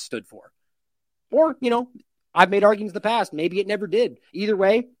country once stood for. Or, I've made arguments in the past. Maybe it never did. Either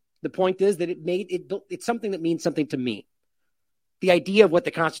way, the point is that it's something that means something to me. The idea of what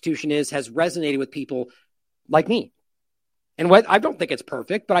the Constitution is has resonated with people like me. And I don't think it's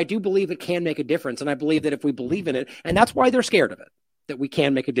perfect, but I do believe it can make a difference. And I believe that if we believe in it, and that's why they're scared of it, that we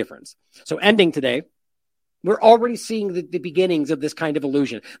can make a difference. So ending today, we're already seeing the beginnings of this kind of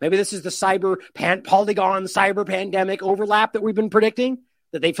illusion. Maybe this is the polygon cyber pandemic overlap that we've been predicting,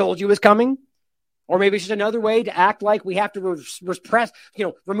 that they told you was coming. Or maybe it's just another way to act like we have to repress,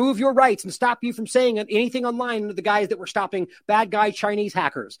 remove your rights and stop you from saying anything online to the guys that were stopping bad guy Chinese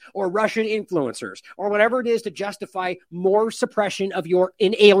hackers or Russian influencers or whatever it is to justify more suppression of your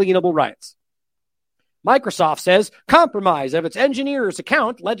inalienable rights. Microsoft says compromise of its engineer's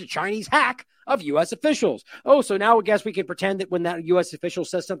account led to Chinese hack of U.S. officials. Oh, so now I guess we can pretend that when that U.S. official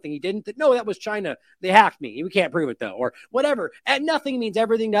says something he didn't, that was China. They hacked me. We can't prove it though, or whatever. And nothing means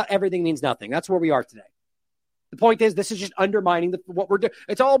everything. Everything means nothing. That's where we are today. The point is, this is just undermining what we're doing.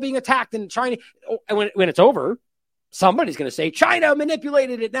 It's all being attacked in China. And when it's over, somebody's going to say China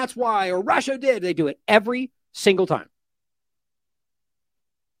manipulated it. That's why, or Russia did. They do it every single time.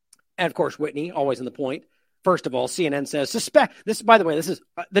 And of course, Whitney, always on the point. First of all, CNN says, this, by the way, this is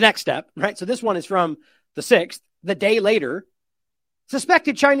the next step, right? So this one is from the 6th, the day later.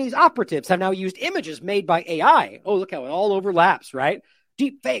 Suspected Chinese operatives have now used images made by AI. Oh, look how it all overlaps, right?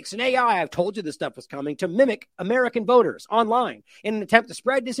 Deep fakes and AI, I've told you this stuff was coming, to mimic American voters online in an attempt to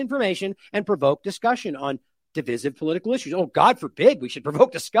spread disinformation and provoke discussion on divisive political issues. Oh, God forbid we should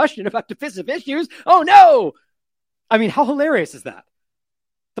provoke discussion about divisive issues. Oh, no. I mean, how hilarious is that?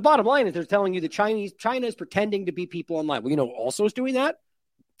 The bottom line is they're telling you that China is pretending to be people online. Well, also is doing that?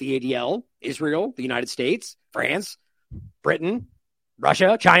 The ADL, Israel, the United States, France, Britain,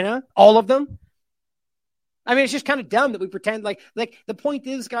 Russia, China, all of them. I mean, it's just kind of dumb that we pretend like the point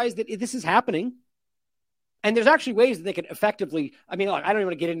is, guys, that this is happening. And there's actually ways that they can effectively, I don't even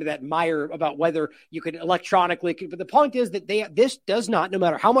want to get into that mire about whether you could electronically, but the point is that this does not, no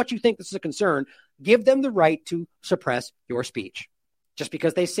matter how much you think this is a concern, give them the right to suppress your speech. Just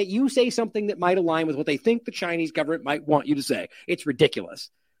because you say something that might align with what they think the Chinese government might want you to say. It's ridiculous.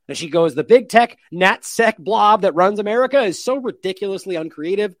 And she goes, the big tech NatSec blob that runs America is so ridiculously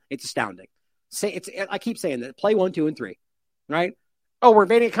uncreative. It's astounding. I keep saying that. Play 1, 2, and 3, right? Oh, we're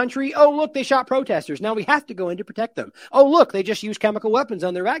invading a country. Oh, look, they shot protesters. Now we have to go in to protect them. Oh, look, they just used chemical weapons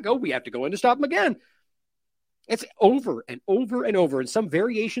on their back. Oh, we have to go in to stop them again. It's over and over and over. And some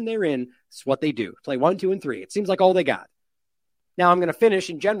variation therein is what they do. Play 1, 2, and 3. It seems like all they got. Now, I'm going to finish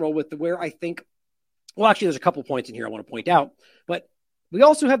in general with where I think, well, actually, there's a couple points in here I want to point out, but we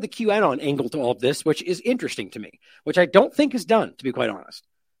also have the QAnon angle to all of this, which is interesting to me, which I don't think is done, to be quite honest.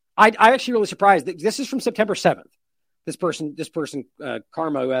 I actually really surprised that this is from September 7th. This person,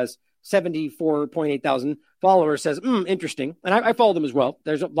 Karma, who has 74.8 thousand followers, says, interesting. And I follow them as well.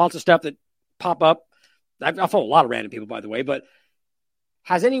 There's lots of stuff that pop up. I follow a lot of random people, by the way, but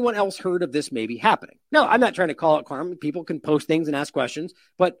has anyone else heard of this maybe happening? No, I'm not trying to call it karma. People can post things and ask questions,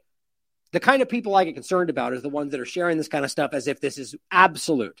 but the kind of people I get concerned about is the ones that are sharing this kind of stuff as if this is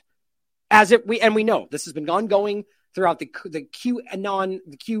absolute. As if we know this has been ongoing throughout the QAnon,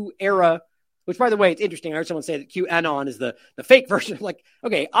 the Q era, which, by the way, it's interesting. I heard someone say that QAnon is the fake version. Like,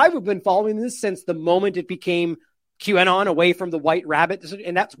 okay, I've been following this since the moment it became QAnon, away from the white rabbit,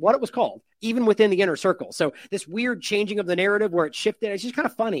 and that's what it was called, even within the inner circle. So this weird changing of the narrative where it shifted, it's just kind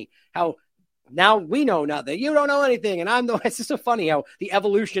of funny how Now we know nothing. You don't know anything. And it's just so funny how the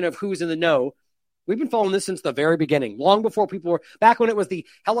evolution of who's in the know. We've been following this since the very beginning, long before people were back when it was the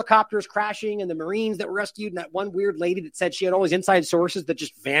helicopters crashing and the Marines that were rescued. And that one weird lady that said she had all these inside sources that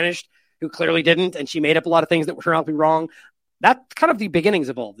just vanished, who clearly didn't. And she made up a lot of things that were turned out to be wrong. That's kind of the beginnings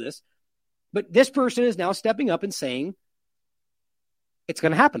of all of this. But this person is now stepping up and saying it's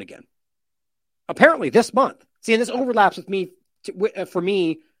going to happen again. Apparently this month. See, and this overlaps with me, for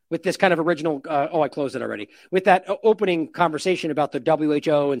me, with this kind of original, I closed it already, with that opening conversation about the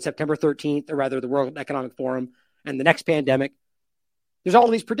WHO and September 13th, or rather the World Economic Forum and the next pandemic. There's all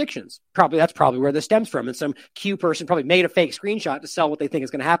these predictions. That's probably where this stems from. And some Q person probably made a fake screenshot to sell what they think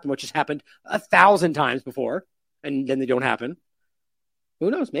is going to happen, which has happened 1,000 times before, and then they don't happen.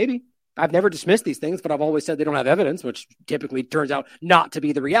 Who knows? Maybe. I've never dismissed these things, but I've always said they don't have evidence, which typically turns out not to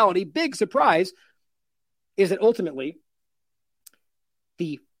be the reality. Big surprise is that ultimately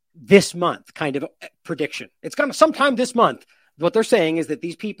this month kind of prediction. It's going to sometime this month. What they're saying is that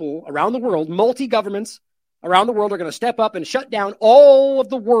these people around the world, multi-governments around the world, are going to step up and shut down all of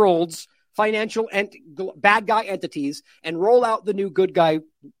the world's financial and bad guy entities and roll out the new good guy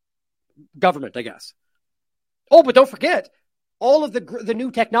government, I guess. Oh, but don't forget, all of the new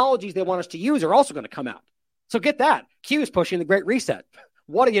technologies they want us to use are also going to come out. So get that. Q is pushing the Great Reset.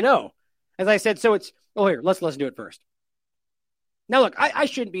 What do you know? As I said, so it's, here, let's listen to it first. Now, look, I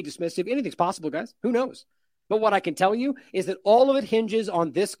shouldn't be dismissive. Anything's possible, guys. Who knows? But what I can tell you is that all of it hinges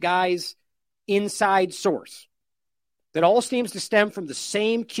on this guy's inside source. That all seems to stem from the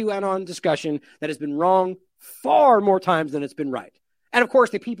same QAnon discussion that has been wrong far more times than it's been right. And of course,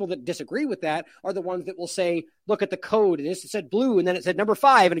 the people that disagree with that are the ones that will say, look at the code, and it said blue, and then it said number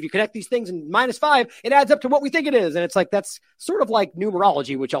 5, and if you connect these things and -5, it adds up to what we think it is. And it's like, that's sort of like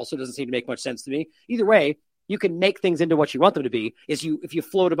numerology, which also doesn't seem to make much sense to me. Either way, you can make things into what you want them to be if you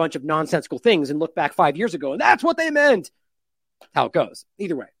float a bunch of nonsensical things and look back 5 years ago, and that's what they meant. How it goes.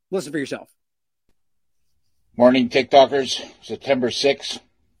 Either way, listen for yourself. Morning, TikTokers. September 6,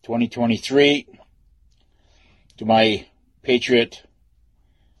 2023. To my patriot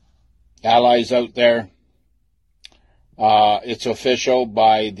allies out there, it's official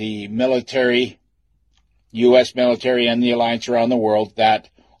by the military, U.S. military and the alliance around the world, that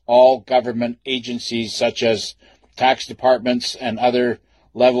all government agencies such as tax departments and other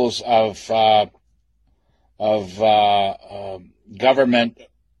levels of government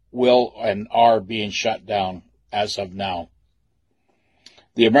will and are being shut down as of now.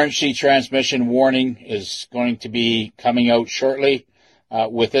 The emergency transmission warning is going to be coming out shortly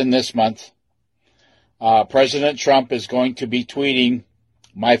within this month. President Trump is going to be tweeting,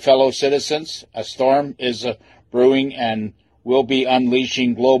 "My fellow citizens, a storm is brewing and will be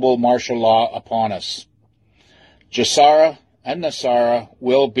unleashing global martial law upon us. Jassara and Nassara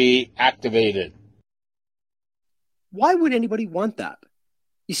will be activated." Why would anybody want that?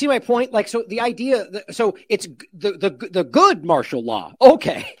 You see my point? So the idea, so it's the good martial law.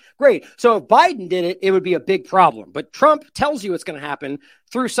 Okay, great. So if Biden did it, it would be a big problem. But Trump tells you it's going to happen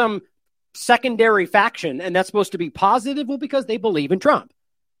through some secondary faction, and that's supposed to be positive? Well, because they believe in Trump.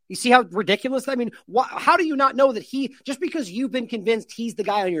 You see how ridiculous? I mean, how do you not know that just because you've been convinced he's the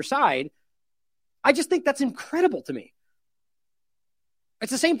guy on your side? I just think that's incredible to me.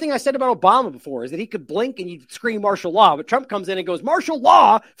 It's the same thing I said about Obama before, is that he could blink and you'd scream martial law, but Trump comes in and goes, martial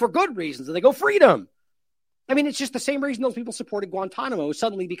law for good reasons, and they go freedom. I mean, it's just the same reason those people supported Guantanamo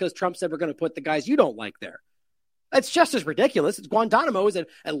suddenly because Trump said we're going to put the guys you don't like there. It's just as ridiculous. Guantanamo is a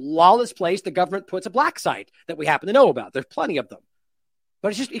lawless place the government puts a black site that we happen to know about. There's plenty of them.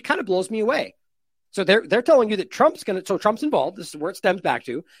 But it kind of blows me away. So they're telling you that Trump's involved. This is where it stems back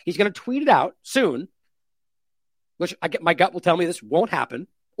to. He's going to tweet it out soon, which my gut will tell me this won't happen,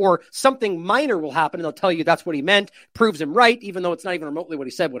 or something minor will happen, and they'll tell you that's what he meant, proves him right, even though it's not even remotely what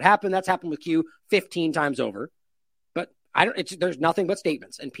he said would happen. That's happened with Q 15 times over. But there's nothing but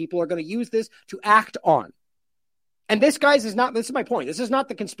statements, and people are going to use this to act on. And this is my point. This is not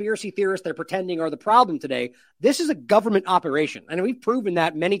the conspiracy theorists they're pretending are the problem today. This is a government operation. And we've proven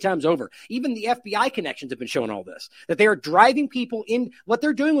that many times over. Even the FBI connections have been showing all this, that they are driving people in. What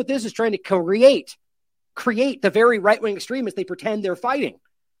they're doing with this is trying to create the very right-wing extremists they pretend they're fighting.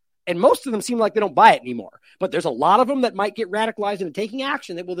 And most of them seem like they don't buy it anymore. But there's a lot of them that might get radicalized into taking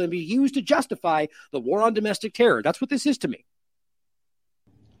action that will then be used to justify the war on domestic terror. That's what this is to me.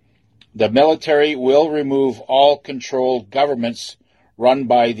 The military will remove all controlled governments run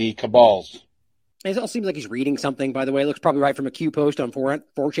by the cabals. It all seems like he's reading something, by the way. It looks probably right from a Q post on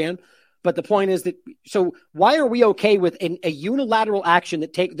 4chan. But the point is that, so why are we okay with a unilateral action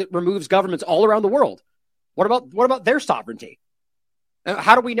that removes governments all around the world? What about their sovereignty?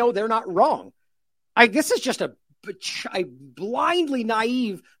 How do we know they're not wrong? This is just a blindly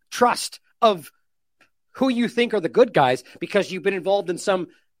naive trust of who you think are the good guys because you've been involved in some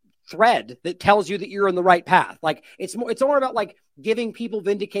thread that tells you that you're on the right path. Like it's more about like giving people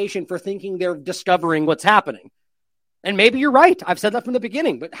vindication for thinking they're discovering what's happening. And maybe you're right. I've said that from the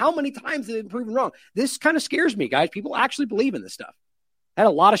beginning, but how many times have they been proven wrong? This kind of scares me, guys. People actually believe in this stuff. Had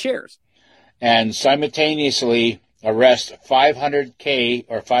a lot of shares. And simultaneously arrest 500K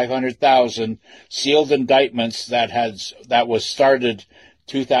or 500,000 sealed indictments that was started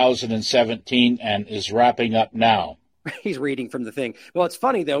 2017 and is wrapping up now. He's reading from the thing. Well, it's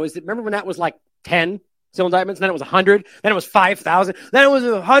funny, though, is that remember when that was like 10 sealed indictments, then it was 100, then it was 5,000, then it was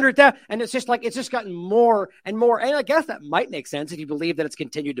 100,000, and it's just gotten more and more. And I guess that might make sense if you believe that it's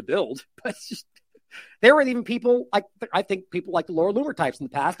continued to build. But it's just, there were even people like, I think people like the Laura Loomer types in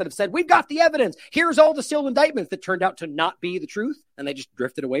the past that have said, we've got the evidence. Here's all the sealed indictments that turned out to not be the truth. And they just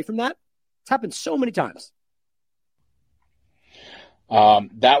drifted away from that. It's happened so many times.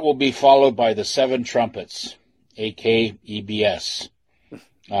 That will be followed by the 7 trumpets, aka EBS,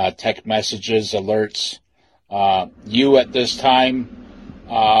 text messages, alerts. You at this time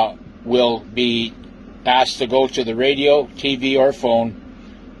will be asked to go to the radio, TV, or phone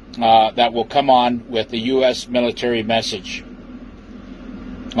that will come on with the U.S. military message.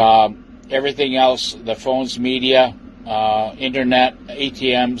 Everything else, the phones, media, internet,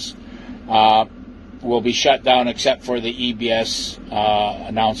 ATMs, will be shut down except for the EBS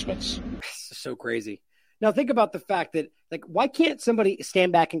announcements. This is so crazy. Now think about the fact that, like, why can't somebody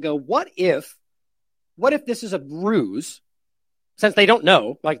stand back and go, what if this is a ruse? Since they don't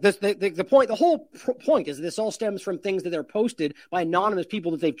know, like this, the whole point is this all stems from things that they're posted by anonymous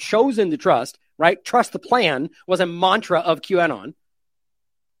people that they've chosen to trust, right? Trust the plan was a mantra of QAnon.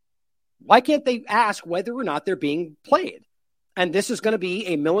 Why can't they ask whether or not they're being played? And this is going to be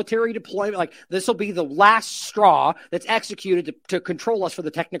a military deployment. Like this will be the last straw that's executed to control us for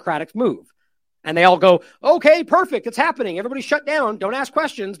the technocratic move. And they all go, okay, perfect. It's happening. Everybody shut down. Don't ask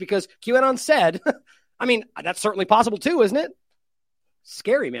questions because QAnon said. I mean, that's certainly possible too, isn't it?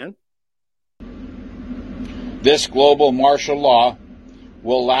 Scary, man. This global martial law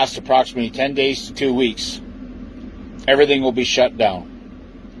will last approximately 10 days to 2 weeks. Everything will be shut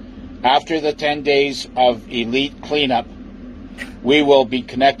down. After the 10 days of elite cleanup, we will be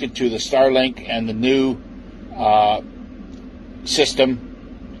connected to the Starlink and the new system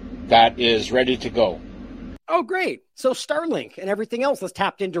that is ready to go. Oh, great. So Starlink and everything else is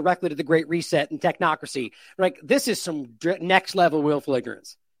tapped in directly to the Great Reset and technocracy. Like, this is some next level willful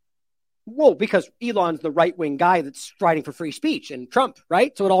ignorance. Well, because Elon's the right-wing guy that's striding for free speech and Trump,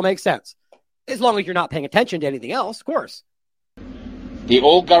 right? So it all makes sense. As long as you're not paying attention to anything else, of course. The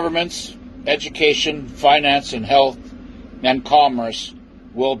old governments, education, finance, and health, and commerce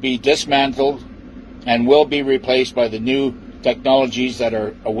will be dismantled and will be replaced by the new technologies that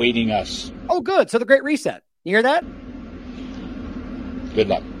are awaiting us. Oh, good. So the Great Reset. You hear that? Good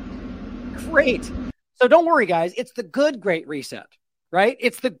luck. Great. So don't worry, guys. It's the good Great Reset, right?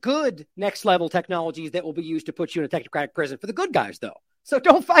 It's the good next level technologies that will be used to put you in a technocratic prison for the good guys, though. So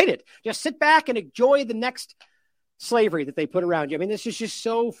don't fight it. Just sit back and enjoy the next slavery that they put around you. I mean, this is just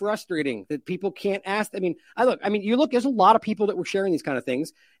so frustrating that people can't ask. I mean, you look, there's a lot of people that were sharing these kind of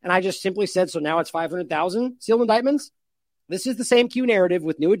things. And I just simply said, so now it's 500,000 sealed indictments. This is the same Q narrative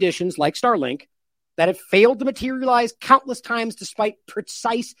with new additions like Starlink that have failed to materialize countless times despite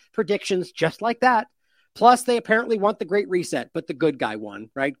precise predictions just like that. Plus, they apparently want the Great Reset, but the good guy won,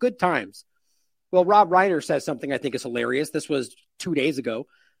 right? Good times. Well, Rob Reiner says something I think is hilarious. This was 2 days ago.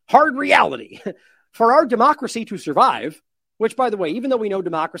 Hard reality. For our democracy to survive, which, by the way, even though we know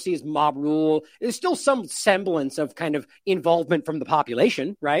democracy is mob rule, there's still some semblance of kind of involvement from the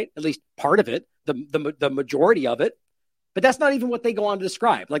population, right? At least part of it, the majority of it. But that's not even what they go on to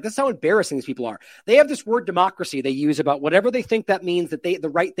describe. Like, that's how embarrassing these people are. They have this word democracy they use about whatever they think that means, that the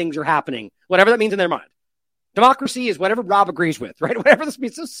right things are happening, whatever that means in their mind. Democracy is whatever Rob agrees with, right? Whatever this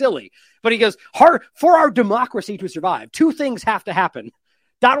means. So silly. But he goes, for our democracy to survive, 2 things have to happen.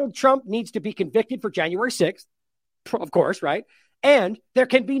 Donald Trump needs to be convicted for January 6th, of course, right? And there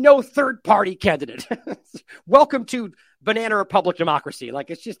can be no third-party candidate. Welcome to Banana Republic democracy.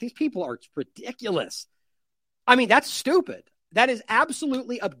 Like, it's just, these people are ridiculous. I mean, that's stupid. That is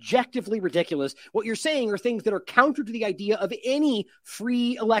absolutely objectively ridiculous. What you're saying are things that are counter to the idea of any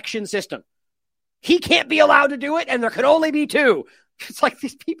free election system. He can't be allowed to do it, and there can only be 2. It's like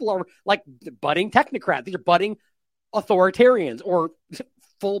these people are like budding technocrats. These are budding authoritarians or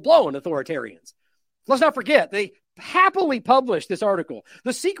full-blown authoritarians. Let's not forget, they happily published this article,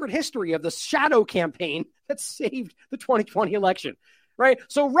 The Secret History of the Shadow Campaign that saved the 2020 election. right?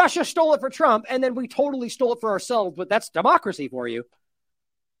 So Russia stole it for Trump, and then we totally stole it for ourselves, but that's democracy for you.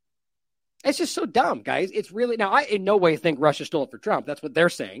 It's just so dumb, guys. It's really, now I in no way think Russia stole it for Trump. That's what they're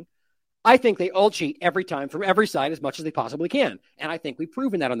saying. I think they all cheat every time from every side as much as they possibly can. And I think we've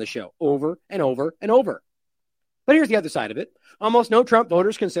proven that on the show over and over and over. But here's the other side of it. Almost no Trump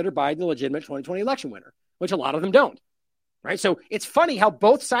voters consider Biden the legitimate 2020 election winner, which a lot of them don't. Right? So it's funny how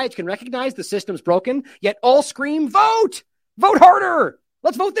both sides can recognize the system's broken, yet all scream, vote! Vote harder!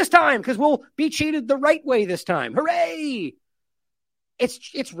 Let's vote this time because we'll be cheated the right way this time. Hooray!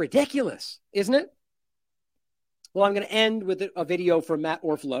 It's ridiculous, isn't it? Well, I'm going to end with a video from Matt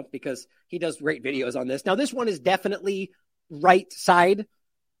Orfalea because he does great videos on this. Now, this one is definitely right side,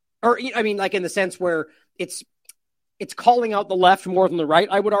 or I mean, like in the sense where it's calling out the left more than the right,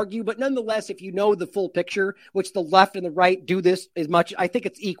 I would argue. But nonetheless, if you know the full picture, which the left and the right do this as much, I think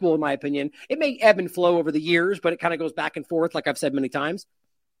it's equal in my opinion. It may ebb and flow over the years, but it kind of goes back and forth, like I've said many times.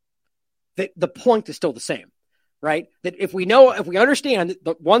 The point is still the same, right? That if we understand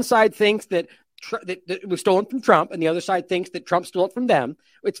that one side thinks that it was stolen from Trump and the other side thinks that Trump stole it from them,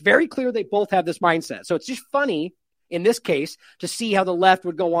 it's very clear they both have this mindset. So it's just funny in this case to see how the left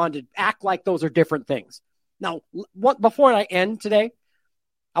would go on to act like those are different things. Now, before I end today,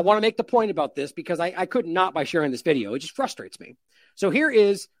 I want to make the point about this because I could not by sharing this video. It just frustrates me. So here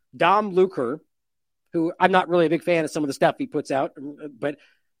is Dom Luker, who I'm not really a big fan of some of the stuff he puts out, but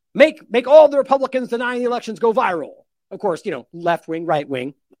make all the Republicans denying the elections go viral. Of course, left wing, right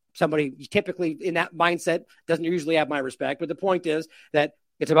wing. Somebody typically in that mindset doesn't usually have my respect. But the point is that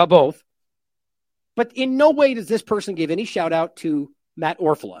it's about both. But in no way does this person give any shout out to Matt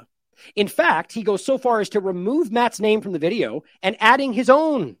Orfalea. In fact, he goes so far as to remove Matt's name from the video and adding his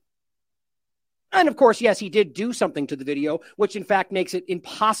own. And of course, yes, he did do something to the video, which in fact makes it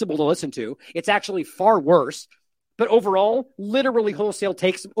impossible to listen to. It's actually far worse. But overall, literally wholesale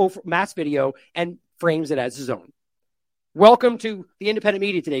takes Matt's video and frames it as his own. Welcome to the independent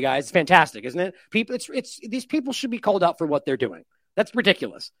media today, guys. It's fantastic, isn't it? These people should be called out for what they're doing. That's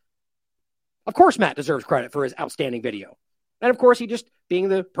ridiculous. Of course, Matt deserves credit for his outstanding video. And of course, he just, being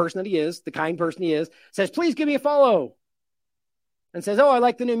the person that he is, the kind person he is, says, please give me a follow. And says, oh, I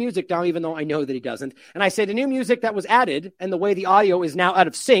like the new music, Dom, even though I know that he doesn't. And I say the new music that was added, and the way the audio is now out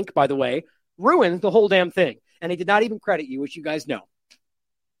of sync, by the way, ruined the whole damn thing. And he did not even credit you, which you guys know.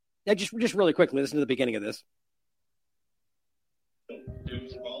 Now, just really quickly, listen to the beginning of this.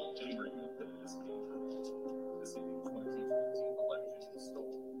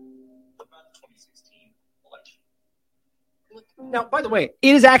 Now, by the way,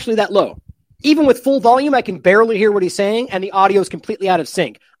 it is actually that low. Even with full volume, I can barely hear what he's saying, and the audio is completely out of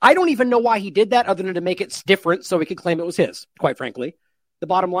sync. I don't even know why he did that other than to make it different so he could claim it was his, quite frankly. The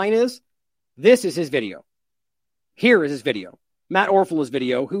bottom line is, this is his video. Here is his video. Matt Orfalea's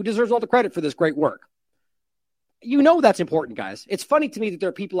video, who deserves all the credit for this great work. You know that's important, guys. It's funny to me that there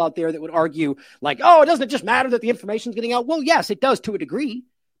are people out there that would argue like, oh, doesn't it just matter that the information's getting out? Well, yes, it does to a degree.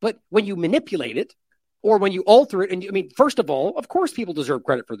 But when you manipulate it or when you alter it, and I mean, first of all, of course, people deserve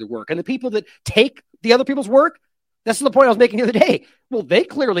credit for their work. And the people that take the other people's work, that's the point I was making the other day. Well, they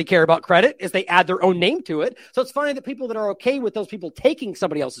clearly care about credit as they add their own name to it. So it's funny that people that are okay with those people taking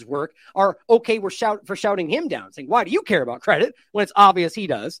somebody else's work are okay for shouting him down, saying, why do you care about credit when it's obvious he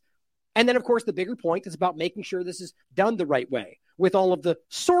does? And then, of course, the bigger point is about making sure this is done the right way with all of the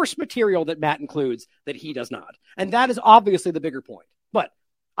source material that Matt includes that he does not. And that is obviously the bigger point. But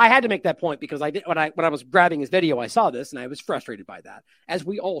I had to make that point because I did when I was grabbing his video, I saw this and I was frustrated by that, as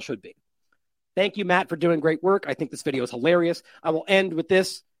we all should be. Thank you, Matt, for doing great work. I think this video is hilarious. I will end with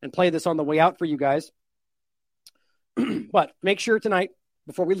this and play this on the way out for you guys. But make sure tonight,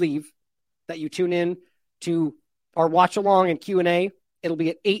 before we leave, that you tune in to our watch along and Q&A. It'll be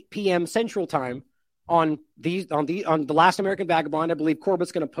at 8 p.m. Central Time on The Last American Vagabond. I believe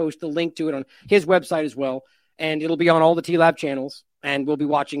Corbett's going to post the link to it on his website as well. And it'll be on all the T-Lab channels. And we'll be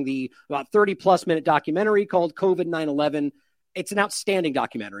watching the about 30-plus minute documentary called COVID 9/11. It's an outstanding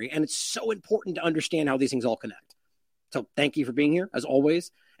documentary, and it's so important to understand how these things all connect. So thank you for being here, as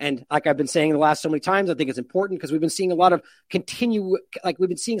always. And like I've been saying the last so many times, I think it's important because we've been seeing a lot of we've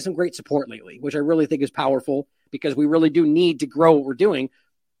been seeing some great support lately, which I really think is powerful because we really do need to grow what we're doing.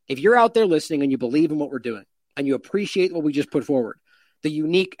 If you're out there listening and you believe in what we're doing and you appreciate what we just put forward, the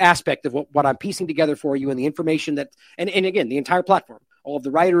unique aspect of what I'm piecing together for you and the information that, and again, the entire platform, all of the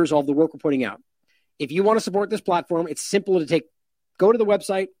writers, all of the work we're putting out. If you want to support this platform, it's simple to go to the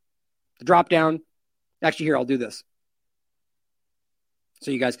website, the drop down. Actually, here, I'll do this so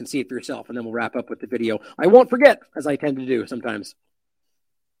you guys can see it for yourself, and then we'll wrap up with the video. I won't forget, as I tend to do sometimes.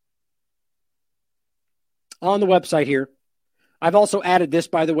 On the website here, I've also added this,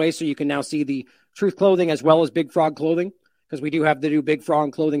 by the way, so you can now see the Truth Clothing as well as Big Frog Clothing, because we do have the new Big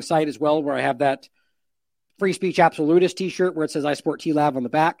Frog Clothing site as well, where I have that Free Speech Absolutist t-shirt where it says I support T-Lab on the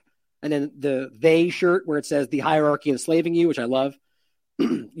back, and then the They shirt where it says the hierarchy enslaving you, which I love.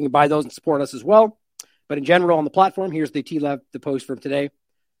 You can buy those and support us as well. But in general on the platform, here's the T-Lab, the post from today.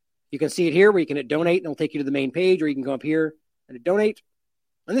 You can see it here where you can hit donate and it'll take you to the main page, or you can go up here and hit donate.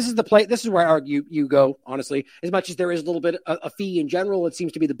 And this is the play. This is where I argue you go, honestly. As much as there is a little bit a fee in general, it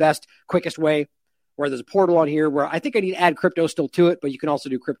seems to be the best, quickest way. Where there's a portal on here where I think I need to add crypto still to it, but you can also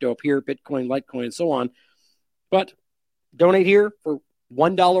do crypto up here, Bitcoin, Litecoin, and so on. But donate here for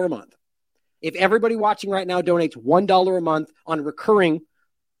 $1 a month. If everybody watching right now donates $1 a month on a recurring,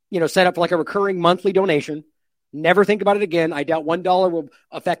 set up like a recurring monthly donation, never think about it again. I doubt $1 will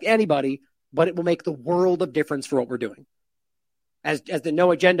affect anybody, but it will make the world of difference for what we're doing. As the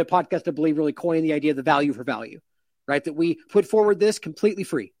No Agenda podcast, I believe, really coined the idea of the value for value, right? That we put forward this completely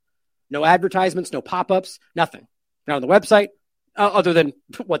free. No advertisements, no pop-ups, nothing. Not on the website, other than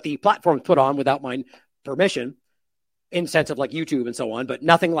what the platforms put on without my permission, in sense of like YouTube and so on, but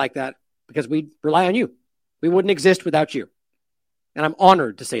nothing like that, because we rely on you. We wouldn't exist without you. And I'm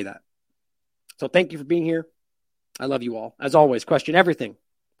honored to say that. So thank you for being here. I love you all. As always, question everything.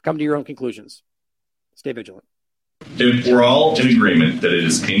 Come to your own conclusions. Stay vigilant. If we're all in agreement that it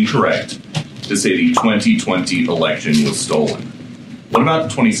is incorrect to say the 2020 election was stolen, what about the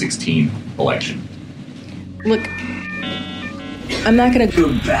 2016 election? Look, I'm not going to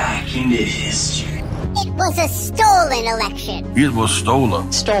go back into history. It was a stolen election. It was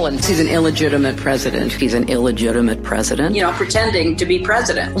stolen. Stolen. He's an illegitimate president. He's an illegitimate president. Pretending to be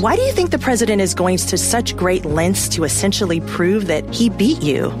president. Why do you think the president is going to such great lengths to essentially prove that he beat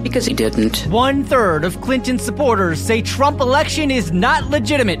you? Because he didn't. 1/3 of Clinton supporters say Trump election is not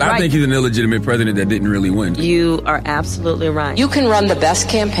legitimate. I think he's an illegitimate president that didn't really win. You are absolutely right. You can run the best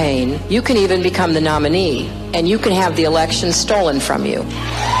campaign. You can even become the nominee. And you can have the election stolen from you.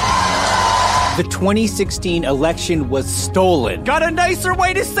 The 2016 election was stolen. Got a nicer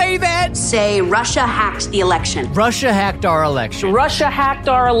way to say that? Say Russia hacked the election. Russia hacked our election. Russia hacked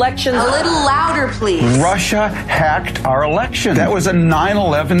our elections. A little louder, please. Russia hacked our election. That was a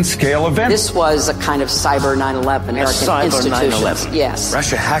 9/11 scale event. This was a kind of cyber 9/11. American institutions. Yes.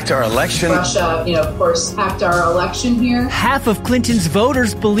 Russia hacked our election. Russia, of course, hacked our election here. Half of Clinton's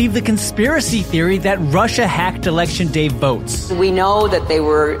voters believe the conspiracy theory that Russia hacked election day votes. We know that they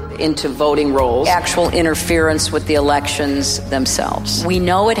were into voting rolls. Actual interference with the elections themselves. We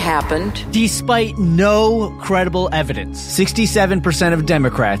know it happened. Despite no credible evidence, 67% of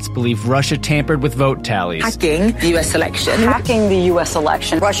Democrats believe Russia tampered with vote tallies. Hacking the U.S. election. Hacking the U.S.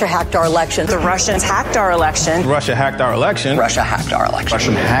 election. Russia hacked our election. The Russians hacked our election. Russia hacked our election. Russia hacked our election.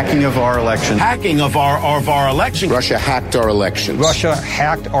 Russian hacking of our election. Hacking of our election. Russia hacked our elections. Russia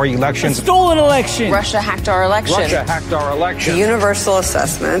hacked our elections. A stolen election. Russia hacked our election. Russia hacked our election. The universal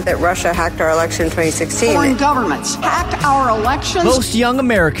assessment that Russia hacked our election in 2016. Foreign governments hacked our elections. Most young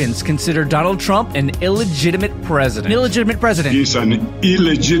Americans consider Donald Trump an illegitimate president. An illegitimate president. He's an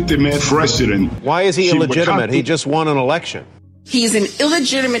illegitimate president. Why is he illegitimate? He just won an election. He's an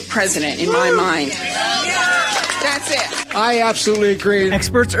illegitimate president in my mind. That's it. I absolutely agree.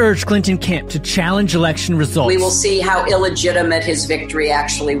 Experts urge Clinton camp to challenge election results. We will see how illegitimate his victory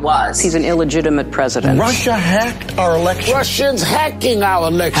actually was. He's an illegitimate president. Russia hacked our election. Russians hacking our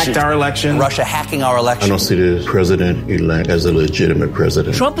election. Hacked our election. Russia hacking our election. I don't see the president-elect as a legitimate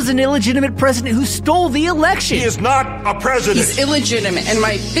president. Trump is an illegitimate president who stole the election. He is not a president. He's illegitimate. And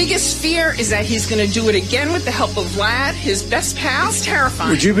my biggest fear is that he's going to do it again with the help of Vlad, his best pal. It's terrifying.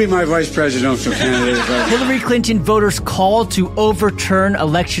 Would you be my vice presidential candidate? Hillary Clinton voters call to overturn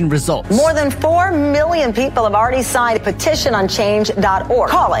election results. More than 4 million people have already signed a petition on change.org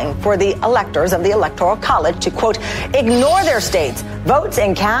calling for the electors of the Electoral College to, quote, ignore their states' votes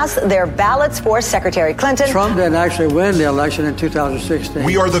and cast their ballots for Secretary Clinton. Trump didn't actually win the election in 2016.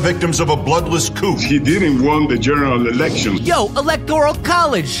 We are the victims of a bloodless coup. He didn't win the general election. Yo, Electoral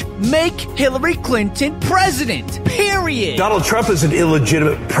College, make Hillary Clinton president. Period. Donald Trump is an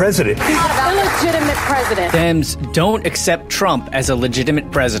illegitimate president. Illegitimate president. Dems don't accept Trump as a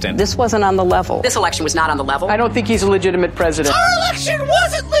legitimate president. This wasn't on the level. This election was not on the level. I don't think he's a legitimate president. Our election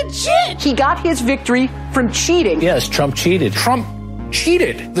wasn't legit. He got his victory from cheating. Yes, Trump cheated. Trump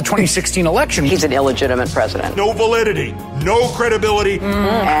cheated the 2016 election. He's an illegitimate president. No validity, no credibility.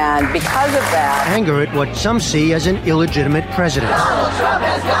 And And because of that, anger at what some see as an illegitimate president. Donald Trump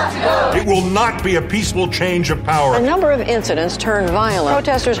has got to go. It will not be a peaceful change of power. A number of incidents turned violent.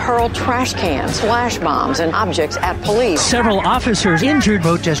 Protesters hurled trash cans, flash bombs, and objects at police. Several officers injured.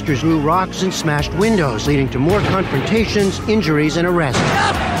 Protesters threw rocks and smashed windows, leading to more confrontations, injuries, and arrests.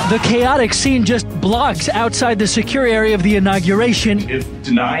 The chaotic scene just blocks outside the secure area of the inauguration. If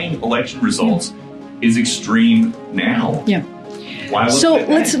denying election results is extreme now, So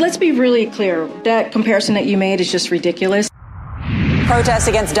let's be really clear. That comparison that you made is just ridiculous. Protests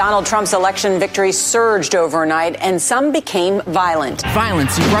against Donald Trump's election victory surged overnight, and some became violent.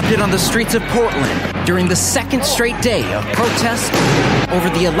 Violence erupted on the streets of Portland during the second straight day of protests over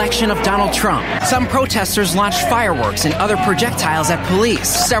the election of Donald Trump. Some protesters launched fireworks and other projectiles at police.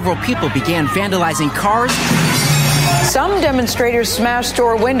 Several people began vandalizing cars. Some demonstrators smashed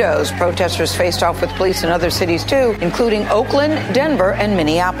store windows. Protesters faced off with police in other cities, too, including Oakland, Denver, and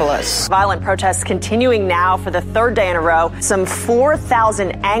Minneapolis. Violent protests continuing now for the third day in a row. Some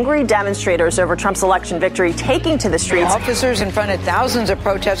 4,000 angry demonstrators over Trump's election victory taking to the streets. Officers confronted thousands of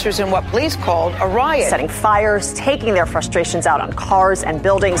protesters in what police called a riot. Setting fires, taking their frustrations out on cars and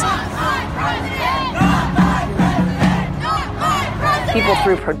buildings. People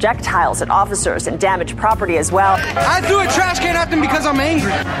threw projectiles at officers and damaged property as well. I threw a trash can at them because I'm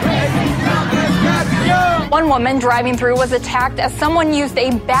angry. One woman driving through was attacked as someone used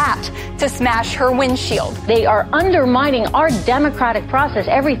a bat to smash her windshield. They are undermining our democratic process,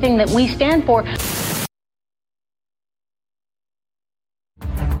 everything that we stand for.